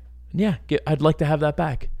like, "Yeah, I'd like to have that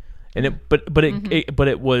back." And it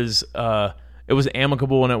was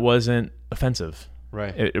amicable and it wasn't offensive.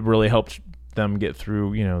 Right. It really helped them get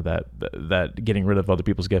through, that getting rid of other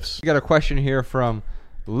people's gifts. We got a question here from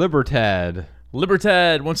Libertad.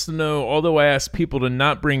 Libertad wants to know, although I ask people to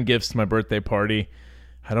not bring gifts to my birthday party,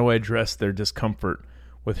 how do I address their discomfort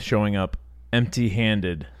with showing up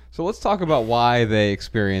empty-handed? So let's talk about why they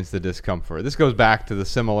experience the discomfort. This goes back to the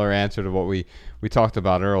similar answer to what we talked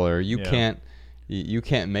about earlier. You can't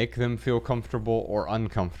make them feel comfortable or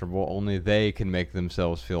uncomfortable. Only they can make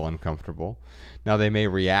themselves feel uncomfortable. Now, they may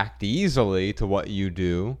react easily to what you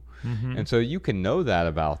do, and so you can know that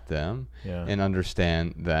about them and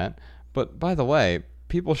understand that. But by the way,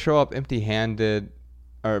 people show up empty-handed,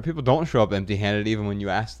 or people don't show up empty-handed even when you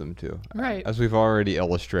ask them to. Right. As we've already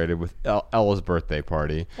illustrated with Ella's birthday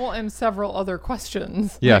party. Well, and several other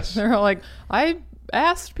questions. Yes. Like, they're like, I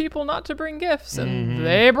asked people not to bring gifts, and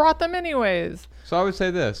they brought them anyways. So I would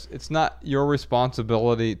say this. It's not your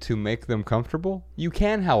responsibility to make them comfortable. You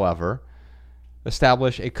can, however,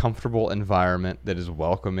 establish a comfortable environment that is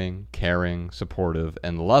welcoming, caring, supportive,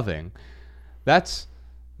 and loving. That's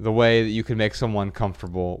the way that you can make someone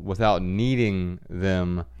comfortable without needing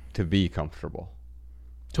them to be comfortable.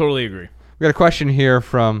 Totally agree. We got a question here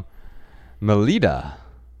from Melita.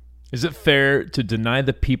 Is it fair to deny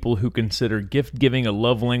the people who consider gift giving a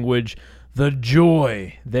love language the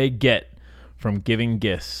joy they get from giving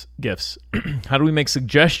gifts? How do we make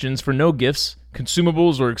suggestions for no gifts,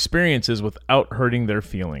 consumables, or experiences without hurting their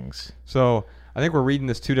feelings? So I think we're reading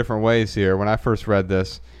this two different ways here. When I first read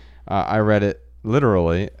this, I read it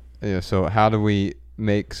literally. So how do we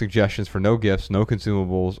make suggestions for no gifts, no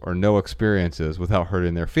consumables, or no experiences without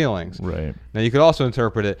hurting their feelings? Right. Now you could also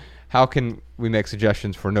interpret it, how can we make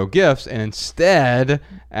suggestions for no gifts and instead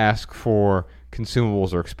ask for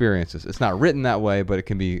consumables or experiences? It's not written that way, but it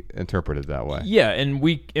can be interpreted that way. Yeah, and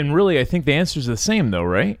really I think the answer is the same though,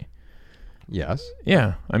 right? Yes.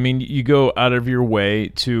 Yeah. I mean, you go out of your way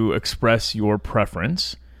to express your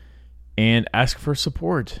preference and ask for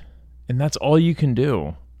support. And that's all you can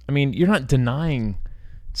do. I mean, you're not denying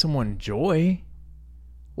someone joy.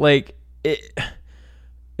 Like,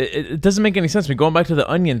 it doesn't make any sense to me. Going back to the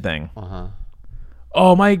onion thing. Uh-huh.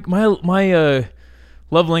 Oh, my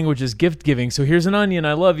love language is gift giving. So here's an onion.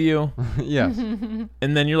 I love you. Yes. And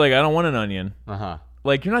then you're like, I don't want an onion. Uh-huh.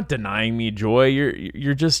 Like, you're not denying me joy.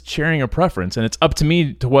 You're just sharing a preference, and it's up to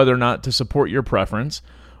me to whether or not to support your preference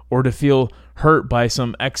or to feel hurt by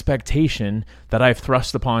some expectation that I've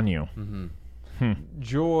thrust upon you. Mm-hmm.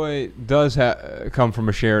 Joy does come from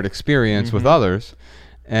a shared experience with others,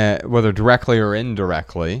 whether directly or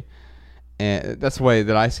indirectly. And that's the way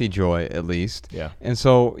that I see joy, at least. Yeah. And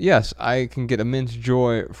so, yes, I can get immense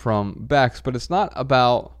joy from Bex, but it's not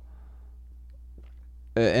about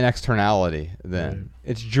an externality then.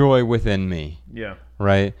 Right. It's joy within me, Yeah.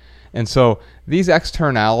 right? And so these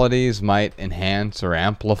externalities might enhance or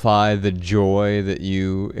amplify the joy that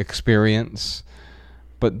you experience,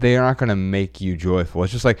 but they are not going to make you joyful.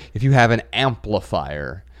 It's just like if you have an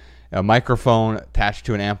amplifier, a microphone attached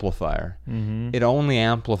to an amplifier, it only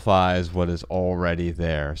amplifies what is already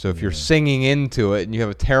there. So if you're singing into it and you have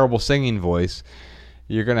a terrible singing voice,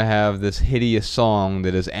 you're going to have this hideous song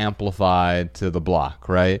that is amplified to the block,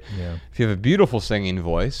 right? Yeah. If you have a beautiful singing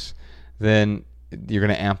voice, then you're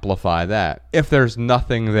going to amplify that. If there's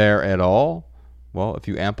nothing there at all, well, if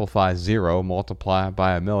you amplify 0, multiply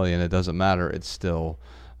by 1,000,000, it doesn't matter. It's still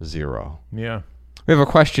 0. Yeah. We have a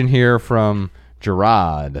question here from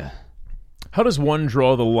Gerard. How does one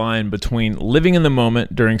draw the line between living in the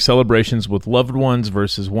moment during celebrations with loved ones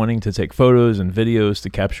versus wanting to take photos and videos to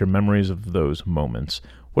capture memories of those moments?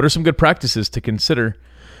 What are some good practices to consider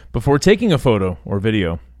before taking a photo or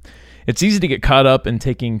video? It's easy to get caught up in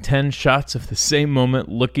taking 10 shots of the same moment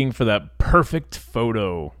looking for that perfect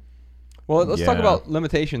photo. Well, let's talk Yeah. about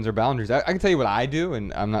limitations or boundaries. I can tell you what I do,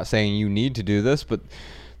 and I'm not saying you need to do this, but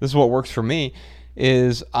this is what works for me,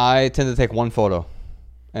 is I tend to take one photo.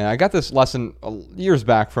 And I got this lesson years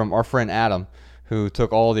back from our friend Adam, who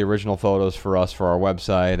took all the original photos for us for our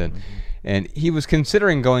website. And he was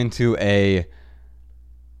considering going to a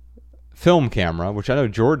film camera, which I know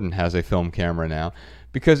Jordan has a film camera now,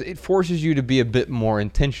 because it forces you to be a bit more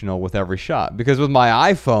intentional with every shot. Because with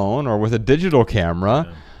my iPhone or with a digital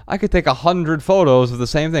camera, I could take 100 photos of the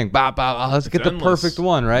same thing. Bah, bah, let's get the endless. perfect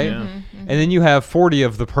one, right? Yeah. And then you have 40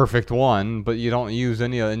 of the perfect one, but you don't use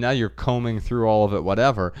any of it. And now you're combing through all of it,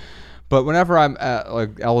 whatever. But whenever I'm at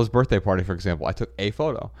like Ella's birthday party, for example, I took a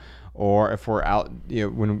photo. Or if we're out,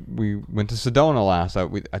 when we went to Sedona last,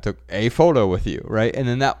 I took a photo with you, right? And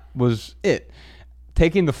then that was it.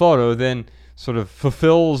 Taking the photo then sort of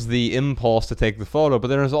fulfills the impulse to take the photo, but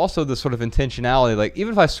there's also this sort of intentionality. Like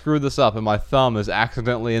even if I screw this up and my thumb is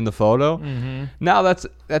accidentally in the photo, now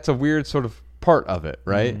that's a weird sort of part of it,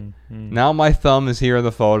 right? Now my thumb is here in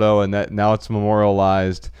the photo, and that now it's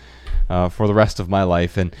memorialized for the rest of my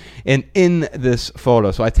life, and in this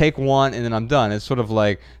photo. So I take one and then I'm done. It's sort of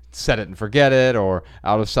like set it and forget it, or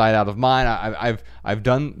out of sight, out of mind. I've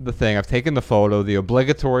done the thing. I've taken the photo, the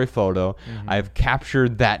obligatory photo. I've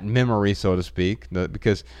captured that memory, so to speak,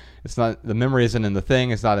 because it's not, the memory isn't in the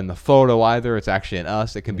thing. It's not in the photo either. It's actually in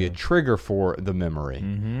us. It can be a trigger for the memory,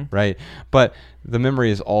 right? But the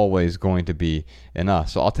memory is always going to be in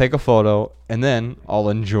us. So I'll take a photo and then I'll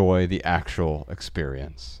enjoy the actual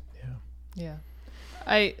experience. Yeah.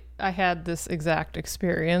 I had this exact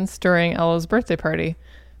experience during Ella's birthday party.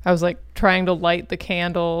 I was like trying to light the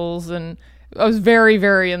candles, and I was very,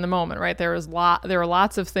 very in the moment, right? There were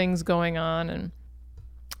lots of things going on, and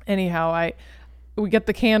anyhow, we get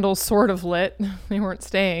the candles sort of lit. They weren't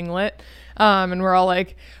staying lit. And we're all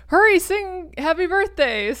like, hurry, sing happy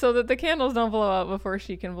birthday so that the candles don't blow out before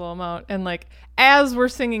she can blow them out. And like, as we're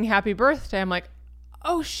singing happy birthday, I'm like,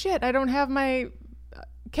 oh shit, I don't have my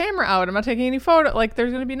camera out. I'm not taking any photo. Like,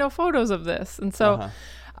 there's going to be no photos of this. And so,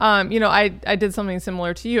 I did something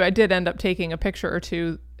similar to you. I did end up taking a picture or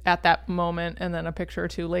two at that moment, and then a picture or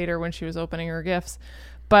two later when she was opening her gifts.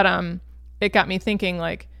 But it got me thinking,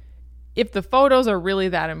 like, if the photos are really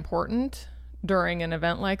that important during an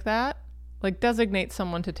event like that, like, designate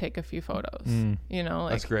someone to take a few photos. Like,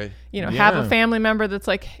 That's great. Have a family member that's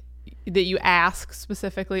like, that you ask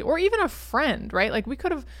specifically, or even a friend, right? Like,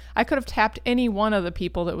 I could have tapped any one of the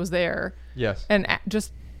people that was there. Yes. And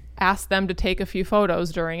just asked them to take a few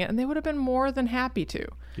photos during it, and they would have been more than happy to.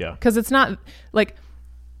 Yeah. Because it's not like,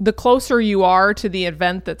 the closer you are to the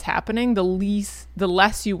event that's happening, the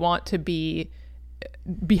less you want to be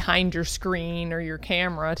behind your screen or your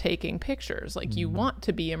camera taking pictures. Like, you want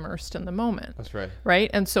to be immersed in the moment. That's right. Right?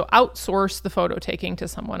 And so outsource the photo taking to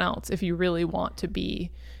someone else if you really want to be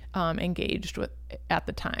engaged with at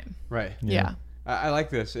the time. Right. Yeah. I like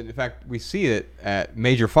this. In fact, we see it at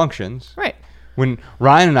major functions. Right. When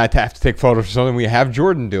Ryan and I have to take photos for something, we have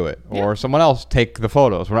Jordan do it, or someone else take the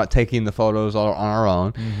photos. We're not taking the photos on our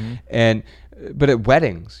own. But at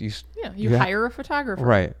weddings, you hire a photographer.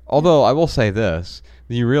 Right. Although I will say this,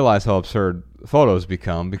 you realize how absurd photos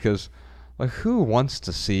become, because, like, who wants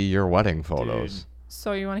to see your wedding photos? Dude.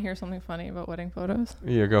 So you want to hear something funny about wedding photos?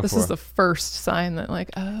 Yeah, go This for is it. the first sign that, like,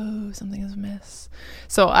 oh, something is amiss.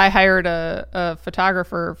 So I hired a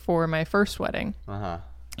photographer for my first wedding.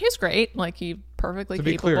 He was great. Like, he perfectly To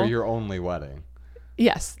be capable. clear, your only wedding.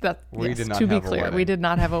 Yes, We did not to be have a clear, wedding. we did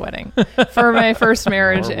not have a wedding for my first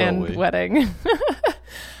marriage Nor will and we. wedding.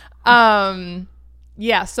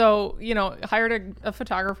 So, hired a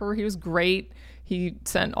photographer. He was great. He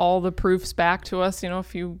sent all the proofs back to us, a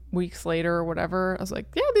few weeks later or whatever. I was like,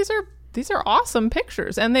 yeah, these are awesome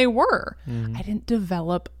pictures. And they were. I didn't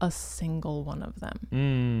develop a single one of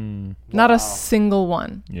them. Not a single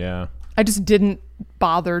one. Yeah. I just didn't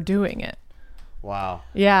bother doing it. Wow.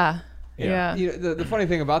 Yeah. The funny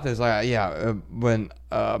thing about this, when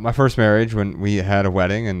my first marriage, when we had a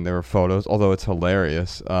wedding and there were photos, although it's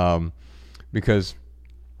hilarious, because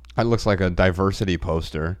it looks like a diversity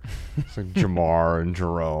poster. It's like Jamar and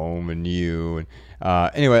Jerome and you, and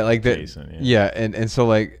anyway, like that. Jason, and so,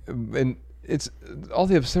 like, and it's all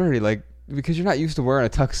the absurdity, like, because you're not used to wearing a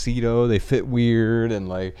tuxedo, they fit weird, and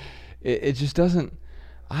like it just doesn't.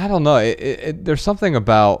 I don't know. There's something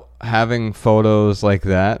about having photos like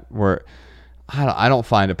that where I don't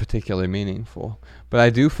find it particularly meaningful. But I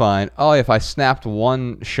do find, if I snapped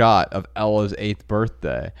one shot of Ella's 8th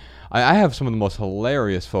birthday, I have some of the most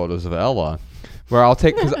hilarious photos of Ella, where I'll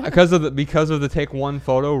take because of the take one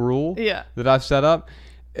photo rule that I've set up.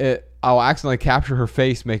 I'll accidentally capture her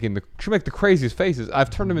face she'll make the craziest faces. I've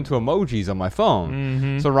turned them into emojis on my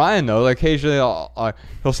phone. So Ryan knows, like, occasionally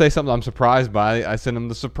he'll say something I'm surprised by. I send him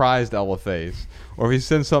the surprised Ella face. Or if he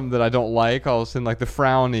sends something that I don't like, I'll send, like, the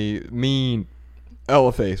frowny, mean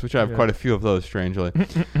Ella face, which I have quite a few of those, strangely.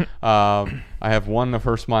 I have one of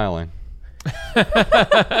her smiling.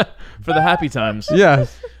 For the happy times.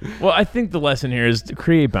 Yes. Well, I think the lesson here is to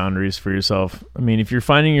create boundaries for yourself. I mean, if you're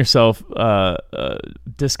finding yourself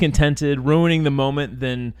discontented, ruining the moment,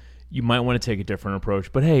 then you might want to take a different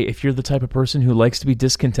approach. But hey, if you're the type of person who likes to be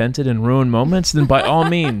discontented and ruin moments, then by all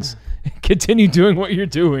means, continue doing what you're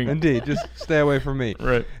doing. Indeed. Just stay away from me.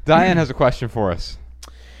 Right. Diane has a question for us.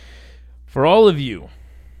 For all of you,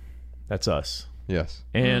 that's us. Yes.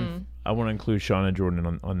 And I want to include Sean and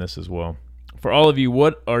Jordan on this as well. For all of you,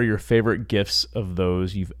 what are your favorite gifts of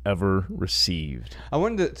those you've ever received? I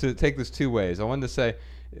wanted to take this two ways. I wanted to say,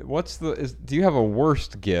 do you have a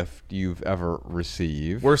worst gift you've ever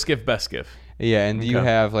received? Worst gift, best gift. Yeah, and do you Okay.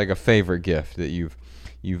 have, like, a favorite gift that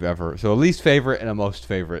you've ever, so a least favorite and a most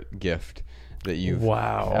favorite gift that you've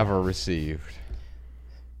ever received?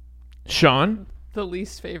 Sean? The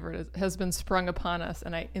least favorite has been sprung upon us,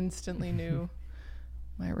 and I instantly knew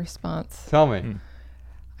my response. Tell me.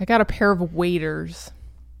 I got a pair of waders,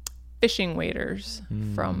 fishing waders,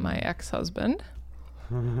 from my ex-husband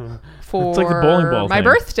for It's like the bowling ball my thing.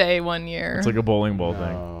 birthday one year. It's like a bowling ball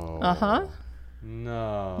thing. Uh-huh.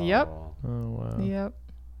 No. Yep. Oh, wow. Yep.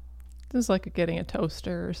 It was like getting a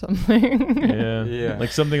toaster or something. Yeah. Yeah.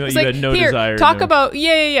 Like something that It's you like, had no here, desire talk to. about,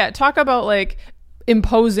 Talk about, like,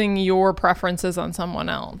 imposing your preferences on someone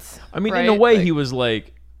else. I mean, right? in a way, Like, he was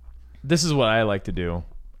like, "This is what I like to do.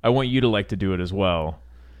 I want you to like to do it as well."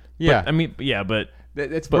 Yeah. But, I mean, yeah, but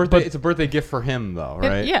It's but- birthday. but- It's a birthday gift for him, though, it-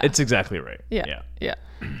 right? yeah. it's exactly right. yeah.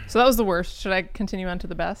 So that was the worst. Should I continue on to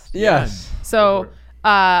the best? Yes. So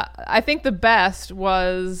I think the best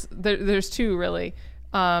was there's two really,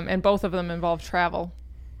 and both of them involve travel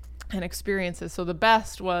and experiences. So the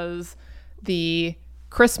best was the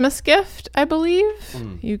Christmas gift, I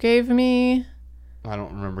believe you gave me I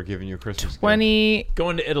don't remember giving you a Christmas gift. 20.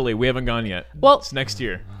 Going to Italy. We haven't gone yet. Well- it's next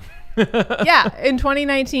year. Yeah, in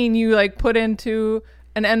 2019, you like put into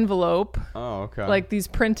an envelope Oh, okay. like these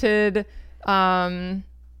printed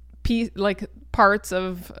like parts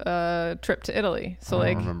of trip to Italy. So I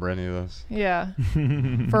like don't remember any of this. yeah,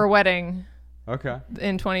 for a wedding Okay.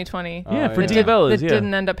 in 2020. Yeah, for yeah. Diabella's. That Yeah,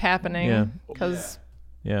 didn't end up happening Yeah. because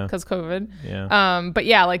yeah, COVID. yeah. But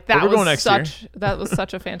yeah, like that But we're going was next year. that was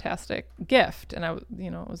such a fantastic gift, and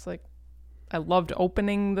it was like I loved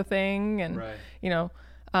opening the thing, and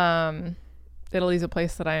Italy's a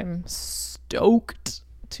place that I'm stoked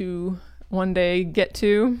to one day get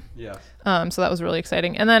to. Yes. So that was really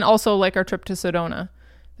exciting, and then also like our trip to Sedona.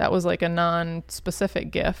 That was like a non-specific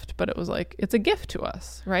gift, but it was like it's a gift to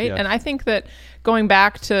us, right? Yes. And I think that going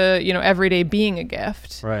back to every day being a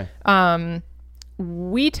gift, Right.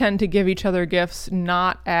 we tend to give each other gifts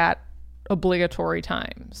not at obligatory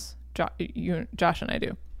times. Josh and I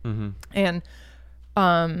do. Mm-hmm. And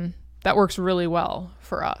that works really well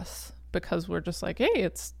for us because we're just like, hey,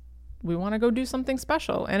 we want to go do something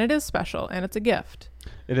special, and it is special, and it's a gift.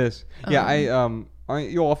 It is. Yeah.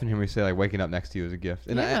 You'll often hear me say like waking up next to you is a gift,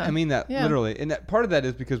 and Yeah. I mean that Yeah. literally. And that part of that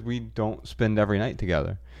is because we don't spend every night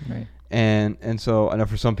together. Right. And so I know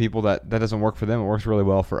for some people that doesn't work for them. It works really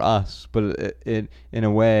well for us, but it in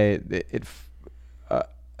a way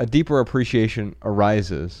a deeper appreciation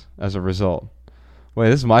arises as a result. Wait,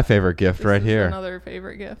 this is my favorite gift This right is here. Another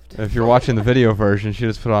favorite gift. If you're watching the video version, she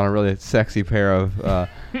just put on a really sexy pair of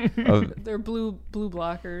They're blue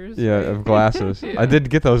blockers. yeah right? of glasses. Yeah. I did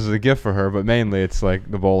get those as a gift for her, but mainly it's like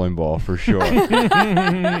the bowling ball for sure.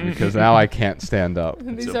 Because now I can't stand up.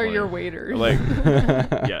 These so are funny. your waiters. Like,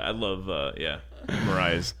 yeah, I love.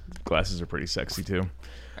 Mariah's glasses are pretty sexy too.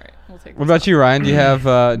 All right, we'll take. What about you, Ryan? Do you have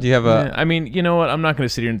a? Yeah, I mean, you know what? I'm not going to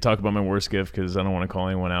sit here and talk about my worst gift because I don't want to call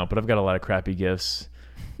anyone out. But I've got a lot of crappy gifts.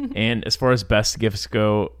 And as far as best gifts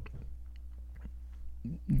go,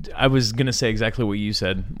 I was going to say exactly what you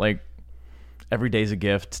said. Like, every day's a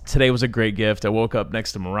gift. Today was a great gift. I woke up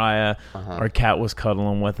next to Mariah. Our cat was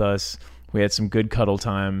cuddling with us. We had some good cuddle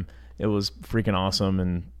time. It was freaking awesome.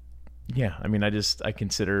 And yeah, I mean, I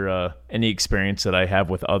consider any experience that I have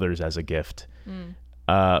with others as a gift.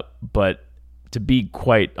 But to be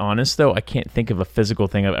quite honest, though, I can't think of a physical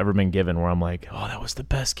thing I've ever been given where I'm like, oh, that was the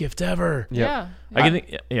best gift ever. Yeah. I can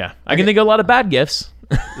think of a lot of bad gifts,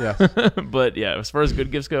 Yes. but yeah, as far as good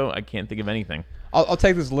gifts go, I can't think of anything. I'll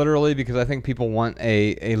take this literally because I think people want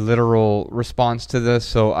a literal response to this.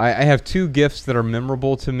 So I have two gifts that are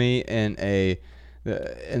memorable to me in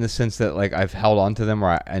the sense that like I've held on to them or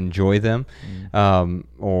I enjoy them,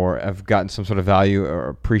 or I've gotten some sort of value or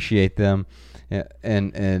appreciate them,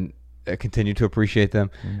 and continue to appreciate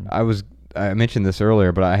them. I mentioned this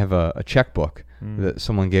earlier, but I have a checkbook that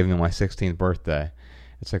someone gave me on my 16th birthday.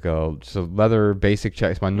 It's like just a leather basic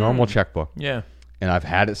check. It's my normal checkbook. Yeah, And I've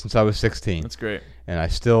had it since I was 16. that's great. And I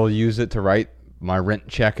still use it to write my rent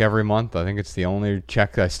check every month. I think it's the only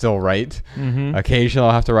check I still write. Occasionally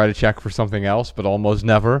I'll have to write a check for something else, but almost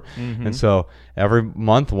never. And so every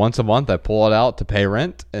month, once a month, I pull it out to pay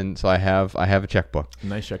rent. And so I have a checkbook.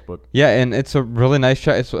 Nice checkbook. Yeah, and it's a really nice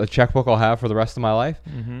check. It's a checkbook I'll have for the rest of my life.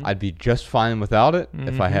 I'd be just fine without it.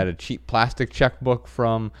 If I had a cheap plastic checkbook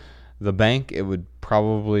from the bank, it would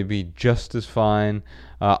probably be just as fine.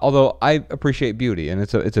 Although I appreciate beauty, and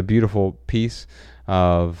it's a beautiful piece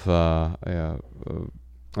of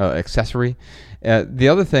accessory. The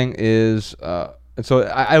other thing is, and so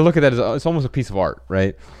I look at that as it's almost a piece of art,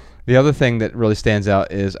 right? The other thing that really stands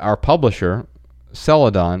out is our publisher,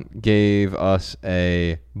 Celadon, gave us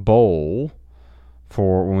a bowl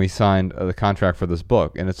for when we signed the contract for this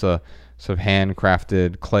book, and it's a sort of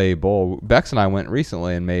handcrafted clay bowl. Bex and I went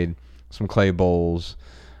recently and made some clay bowls.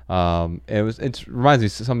 It reminds me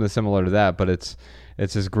of something similar to that, but it's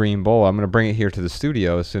this green bowl. I'm going to bring it here to the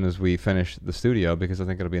studio as soon as we finish the studio because I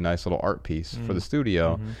think it'll be a nice little art piece for the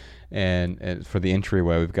studio. And for the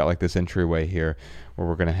entryway, we've got like this entryway here where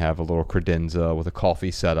we're going to have a little credenza with a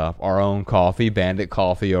coffee set up, our own coffee, Bandit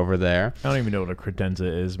Coffee over there. I don't even know what a credenza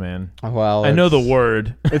is, man. Well, I know the it's-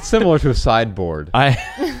 word. It's similar to a sideboard. I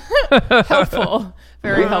Helpful.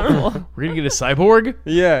 Very helpful. We're gonna get a cyborg.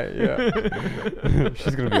 Yeah.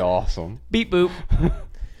 She's gonna be awesome. Beep boop.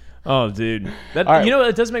 Oh, dude, that All right.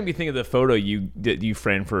 that does make me think of the photo you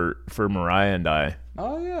framed for Mariah and I.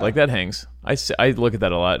 Oh yeah. Like that hangs. I look at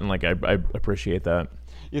that a lot and like I appreciate that.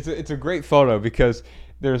 It's a great photo because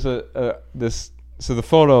there's this. So the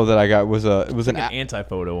photo that I got was an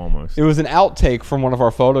Anti-photo almost. It was an outtake from one of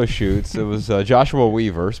our photo shoots. It was Joshua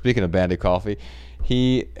Weaver. Speaking of Bandit Coffee,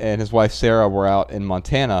 he and his wife Sarah were out in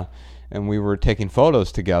Montana, and we were taking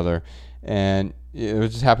photos together. And it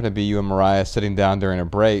just happened to be you and Mariah sitting down during a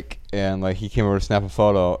break, and like he came over to snap a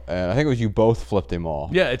photo, and I think it was you both flipped him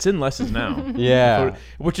off. Yeah, it's in Less's now. Yeah.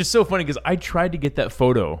 Which is so funny because I tried to get that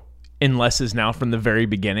photo in Less's now from the very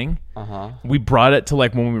beginning. We brought it to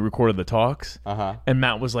like when we recorded the talks, and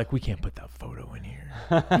Matt was like, "We can't put that photo in here,"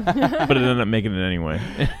 but it ended up making it anyway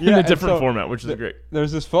in a different format, which is great.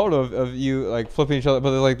 There's this photo of you like flipping each other,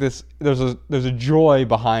 but like this, there's a joy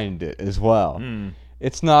behind it as well.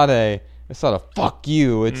 It's not a fuck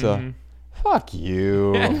you. It's a fuck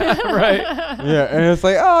you. Right. Yeah, and it's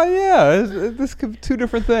like, oh yeah, this could be two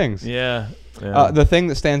different things. Yeah. The thing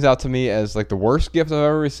that stands out to me as like the worst gift I've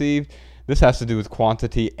ever received, this has to do with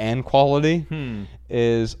quantity and quality,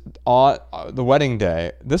 is on the wedding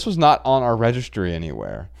day. This was not on our registry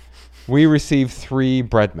anywhere. We received 3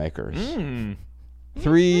 bread makers.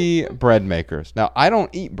 3 bread makers. Now, I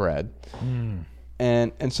don't eat bread.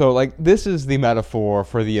 And so like this is the metaphor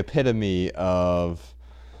for the epitome of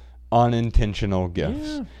unintentional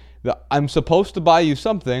gifts. I'm supposed to buy you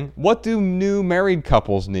something. What do new married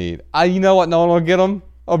couples need? You know what? No one will get them?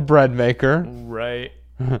 A bread maker. Right.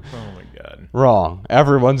 Oh my God. Wrong.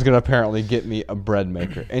 Everyone's going to apparently get me a bread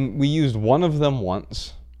maker. And we used one of them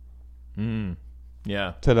once.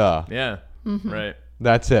 Yeah. Ta-da. Yeah. Right.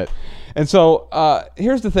 That's it. And so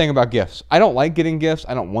here's the thing about gifts. I don't like getting gifts.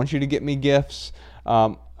 I don't want you to get me gifts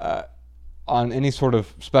on any sort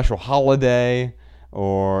of special holiday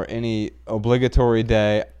or any obligatory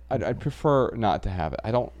day. I'd prefer not to have it.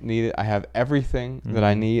 I don't need it. I have everything that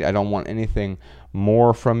I need. I don't want anything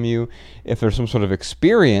more from you. If there's some sort of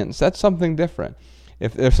experience, that's something different.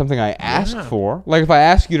 If there's something I ask for, like if I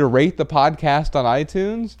ask you to rate the podcast on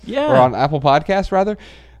iTunes or on Apple Podcasts rather,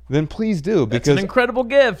 then please do, because it's an incredible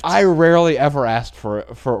gift. I rarely ever asked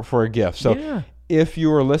for a gift. So if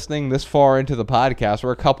you are listening this far into the podcast,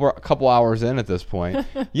 we're a couple hours in at this point,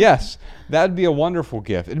 yes, that'd be a wonderful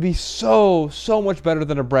gift. It'd be so much better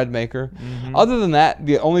than a bread maker. Other than that,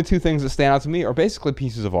 the only 2 things that stand out to me are basically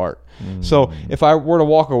pieces of art. So if I were to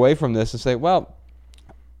walk away from this and say, well,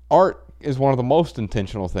 art is one of the most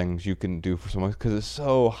intentional things you can do for someone because it's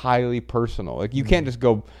so highly personal. Like you can't just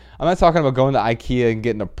go. I'm not talking about going to IKEA and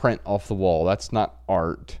getting a print off the wall. That's not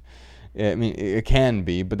art. I mean, it can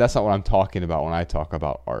be, but that's not what I'm talking about when I talk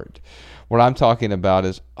about art. What I'm talking about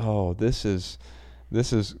is, this is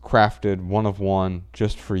crafted one of one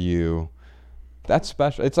just for you. That's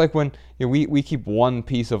special. It's like when we keep one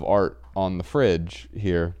piece of art on the fridge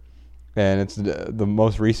here, and it's the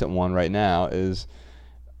most recent one right now is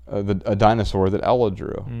a dinosaur that Ella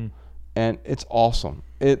drew, and it's awesome.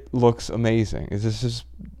 It looks amazing. It's this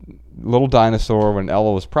little dinosaur when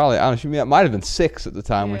Ella was probably, I don't know, she might have been 6 at the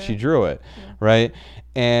time when she drew it, right?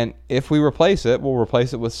 And if we replace it, we'll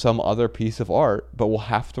replace it with some other piece of art, but we'll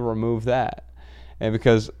have to remove that. And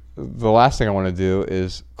because the last thing I want to do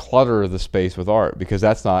is clutter the space with art, because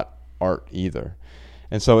that's not art either.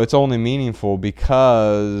 And so it's only meaningful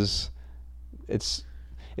because it's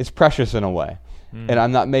precious in a way. And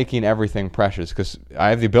I'm not making everything precious because I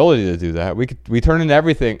have the ability to do that. We turn into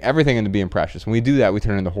everything into being precious. When we do that, we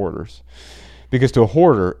turn into hoarders. Because to a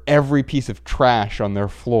hoarder, every piece of trash on their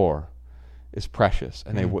floor is precious,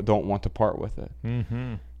 and they don't want to part with it.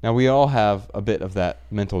 Now, we all have a bit of that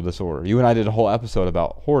mental disorder. You and I did a whole episode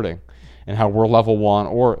about hoarding and how we're level 1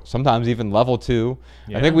 or sometimes even level 2.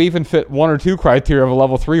 I think we even fit 1 or 2 criteria of a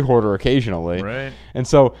level 3 hoarder occasionally. Right. And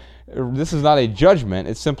so this is not a judgment.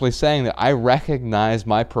 It's simply saying that I recognize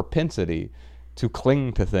my propensity to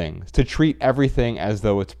cling to things, to treat everything as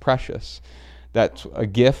though it's precious. That's a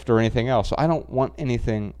gift or anything else. So I don't want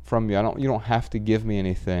anything from you. You don't have to give me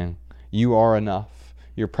anything. You are enough.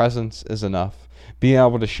 Your presence is enough. Being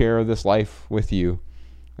able to share this life with you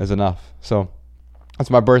is enough. So that's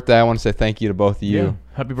my birthday. I want to say thank you to both of you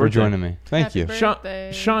Happy birthday. for joining me. Thank Happy you.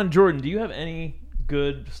 birthday. Sean Jordan, do you have any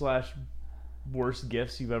good / worst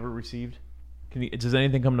gifts you've ever received? Does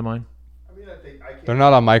anything come to mind? I mean, I think I can't They're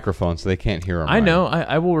not on microphone, so they can't hear them. I know.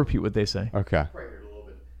 I will repeat what they say. Okay. right here a little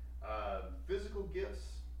bit. Physical gifts,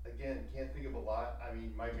 again, can't think of a lot. I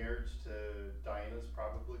mean, my marriage to Diana's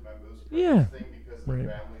probably my most precious thing because of the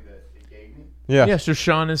family that it gave me. Yeah. Yeah, so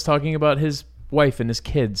Sean is talking about his wife and his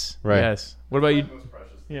kids. Right. Yes. What about you? Most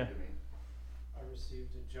precious thing Yeah. to me. I received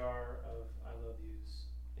a jar of I love yous,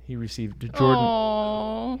 He received Jordan.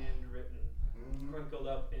 Oh. handwritten, crinkled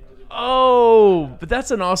up into the. Oh, but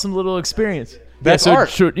that's an awesome little experience. That's so art.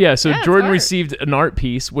 So Yeah, it's Jordan art. received an art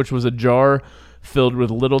piece, which was a jar filled with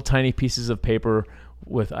little tiny pieces of paper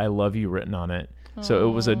with "I love you" written on it. So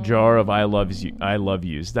it was a jar of "I love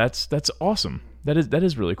yous." That's awesome. That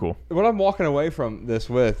is really cool. What I'm walking away from this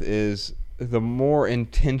with is the more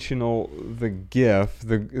intentional the gift,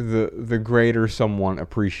 the greater someone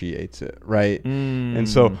appreciates it, right? And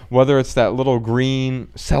so whether it's that little green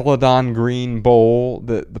Celadon green bowl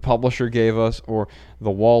that the publisher gave us, or the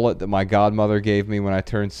wallet that my godmother gave me when I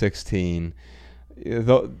turned 16,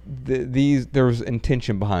 there was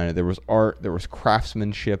intention behind it. There was art, there was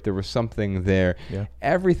craftsmanship, there was something there. Yeah.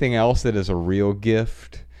 Everything else that is a real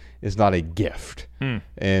gift is not a gift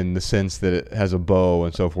in the sense that it has a bow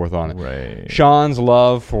and so forth on it. Right. Sean's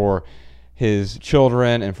love for his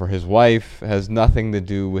children and for his wife has nothing to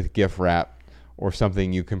do with gift wrap or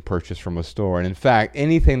something you can purchase from a store. And in fact,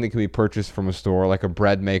 anything that can be purchased from a store, like a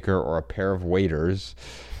bread maker or a pair of waders,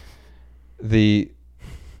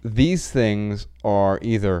 these things are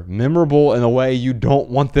either memorable in a way you don't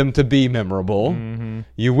want them to be memorable,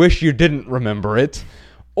 you wish you didn't remember it,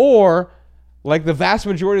 or like the vast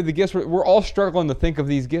majority of the gifts we're all struggling to think of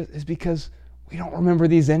these gifts is because we don't remember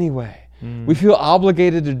these anyway. We feel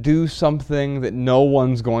obligated to do something that no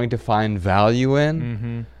one's going to find value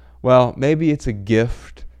in. Well, maybe it's a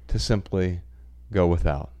gift to simply go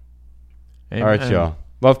without. Amen. All right, y'all.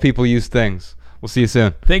 Love people, use things. We'll see you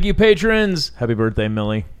soon. Thank you, patrons. Happy birthday,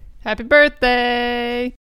 Millie. Happy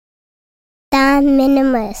birthday. The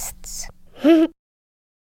Minimalists.